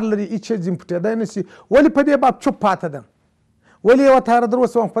رادار لري هېڅ شی ځینې پټېدی نه شي. ولې په دې باب چوپ پاته ده؟ ولې یوه تیاره در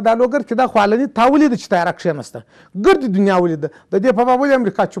اوسه په دا لوګر کې دا خو علني تا ولیده چې تیاره کښېنسته ګردې دنیا ولیده د دې په باب ولې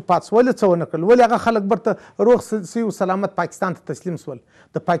امریکا چوپ پاته شو؟ ولې څه ونه کړل؟ ولې هغه خلک برته روغ صحي و سلامت پاکستان ته تسلیم شول؟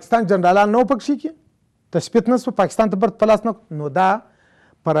 د پاکستان جنرالان نه و پکښې کې تثبیت نه شو پاکستان ته برته په لاس نه نو دا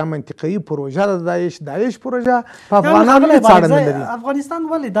پرامنطقي پروژه د داعش پروژه په افغانانو هېڅ اړه نه لري. افغانستان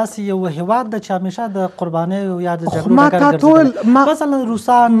ولې داسې یو هېواد ده چې همیشه د قربانیو یا د جګړو ډګر ګرځېدلی مثلا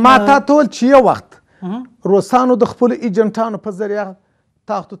روسان ما تا ټول چې یو وخت روسانو د خپلو ایجنټانو په ذریعه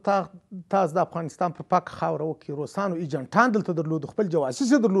تاخت تاز د افغانستان په پاکه خاوره وکړي. روسانو ایجنټان دلته درلودو خپل جواسیس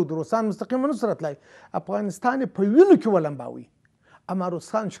یې درلودو. روسان مستقیما نه سره تلای افغانستان یې په وینو کې ولمباوي اما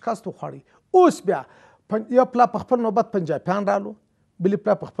روسان شکست وخوړی. اوس بیا یو پلا په خپل نوبت پنجابیان رالو بلې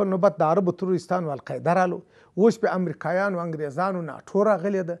پلا په خپل نوبت د عربو تروریستانو القاعده رالو. اوس بیا امریکایانو انګریزانو ناټو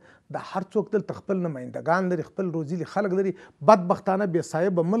راغلی ده. د هر څوک دلته خپل نمایندګان لري خپل روزلي خلک لري. بدبختانه بې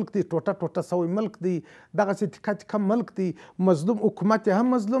صاحبه ملک دی ټوټه ټوټه سوی ملک دی دغسې ټیکه ټیکه ملک دی. مظلوم حکومت یې هم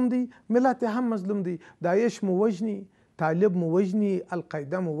مظلوم دی ملت یې هم مظلوم دی. داعش مو وژني طالب مو وژني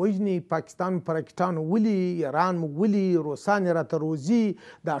القاعده مو وژني پاکستان مو په راکټانو ولي ایران مو ولي روسان یې راته روزي.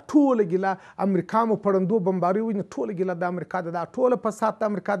 دا ټوله ګیله امریکا مو پړندو بمباري وژني ټوله ګیله د امریکا ده. دا ټوله فساد د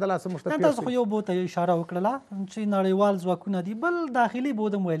امریکا د لاسه موږ ته پیښ تاسو خو یو بو ته اشاره وکړله چې نړیوال ځواکونه دي بل داخلي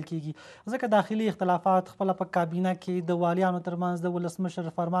بود هم ویل کېږي ځکه داخلي اختلافات خپله په کابینه کې د والیانو ترمنځ د ولسمشر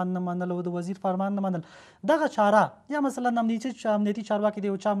فرمان نه منل او د وزیر فرمان نه منل دغه چاره یا مثلا امنیتي چارواکي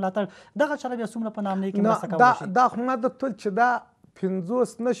د یو چا ملاتړ دغه چاره بیا څومره په نامنۍ کې مرسته کولی شي؟ دا خو ما درته چې دا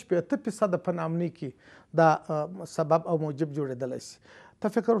 50-60% په نامنۍ کې دا سبب او موجب جوړېدلی شي. ته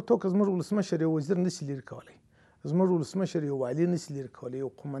فکر وکړه که زموږ ولسمشر یو وزیر نشي لرې کولی زموږ ولسمشر یو والي نشي لرې کولی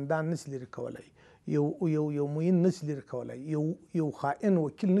یو قومندان نشي لرې کولی یو معین نشي لرې کولی یو خائن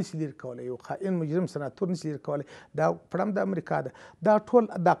وکیل نشي لرې کولی یو خائن مجرم سناتور نشي لرې کولی. دا پړم د امریکا ده. دا ټول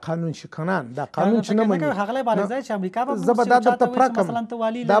دا قانون شکنان دا قانون چې نه مني زه به دا درته پوره کړم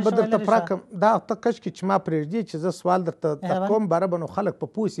دا به درته پوره کړم. دا ته کشکې چې ما پرېږدي چې زه سوال درته کوم باره به نو خلک په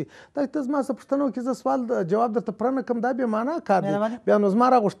پوه شي. دا ته زما څه پوښتنه وکړي زه سوال جواب درته پوره نه کړم دا بې معنا کار دی. بیا نو زما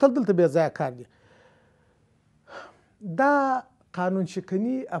راغوښتل دلته بې ځایه کار دی. دا قانون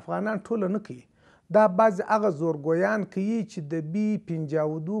شکني افغانان ټوله نه کوي. دا بعضې هغه زورګویان کوي چې د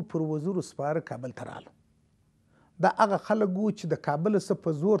B-52 پر وزرو سپاره کابل ته راغلل. دا هغه خلک وو چې د کابل څخه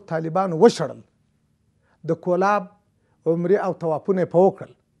په زور طالبانو وشړل. د کولاب عمرې او طوافونه یې په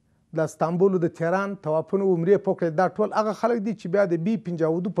وکړل. د استانبول د تهران طوافونه عمرې یې په وکړل. دا ټول هغه خلک دي چې بیا د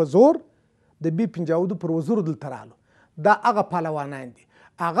B-52 په زور د B-52 پر وزرو دلته راغلو. دا هغه پهلوانان دي.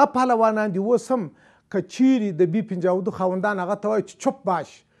 هغه پهلوانان دي اوس هم که چیرې د B-52 خاوندان هغه ته وایي چې چوپ باش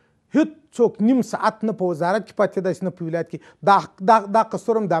هیڅوک نیم ساعت نه په وزارت کې پاتې دی نه په ولایت کې. دا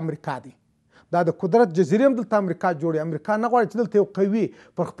قصور هم د امریکا دی. دا د قدرت جزیرې هم دلته امریکا جوړوي. امریکا نه غواړي چې دلته یو قوي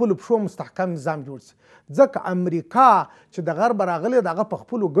پر خپلو پښو مستحکم نظام جوړ شي. ځکه امریکا چې د غرب راغلی د هغه په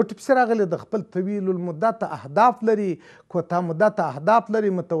خپلو ګټو پسې راغلی، د خپل طویل المدت اهداف لري، کوتاه مدت اهداف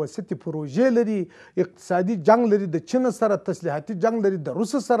لري، متوسطې پروژې لري، اقتصادي جنگ لري د چین سره، تسلیحاتي جنگ لري د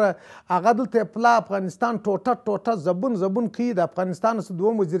روس سره. هغه دلته پلا افغانستان ټوټه زبون کوي، د افغانستان څخه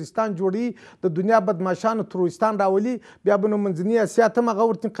دوم وزیرستان جوړوي، د دنیا بدماشانو تروریستان راولي، بیا به نو منځني اسیا ته هم هغه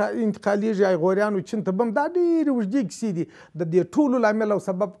ورته انتقالیږي، غوریانو چین ته بم. دا ډېرې اوږدې کیسې دي. د دې ټولو لامل او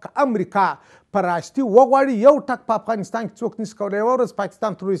سبب که امریکا په راشتي وغواړي یو ټک په افغانستان کې څوک نشي کولی، یوه ورځ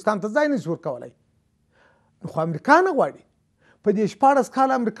پاکستان تروریستان ته ځای نشي ورکولی. خو امریکا نه غواړي. په دې 14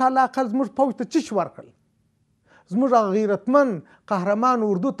 کاله امریکا لا اقل زموږ پوځ ته څه شي ورکړل؟ زموږ هغه غیرتمن قهرمان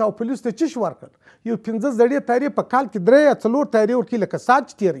اردو ته او پولیسو ته څه شي ورکړل؟ یو 15 زړې تیارې په کال کې 3 یا 4 تیارې ورکوي لکه ساعت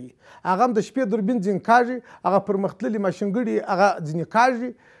چې تېروي. هغه هم د شپې دوربین ځینې کاږي، هغه پرمختللي ماشینګړي هغه ځینې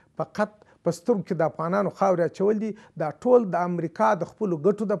کاږي. فقط په سترګو کې د افغانانو خاورې اچول دي. دا ټول د امریکا د خپلو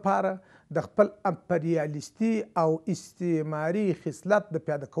ګټو دپاره، د خپل امپریالیستي او استعماري خصلت د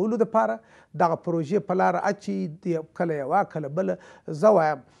پیاده کولو دپاره دغه پروژې په لاره اچي، کله یوه کله بله. زه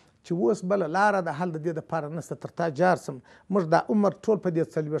وایم چې اوس بله لاره د حل د دې دپاره نشته. تر تا جار سم موږ دا عمر ټول په دې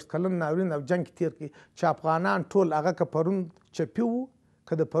 40 کلن ناورین او جنګ کې تېر کړي چې افغانان ټول هغه که پرون چپي وو،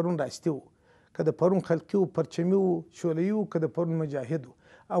 که د پرون راستي وو، که د پرون خلقي وو، پرچمي وو، شولیي وو، که د پرون مجاهد وو،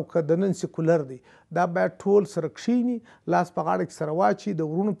 او که د نن سیکولر دی. دا باید ټول سره کښیني، لاس په غاړه کې سره واچي، د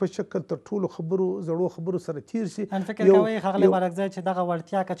ورونو په شکل تر ټولو خبرو زړو خبرو سره تیر شي. فکر کوئ ښاغلی بارکزی چې دغه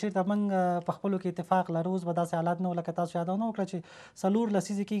وړتیا که چېرته موږ په خپلو کې اتفاق لرو، اوس به داسې حالات نه و لکه تاسو یادونه وکړه چې 4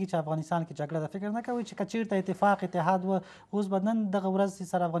 لسیزې کېږي چې افغانستان کې جګړه ده. فکر نه کوئ چې که چېرته اتفاق اتحاد و، اوس به نن دغه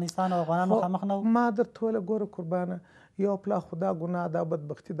ورځ سره افغانستان او افغانان مخامخ نه و؟ ما درته ویله ګوره قربانه، یو پلا خدا ګناه دا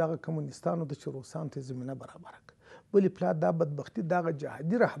بدبختي دغه کمونیستانو ده چې روسانو ته زمینه برابره کړه. بلې پلا دا بدبختي دغه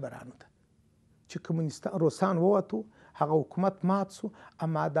جهادي رهبرانو ده چې کمونیستان روسان ووتو، هغه حکومت مات سو.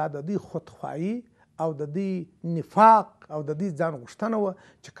 اما دا د دوی خودخواهي او د دوی نفاق او د دوی ځان غوښتنه وه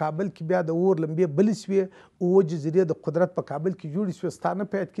چې کابل کې بیا د اور لمبې بلې سوې، 7 جزیرې د قدرت په کابل کې جوړې سوې، ستا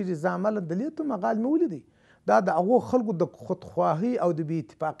نه پیدا کېږي. زه عملا د لیتو مغال مې ولیدی. دا د هغو خلکو د خودخواهي او د بې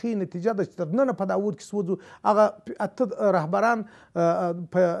اتفاقۍ نتیجه ده چې تر ننه په دا اور کې سوځو. هغه 8 رهبران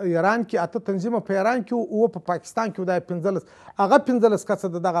په ایران کې، 8 تنظیمه په ایران کې، 7 په پاکستان کې، دا 15 هغه 15 کسه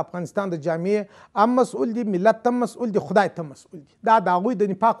د دغه افغانستان د جامعې هم مسؤل دي، ملت هم مسؤل دي، خدای ته مسؤل دي. دا د هغوی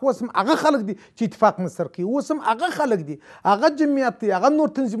د نفاق اوس هم هغه خلک دي چې اتفاق نصر کوي، اوس هم هغه خلک دي، هغه جمعیت دی، هغه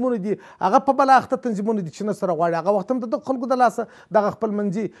نور تنظیمونه دي، هغه په بله اخته تنظیمونه دي چې نصر غواړي. هغه وخت هم د دغه خلکو د لاسه دغه خپل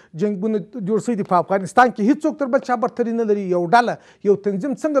منځي جنګونه جوړ شوي دي. په افغانستان کې هیڅوک تر بل چا برتري نه لري. یو ډله یو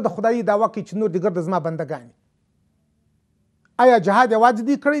تنظیم څنګه د خدایي دعوا کوي چې نور دي ګرد زما بندګان دي؟ آیا جهاد یوازې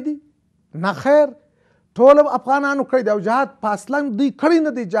دوی کړی دی؟ نه خیر، ټول افغانانو کړی دی. او جهاد په اصلا دوی کړی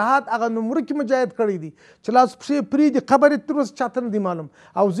نه دی. جهاد هغه نومورکي مجاهد کړی دی چې لاس پښې پرېږدي، قبر یې تر اوسه چاته نه دی معلوم،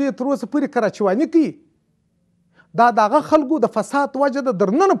 او زه یې تر اوسه پورې کراچواني کوي. دا د هغه خلکو د فساد وجه ده.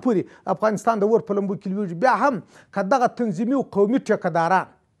 در ننه پورې افغانستان د اور په لمبو کې لویږي. بیا هم که دغه تنظیمي او قومي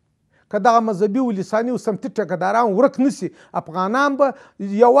ټیکهداران، که دغه مذهبي او لساني او سمتي ټیکهداران ورک نشي، افغانان به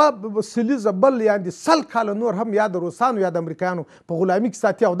یوه سلیزه بل یعنې 100 کاله نور هم یا د روسانو یا د امریکایانو په غلامي کې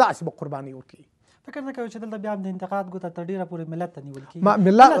ساتي او داسې به قرباني ورکوي. فکر نه کوئ چې دلته بیا هم د انتقاد ګوته تر ډېره پورې ملت ته نیول کېږي؟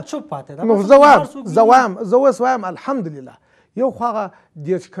 ملت چوپ پاتې ده. زه اوس وایم الحمدلله، یو خو هغه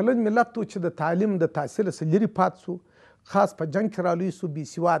 10 کلن ملت و چې د تعلیم د تحصیل څخه لرې پات سو، خاص په جنګ کې رالوی سو، بې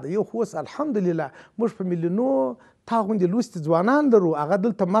سواده. یو خو اوس الحمدلله موږ په میلیونو تا غوندې لوستي ځوانان لرو، هغه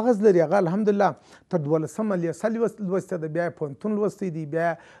دلته مغز لري، هغه الحمدلله تر 12مه لیسه لوستی ده، بیا یې پوهنتون لوستی دی، بیا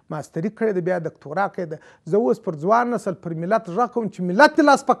ماستري کړی ده، بیا دکتورا کړی ده. زه اوس پر ځوان نسل پر ملت غږ کوم چې ملت دې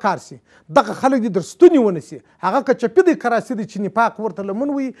لاس په کار سي، دغه خلک دې در ستوني ونیسي. هغه که چپي دی کراسي دی چې نفاق ورته لمن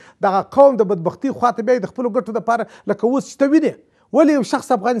وي، دغه قوم د بدبختي خواته بیا د خپلو ګټو دپاره لکه اوس چې ته وینې ولی یو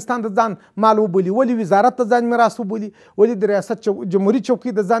شخص افغانستان د ځان مال وبولي، ولی وزارت د ځان میراث وبولي، ولی د ریاست جمهوریت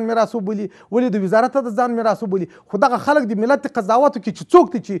چوکۍ د ځان میراث وبولي، ولی د وزارت د ځان میراث وبولي. خو دغه خلک د ملت قضاوتو کې چې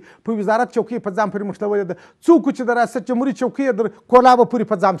څوک دي چې په وزارت چوکۍ په ځان پورې مښلولې ده، څوک چې د ریاست جمهوریت چوکۍ د کولابه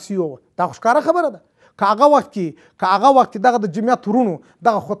پورې په ځان سیو وه، دا خو ښکاره خبره ده. که هغه وخت کې دغه د جمعیت ورونو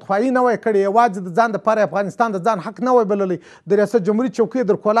دغه خودخواهي نه وای کړې، یوازې د ځان دپاره افغانستان د ځان حق نه وای بللی، د ریاست جمهوریت چوکۍ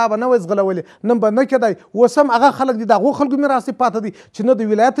در کولابه نه وای ځغلولې، نن به نه کېدی. اوس هم هغه خلک دي، د هغو خلکو میراث پاته دي چې نه د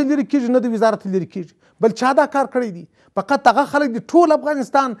ولایت لرې کېږي نه د وزارت لرې کېږي. بل چا دا کار کړی دی؟ فقط هغه خلک دي ټول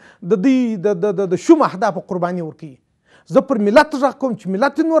افغانستان د دوی د شوم اهدافو قرباني ورکوي. زه پر ملت غږ کوم چې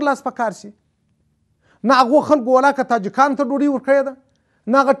ملت نور لاس په کار سي. نه هغو خلکو ولاکه تاجکانو ته ډوډۍ ورکړې ده،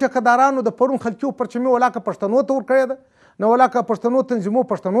 نه هغه ټیکهدارانو د پرون خلقي او پرچمي ولاکه پښتنو ته ورکړې ده، نه ولاکه پښتنو تنظیمو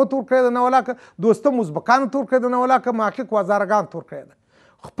پښتنو ته ورکړې ده، نه ولاکه دوستم ازبکانو ته ورکړې ده، نه ولاکه محقق وزارګانو ته ورکړې ده.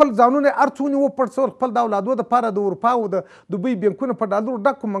 خپل ځانونه هر څونه وپړسول، خپل د اولادو دپاره د اروپا او د دوبۍ بینکونه په ډالرو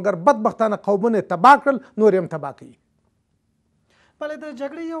ډک کړو، مګر بدبختانه قومونه یې تباه کړل، نور یې هم تباه کوي. بله د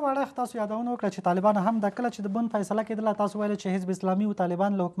جګړې یو اړخ تاسو یادونه وکړه چې طالبان هم د کله چې د بن فیصله کېدله تاسو ویل چې حزب اسلامي او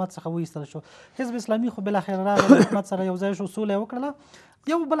طالبان له حکومت څخه وایستل شو. حزب اسلامي خو بالاخره راغی له حکومت سره یو ځای شو، سوله یې وکړله.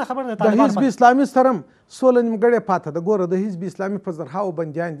 یو بله خبره د طالبان حزب اسلامي سره هم سوله نیمګړې پاته ده. ګوره د حزب اسلامي په زرهاو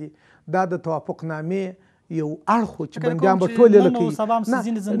بندیان دي، دا د توافق نامې یو اړخ و چې بندیان به ټول یې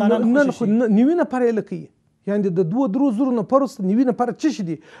لکوي، نن خو نوي نفر یې لکوي، یعنې د 2-3 زرو نفرو نوي نفر څه شي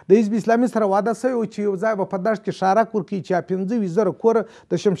دي. د حزب اسلامي سره واده شوی و چې یو ځای به په دشت کې شارک ورکوي چې 15,000 کوره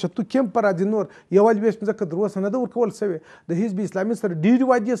د شمشتو کیمپ په راځي، نور 1.20 ځمکه تر اوسه نه ده ورکول شوې. د حزب اسلامي سره ډېرې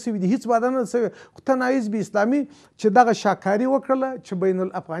وعدې شوي دي، هېڅ واده نه ده شوی. خو تنها حزب اسلامي چې دغه شاکاري وکړله چې بین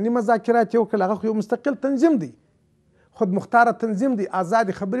الافغاني مذاکرات یې وکړل، هغه خو یو مستقل تنظیم دی، خود مختاره تنظیم دی،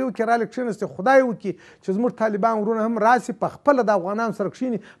 آزادې خبرې وکړي، راله کښېنستې، خدای وکړي چې زموږ طالبان ورونه هم راسي په خپله د افغانانو سره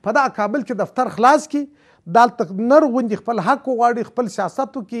کښېني، په دغه کابل کې دفتر خلاص کړي، دلته نر غوندې خپل حق وغواړي، خپل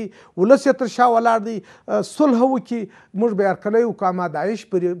سیاست وکړي، ولس یې تر شا ولاړ دی، صلح وکړي. موږ به هرکلی وکړو، اما داعش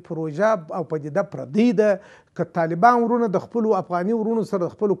پروژه او پدیده پردۍ ده. که طالبان ورونه د خپلو افغاني ورونو سره د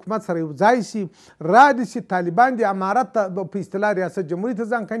خپل حکومت سره یو ځای سي، را دي سي طالبان د امارت په اصطلاح ریاست جمهوریت ته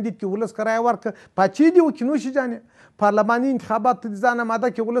ځان کاندید کړي، ولس کرایه ورکړه، پاچې دي وکړي، نوشي جانې پارلماني انتخابات ته د ځان آماده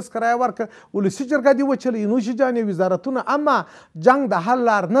کړي، ولس کرایه ورکړه، ولسي جرګه دې وچلوي، نوشي جانې وزارتونه. اما جنګ د حل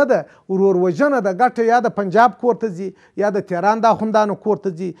لار نه ده، ورور وژنه د ګټه یا د پنجاب کور ته ځي، یا د تهران د اخوندانو کور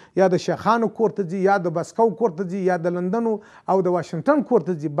ته ځي، یا د شیخانو کور ته ځي، یا د بسکو کور ته ځي، یا د لندن او د واشنګټن کور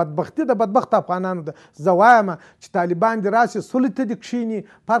ته ځي. بدبختي د بدبخت افغانانو ده. زه وایم چې طالبان دې راسي، صلح ته دې کښېني،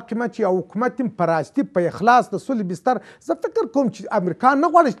 په هر قیمت چې یو حکومت هم په راستي په اخلاص د صلح بستر. زه فکر کوم چې امریکا نه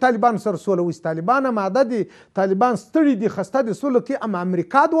غواړي چې طالبانو سره سوله وشي، طالبان اماده دي، طالبان ستړي دي، خسته دي سوله کوي، اما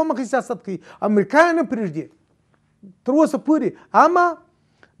امریکا دوه مخې سیاست کوي، امریکا یې نه پرېږدي تر اوسه پورې. اما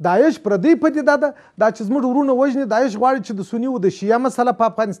داعش پردۍ پدیده ده، دا چې زموږ ورونه وژني. داعش غواړي چې د سني او د شیعه مسله په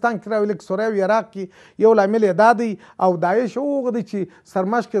افغانستان کې راولي، لکه سوریه او عراق کې یو لامل یې دا دی. او داعش هغه دی چې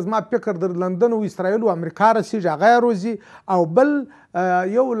سرمشق کې زما فکر د لندن او اسرائیل او امریکا رسېږي، هغه یې روزي. او بل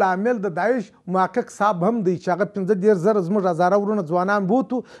یو لامل د داعش محقق صاحب هم دی چې هغه 15,000 زموږ هزاره ورونه ځوانان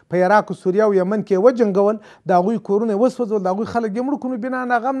بوتو په عراق او سوریه او یمن کې وجنګول، د هغوی کورونه یې وسوځول، د هغوی خلک یې مړه کړو. بنا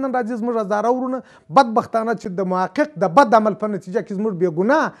هغه هم نن راځي زموږ هزاره ورونه بدبختانه چې د محقق د بد عمل په نتیجه کې زموږ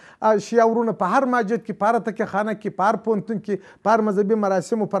بېګناه شیعه ورونه په هر مسجد کې، په هر تکیه خانه کې، په هر پوهنتون کې، په هر مذهبي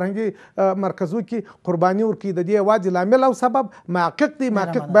مراسمو فرهنګي مرکزو کې قرباني ورکوي. د دې یوازې لامل او سبب محقق دی.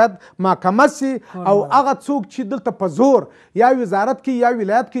 محقق باید محاکمه سي، او هغه څوک چې دلته په زور یا وزارت کې یا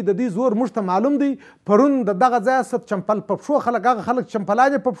ولایت کې د دې زور موږ ته معلوم دی. پرون د دغه ځایه ست چمپل په پښو خلک، هغه خلک چمپلان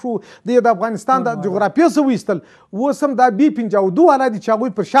یې په پښو د افغانستان د جغرافیې څه وایستل، اوس هم دا B52 والا دي چې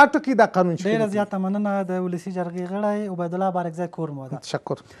هغوی پر شا ټکي دا قانون شي. ډېره زیاته مننه د ولسي جرګې غړی عبیدالله بارکزی کورمو ده.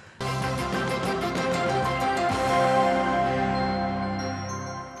 تشکر.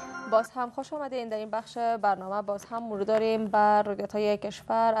 باز هم خوش آمدین. در این بخش برنامه باز هم مرور داریم بر رویدادهای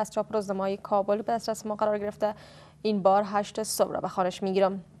کشور. از چاپ روزنامه‌های کابل به دسترس ما قرار گرفته. این بار 8 صبح را به خوانش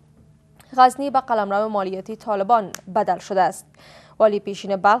میگیرم. غزنی به قلمرو مالیاتی طالبان بدل شده است. والی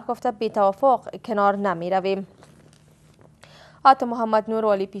پیشین بلخ گفته بی توافق کنار نمی رویم. عطا محمد نور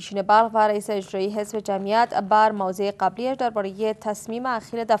والی پیشین بلخ و رئیس اجرایی حزب جمعیت بر موضع قبلیش درباره تصمیم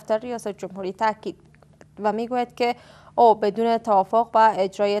اخیر دفتر ریاست جمهوری تاکید و میگوید که او بدون توافق با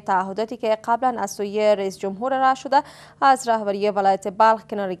اجرای تعهداتی که قبلا از سوی رئیس جمهور ارائه شده از رهبری ولایت بلخ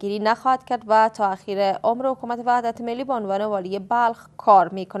کناره‌گیری نخواهد کرد و تا اخیر عمر حکومت وحدت ملی به عنوان والی بلخ کار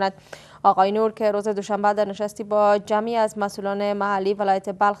می‌کند. آقای نور که روز دوشنبه در نشستی با جمعی از مسئولان محلی ولایت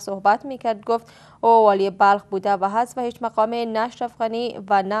بلخ صحبت می‌کرد گفت او والی بلخ بوده و هست و هیچ مقام نه اشرف غنی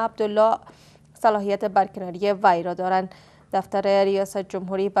و نه عبدالله صلاحیت برکناری وی را دارند. دفتر ریاست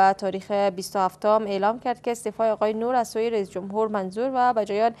جمهوری به تاریخ 27 اعلام کرد که استعفای آقای نور از سوی رئیس جمهور منظور و به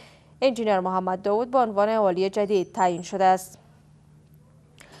جای آن انجینر محمد داوود به عنوان والی جدید تعیین شده است.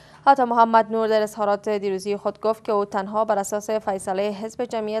 عطا محمد نور در اظهارات دیروزی خود گفت که او تنها بر اساس فیصله حزب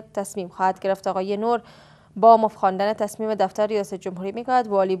جمعیت تصمیم خواهد گرفت. آقای نور با مفخواندن تصمیم دفتر ریاست جمهوری میگوید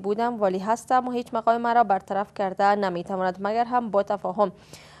والی بودم، والی هستم و هیچ مقام مرا برطرف کرده نمیتواند مگر هم با تفاهم.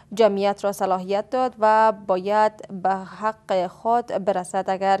 جمعیت را صلاحیت داد و باید به حق خود برسد.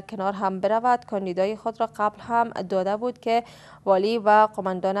 اگر کنار هم برود کاندیدای خود را قبل هم داده بود که والی و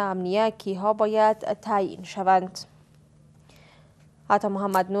قماندان امنیه کیها باید تعیین شوند. عطا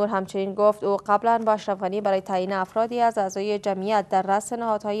محمد نور همچنین گفت او قبلا با اشرف غنی برای تعیین افرادی از اعضای جمعیت در رأس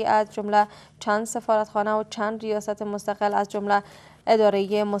نهادهایی از جمله چند سفارتخانه و چند ریاست مستقل از جمله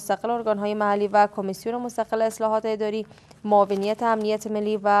اداره مستقل ارگان‌های محلی و کمیسیون مستقل اصلاحات اداری، معاونیت امنیت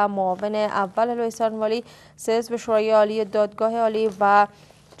ملی و معاون اول لویستان والی، 3 عضو شورای عالی دادگاه عالی و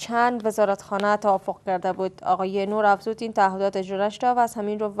چند وزارتخانه توافق کرده بود. آقای نور افزود این تعهدات اجرا نشده و از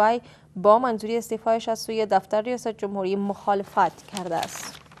همین رو وی با منظوری استعفایش از سوی دفتر ریاست جمهوری مخالفت کرده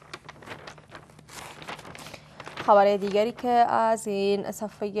است. خبر دیگری که از این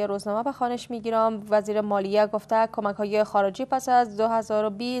صفحه روزنامه به خوانش میگیرم، وزیر مالیه گفته کمک‌های خارجی پس از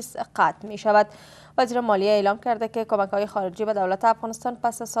 2020 قطع می شود. وزیر مالیه اعلام کرده که کمک‌های خارجی به دولت افغانستان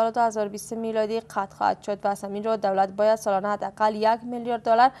پس از سال 2020 میلادی قطع خواهد شد و از همین رو دولت باید سالانه حداقل 1 میلیارد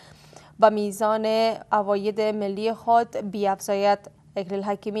دلار به میزان عواید ملی خود بیافزاید. اکلیل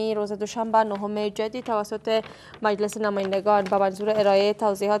حکیمی روز دوشنبه 9 جدی توسط مجلس نمایندگان به منظور ارائه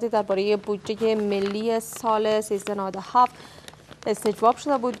توضیحاتی درباره بودجه ملی سال 1397 استجواب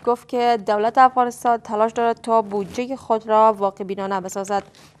شده بود. گفت که دولت افغانستان تلاش دارد تا بودجه خود را واقع بینانه بسازد.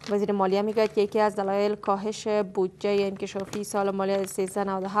 وزیر مالیه میگوید که یکی از دلایل کاهش بودجه انکشافی سال مالی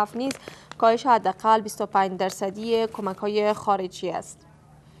 1397 نیز کاهش حداقل 25% کمک‌های خارجی است.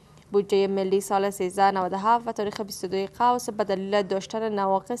 بودجه ملی سال 1397 و تاریخ 22 قوس به دلیل داشتن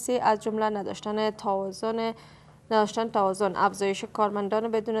نواقصی از جمله نداشتن توازن، افزایش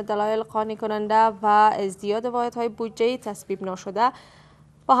کارمندان بدون دلایل قانع کننده و ازدیاد واحدهای بودجه تصویب نشده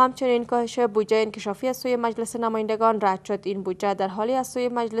و همچنین کاهش بودجه انکشافی از سوی مجلس نمایندگان رد شد. این بودجه در حالی از سوی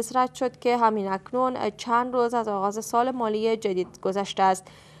مجلس رد شد که همین اکنون چند روز از آغاز سال مالی جدید گذشته است.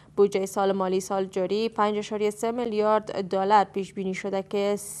 بودجه سال مالی سال جاری 5.3 میلیارد دلار پیش بینی شده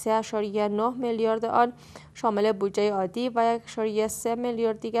که 3.9 میلیارد آن شامل بودجه عادی و 1.3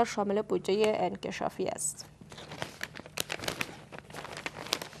 میلیارد دیگر شامل بودجه انکشافی است.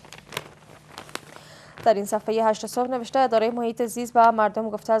 در این صفحه 8 صبح نوشته اداره محیط زیست و مردم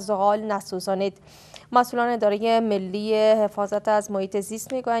گفته زغال نسوزانید. مسئولان اداره ملی حفاظت از محیط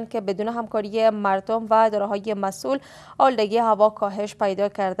زیست میگویند که بدون همکاری مردم و اداره‌های مسئول آلودگی هوا کاهش پیدا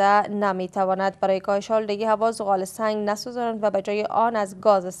کرده نمیتواند. برای کاهش آلودگی هوا زغال سنگ نسوزانند و به جای آن از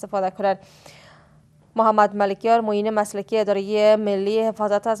گاز استفاده کنند. محمد ملکیار معین مسلکی اداره ملی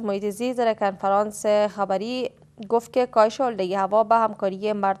حفاظت از محیط زیست در کنفرانس خبری گفت که کاهش آلودگی هوا به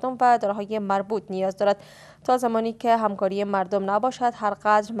همکاری مردم و اداره‌های مربوط نیاز دارد. تا زمانی که همکاری مردم نباشد، هر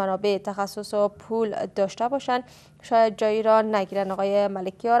قدر منابع تخصص و پول داشته باشند شاید جایی را نگیرند. آقای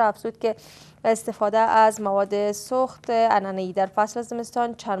ملکیار افزود که استفاده از مواد سوخت عنعنه‌ای در فصل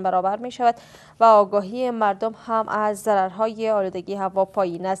زمستان چند برابر می شود و آگاهی مردم هم از ضررهای آلودگی هوا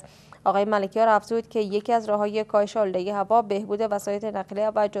پایین است. آقای ملکیار افزود که یکی از راه‌های کاهش آلودگی هوا بهبود وسایط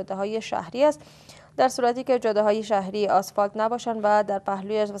نقلیه و جاده‌های شهری است. در صورتی که جاده‌های شهری آسفالت نباشند و در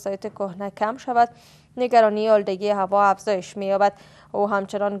پهلویش وسایط کهنه کم شود، نگرانی آلودگی هوا افزایش می‌یابد. او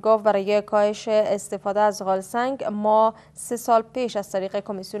همچنان گفت برای کاهش استفاده از زغال سنگ ما 3 سال پیش از طریق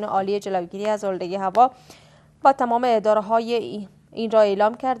کمیسیون عالی جلوگیری از آلودگی هوا با تمام اداره‌های این را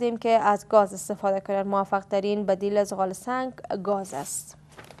اعلام کردیم که از گاز استفاده کنند. موفق‌ترین بدیل زغال سنگ گاز است.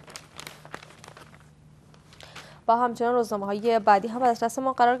 و همچنان روزنامه‌های بعدی هم از دست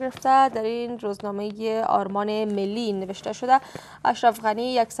ما قرار گرفته. در این روزنامه آرمان ملی نوشته شده اشرف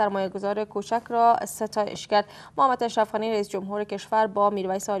غنی یک سرمایه‌گذار کوچک را ستایش کرد. محمد اشرف غنی رئیس جمهور کشور با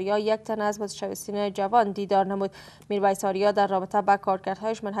میرویس آریا یک تن از متشبثین جوان دیدار نمود. میرویس آریا در رابطه با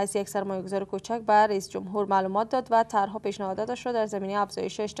کارکردهایش من حیث یک سرمایه‌گذار کوچک به رئیس جمهور معلومات داد و طرح و پیشنهاداتش را در زمینه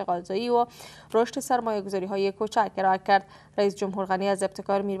افزایش اشتغالزایی و رشد سرمایه‌گذاری‌های کوچک ارائه کرد. رئیس جمهور غنی از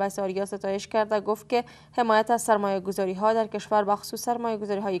ابتکار میرویس آریا ستایش کرد و گفت که حمایت از سرمایه‌گذاری‌ها در کشور به خصوص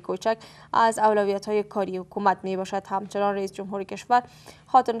سرمایه‌گذاری‌های کوچک از اولویت‌های کاری حکومت میباشد. همچنان رئیس جمهور کشور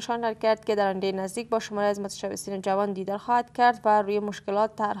خاطر نشان کرد که در آینده نزدیک با شماری از متشبثین جوان دیدار خواهد کرد و روی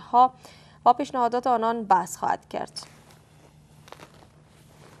مشکلات، طرح‌ها و پیشنهادات آنان بحث خواهد کرد.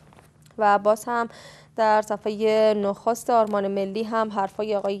 و باز هم در صفحه نخست آرمان ملی هم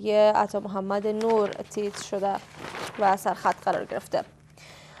حرفای آقای عطا محمد نور تیتر شده و سرخط قرار گرفته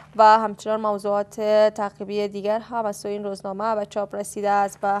و همچنان موضوعات تعقیبی دیگر هم از این روزنامه به چاپ رسیده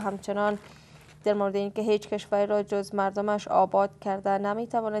است و همچنان در مورد اینکه هیچ کشوری را جز مردمش آباد کرده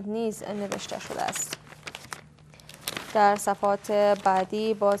نمیتواند نیز نوشته شده است. در صفحات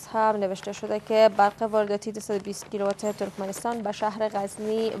بعدی باز هم نوشته شده که برق وارداتی 220 کیلووات ترکمنستان به شهر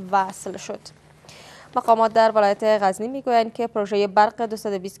غزنی وصل شد. مقامات در ولایت غزنی میگویند که پروژه برق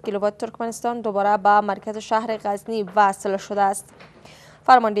 220 کیلووات ترکمنستان دوباره به مرکز شهر غزنی وصل شده است.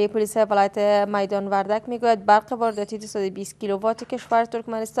 فرمانده پلیس ولایت میدان وردک میگوید برق وارداتی 220 کیلووات کشور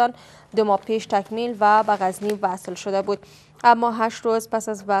ترکمنستان 2 ماه پیش تکمیل و به غزنی وصل شده بود، اما 8 روز پس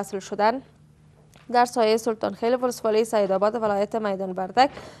از وصل شدن در سایه سلطان خیل ولسوالی سیدآباد ولایت میدان وردک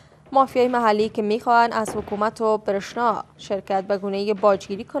مافیای محلی که میخواهند از حکومت و برشنا شرکت به گونه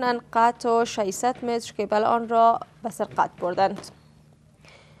باجگیری کنند قطع و 600 متر کیبل آن را به سرقت بردند.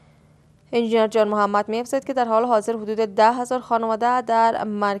 انجینر جان محمد می‌افزاید که در حال حاضر حدود 10,000 خانواده در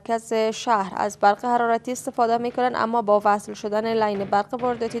مرکز شهر از برق حرارتی استفاده می‌کنند، اما با وصل شدن لاین برق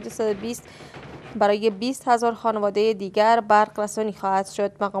وارداتی 220 برای 20,000 خانواده دیگر برق رسانی خواهد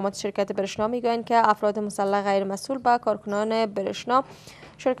شد. مقامات شرکت برشنا می‌گویند که افراد مسلح غیر مسئول به کارکنان برشنا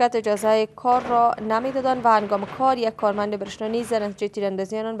شرکت اجازه کار را نمی‌دادند و هنگام کار یک کارمند برشنا نیز در نتیجه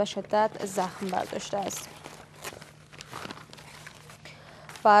تیراندازی آنان به شدت زخم برداشته است.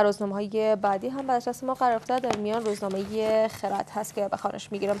 و روزنامه‌های بعدی هم به دسترس ما قرار گرفته. در میان روزنامه خرد هست که به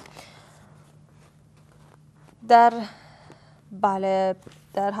خوانش میگیرم. در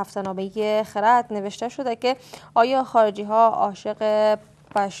هفته‌نامه خرد نوشته شده که آیا خارجی ها عاشق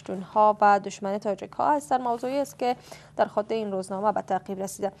پشتون ها و دشمن تاجک ها هستند؟ موضوعی است که در خود این روزنامه به تعقیب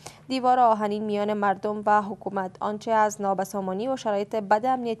رسیده. دیوار آهنین میان مردم و حکومت، آنچه از نابسامانی و شرایط بد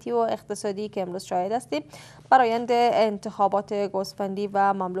امنیتی و اقتصادی که امروز شاهد هستیم برآیند انتخابات گوسفندی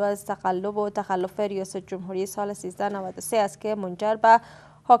و مملو از تقلب و تخلف ریاست جمهوری سال 1393 است که منجر به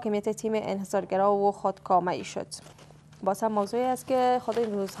حاکمیت تیم انحصارگرا و خودکامه‌ای شد. باز هم موضوعی است که خود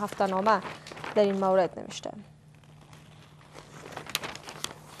این روز هفته‌نامه در این مورد نوشته.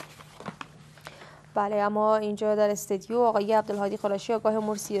 بله، اما اینجا در استودیو آقای عبدالهادی قرشی آگاه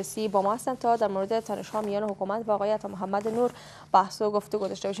امور سیاسی با ما هستند تا در مورد تنش‌ها میان حکومت و آقای عطا محمد نور بحث و گفتگو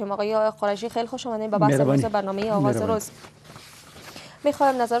داشته باشیم. آقای قرشی خیلی خوش آمدید به بحث امروز برنامه آغاز روز.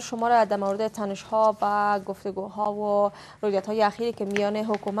 می‌خوایم نظر شما را در مورد تنش‌ها و گفتگوها و رویدادهای اخیری که میان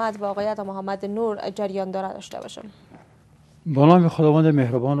حکومت و آقای عطا محمد نور جریان دارد داشته باشیم. با نام خداوند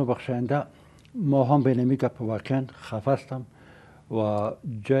مهربان و بخشنده، ما هم به نمی گپ واقعا خفه هستم و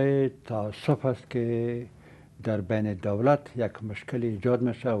جای تاسف است که در بین دولت یک مشکل ایجاد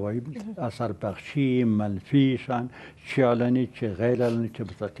میشه و این اثر بخشی منفیشان چه علنی چه غیر علنی چه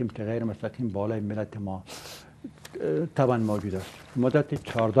مستقیم چه غیر مستقیم بالای ملت ما طبعا موجود است. مدت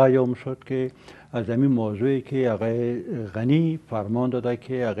 14 یوم شد که از این موضوعی که آقای غنی فرمان داده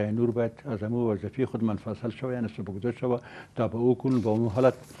که آقای نور باید از این وظیفه خود منفصل شود، یعنی سبکدار شود تا به او کن با اون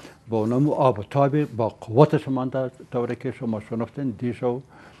حالت با اونم آب و تاب با قوتش مانده طوری که شما شنفتین دیشو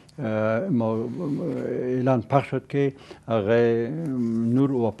اعلان پخش شد که آقای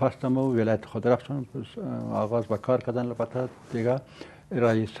نور واپستم و ولایت خود رفتن آغاز به کار کردن. البته دیگه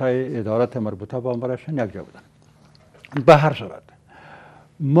رئیسای ادارات مربوطه با برشن یک جا بودن. به هر صورت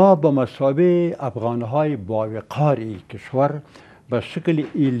ما به مثابه افغانهای باوقار کشور به شکل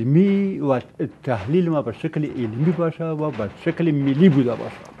علمی و تحلیل ما به شکل علمی باشه و به شکل ملی بوده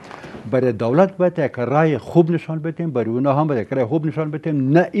باشه. برای دولت باید یک رای خوب نشان بدیم، برای اونا هم باید یک رای خوب نشان بدیم،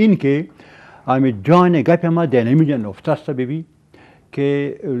 نه این که همه جان گپ ما در نمیجا نفته است ببین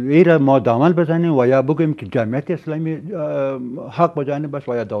که ایره ما دامن بزنیم و یا بگویم که جمعیت اسلامی حق با جانب است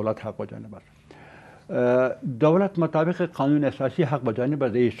و یا دولت حق با جانب است. دولت مطابق قانون اساسی حق با جانب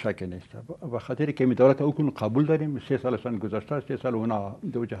از هیچ شک نیست. به خاطر که می دولت او قبول داریم. 3 سالشان گذشته، 3 سال اونا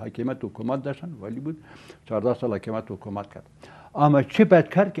دوجه حکومت و حکومت داشتن ولی بود 14 سال حکومت و حکومت کرد. اما چه باید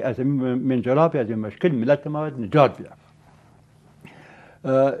کرد که از این منجلاب از این مشکل ملت ما نجات بیاره؟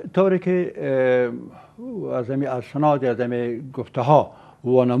 طوری که از این اسناد از این گفته ها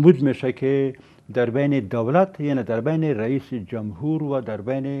وانمود میشه که در بین دولت یعنی در بین رئیس جمهور و در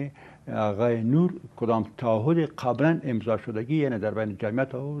بین آقای نور کدام تعهد قبلا امضا شدگی یعنی در بین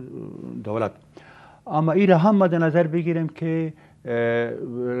جمعیت و دولت. اما این را هم مد نظر بگیریم که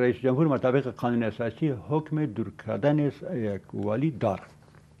رئیس جمهور مطابق قانون اساسی حکم دور کردن یک ولی دارد.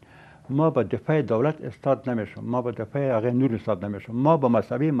 ما به دفاع دولت استاد نمیشم، ما به دفاع آقای نور استاد نمیشم، ما به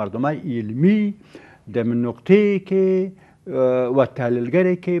مثابه مردمای علمی در نقطه که و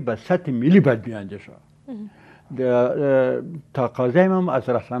تحلیلگری که به سطح ملی باید بیاندیشه. تقاضای هم از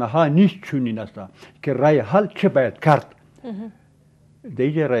رسانه ها نیست چونین است که رای حل چه باید کرد.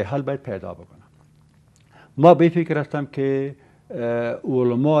 دیگه رای حل باید پیدا بکنم. ما به فکر هستم که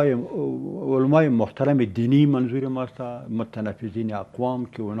علمای محترم دینی منظور ماست، متنفذین اقوام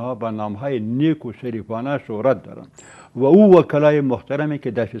که اونها به نامهای نیک و شریفانه شهرت دارن و او وکلای محترمی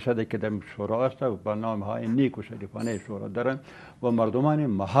که 10% که در شورا است و به نامهای نیک و شریفانه شهرت دارن و مردمان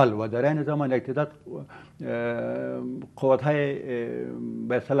محل و در این زمان اقتدار قوت‌های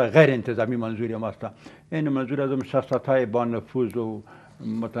به اصطلاح غیر انتظامی منظور ماست. این منظور از شخصیت‌های با نفوذ و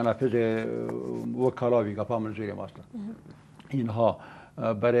متنفذ وکلا و گپا منظور ماست. اینها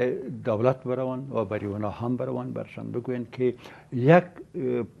برای دولت بروان و برای اونا هم بروان برشان بگوین که یک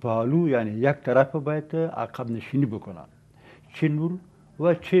پالو یعنی یک طرف باید عقب نشینی بکنن، چه نور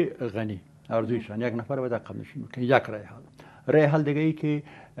و چه غنی. ارزویشان یک نفر باید عقب نشینی بکنن، یک رای حل. راه حل دیگه ای که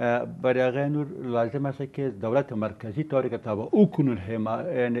برای آقای نور لازم است که دولت مرکزی طوری که تا او کنون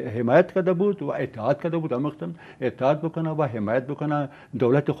حمایت کرده بود و اطاعت کرده بود، آموختن اطاعت بکنه و حمایت بکنه،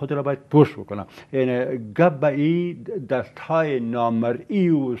 دولت خود را باید پشت بکنه. یعنی گپ به این دست های نامرئی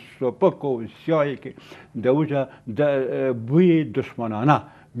و سپک و سیاهی که دوجا بوی دشمنانه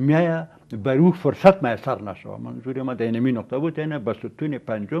میایه بر او فرصت میسر نشود. منظور ما در اینمی نقطه بود، یعنی به ستون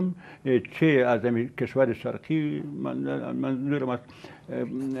پنجم چه از کشور شرقی، منظور ما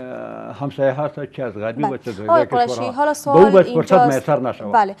همسایه هست، چه از غربی و چه از کشورها، حالا سوال اینجاست،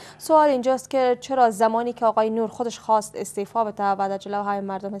 بله سوال اینجاست که چرا زمانی که آقای نور خودش خواست استعفا بده و در جلوهای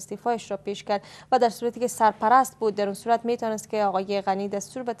مردم استعفایش را پیش کرد و در صورتی که سرپرست بود، در اون صورت میتونست که آقای غنی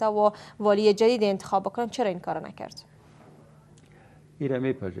دستور بده و والی جدید انتخاب بکنن، چرا این کارو نکرد؟ ایره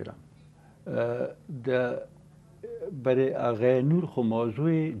میپذیرم. برای آقای نور خو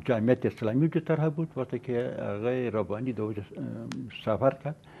موضوع جامعیت اسلامی جو طرح بود. وقتی که آقای ربانی دو سفر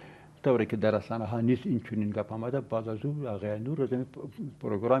کرد طوری که در رسانه ها نیست این چنین گپ آمده، بعد از او آقای نور از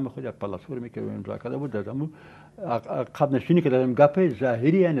پروگرام خود پلاتفرمی که امضا کرده بود از امو عقب نشینی که در این گپ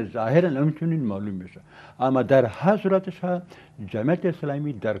ظاهری یعنی ظاهرا همچنین معلوم میشه، اما در هر صورتش جامعیت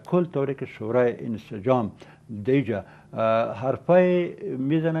اسلامی در کل طوری که شورای انسجام دیجا حرفای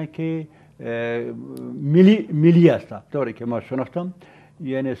میزنه که ملی است، طوری که ما شناختم،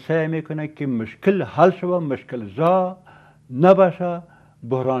 یعنی سعی میکنه که مشکل حل شود، مشکل زا نباشه،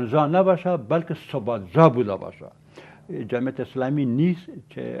 بحران زا نباشه، بلکه ثبات زا بوده باشه. جامعیت اسلامی نیست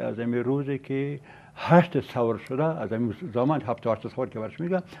که از این روزی که 8 ثور شده، از این زمان 7 ثور که برش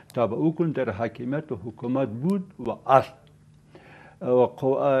میگه تا به او کن در حاکمیت و حکومت بود و است و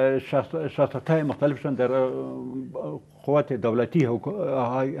شخصیت‌های مختلفشان در قوات دولتی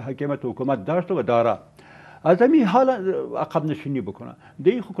حاکمیت و حکومت داشت و داره. از همین حال عقب نشینی بکنه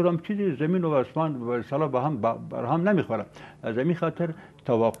دیگه خود کدام چیزی زمین و آسمان و سالا بر هم نمیخوره. از همین خاطر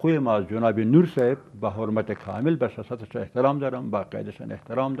توقع ما از جناب نور صاحب به حرمت کامل به شخصیتش احترام دارم، با قیدشان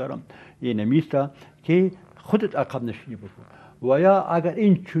احترام دارم، این میسته که خودت عقب نشینی بکن و یا اگر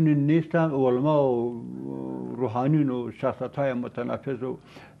این چنین نیستن علما و روحانیون و شخصیت‌های متنفذ و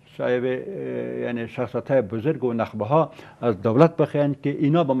صاحب یعنی شخصیت‌های بزرگ و نخبه ها از دولت بخواین که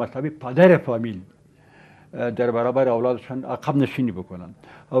اینا به مثابه پدر فامیل در برابر اولادشان عقب نشینی بکنن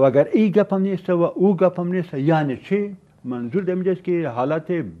و اگر این گپ هم نیست و او گپ هم نیست، یعنی چی؟ منظور دمیجاست که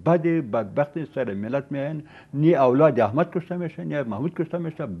حالت بدبخت سر ملت میاین، نی اولاد احمد کشته میشه، نی محمود کشته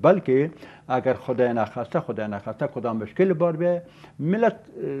میشه، بلکه اگر خدای نخواسته کدام مشکل بار بیه ملت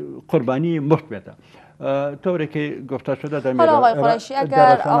قربانی مفت میده. طوری که گفته شده در حالا آقای قریشی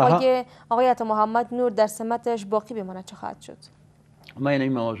اگر آقای عطا محمد نور در سمتش باقی بمانه چه خواهد شد؟ من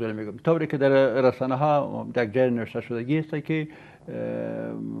این موضوع میگم. طوری که در رسانه ها در جای نوشته شدگی است که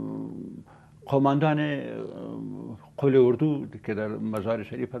قماندان قل اردو که در مزار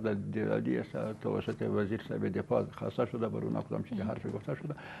شریف در دیرادی است توسط وزیر صاحب دفاع خواسته شده بر اون کدام چیزی حرفی گفته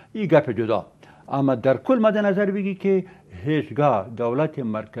شده، این گپ جدا. اما در کل مد نظر بگی که هیچگاه دولت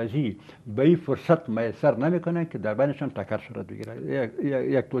مرکزی به این فرصت میسر نمیکنه که در بینشان تکر صورت بگیره.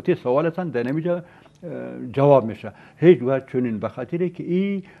 یک توتی سوالتان در نمیجا جواب میشه. هیچگاه چنین به خاطری که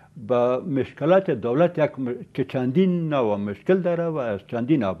این با مشکلات دولت که چندین نوع مشکل داره و از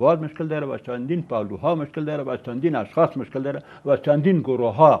چندین ابعاد مشکل داره و از چندین پهلوها مشکل داره و از چندین اشخاص مشکل داره و از چندین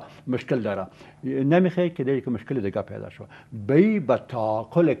گروه ها مشکل داره. نمیخواد که دیگه مشکل دیگه پیدا شود. به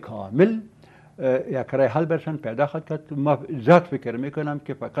تعاقل کامل یک راه حل برشن پیدا خواهد کرد. ما ذات فکر میکنم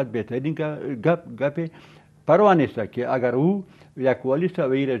که فقط بهترین گپ پروا نیست که اگر او یک والی است و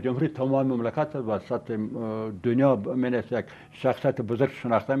رئیس جمهور تمام مملکت و سطح دنیا منست یک شخصیت بزرگ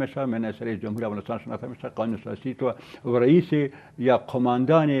شناخته میشه، منست رئیس جمهور افغانستان شناخته میشه، قانون اساسی و رئیس یا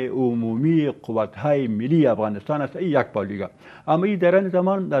قماندان عمومی قوت‌های ملی افغانستان است، یک پالیگا. اما این در این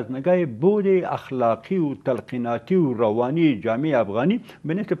زمان از نگاه بود اخلاقی و تلقیناتی و روانی جامعه افغانی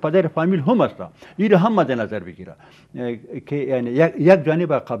به نسبت پدر فامیل هم است. این هم مد نظر بگیره که یعنی یک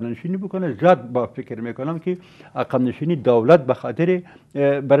جانب عقب نشینی بکنه. ذات با فکر میکنم که عقب نشینی دولت به خاطر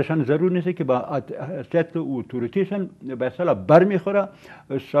برشان ضرور نیست که با حیثیت و اتوریتیشن به اصطلاح برمیخوره.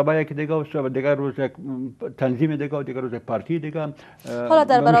 شب یک دیگه و شب دیگر روز یک تنظیم دیگه و دیگر روز پارتی دیگه. حالا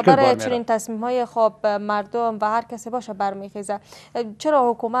در برابر چنین تصمیم‌های خب مردم و هر کسی باشه برمیخیزه،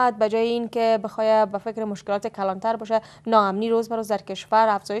 چرا حکومت به جای این که بخواد به فکر مشکلات کلانتر باشه، ناامنی روز به روز در کشور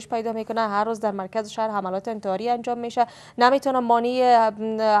افزایش پیدا میکنه، هر روز در مرکز شهر حملات انتحاری انجام میشه، نمیتونه مانع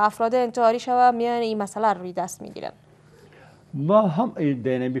افراد انتحاری شوه، میان این مسئله روی دست میگیرن؟ ما هم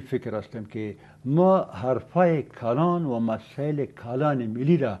دینامی فکر هستیم که ما حرفای کلان و مسائل کلان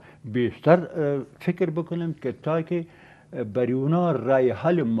ملی را بیشتر فکر بکنیم که تا که برای اونا رای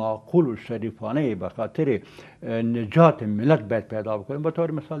حل معقول و شریفانه به خاطر نجات ملت باید پیدا بکنیم. به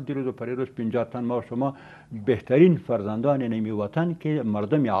طور مثال دیروز و پریروز 50 تن ما شما بهترین فرزندان نمی وطن که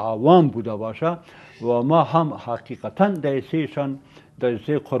مردم عوام بوده باشه و ما هم حقیقتا دایسهشان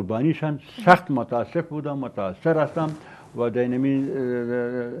دایسه قربانیشان سخت متاسف بودم، متاثر هستم و دینمی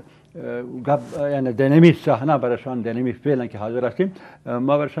یعنی دینمی صحنه برشان دینمی فعلا که حاضر هستیم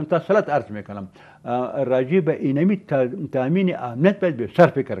ما برشان تسلط عرض میکنم. راجع به اینمی تامین امنیت باید بیشتر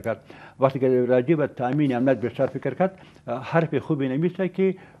فکر کرد. وقتی که راجع به تامین امنیت بیشتر فکر کرد حرف خوبی نمیشه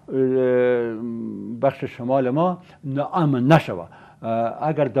که بخش شمال ما ناامن نشوه.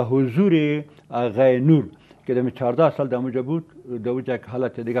 اگر در حضور آقای نور که در 14 سال در اونجا بود، در اونجا یک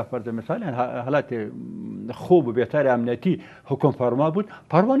حالت دیگه فرض مثال حالت خوب و بهتر امنیتی حکم فرما بود،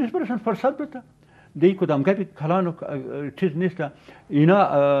 پروانش برشان فرصت بده. دیگه کدام گپی کلان چیز نیست.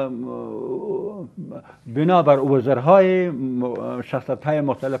 اینا بنابر وزرهای شخصیت‌های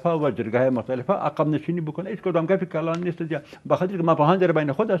مختلفه و جرگه‌های مختلفه عقب نشینی بکنه. هیچ کدام گپی کلان نیست. بخاطر که ما با هم در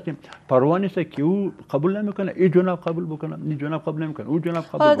بین خود هستیم، پروا نیست که او قبول نمیکنه این جناب قبول بکنه، این جناب قبول نمیکنه، اون جناب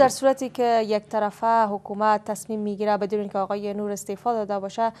قبول. حالا در صورتی که یک طرفه حکومت تصمیم میگیره بدون اینکه آقای نور استعفا داده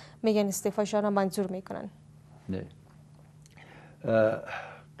باشه، میگن استعفاشون را منظور میکنن. نه.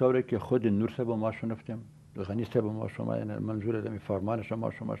 طوری که خود نور صاحب ما شنفتیم، غنی صاحب ما شما منظور دمی فرمانش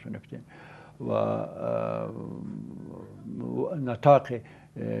ما شما شنفتیم و نطاق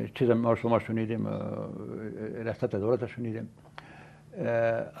چیز ما شما شنیدیم، ریاست دولت شنیدیم.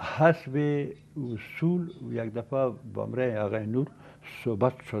 حسب اصول یک دفعه با امره آقای نور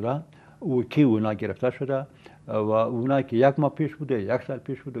صحبت شده و کی اونا گرفته شده و اونا که یک ماه پیش بوده، یک سال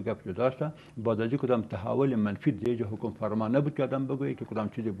پیش بوده، گپ جدا شده. بعد از کدام تحول منفی دیگه حکم فرما نبود که آدم بگویه که کدام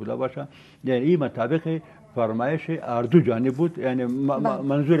چیزی بوده باشه. یعنی این مطابق فرمایش اردو جانب بود. یعنی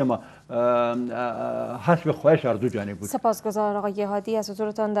منظور ما حسب خواهش اردو جانب بود. سپاسگزار آقای هادی از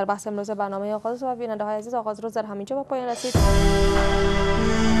حضورتان در بحث امروز برنامه آغاز. و بیننده های عزیز، آغاز روز در همینجا با پایان رسید.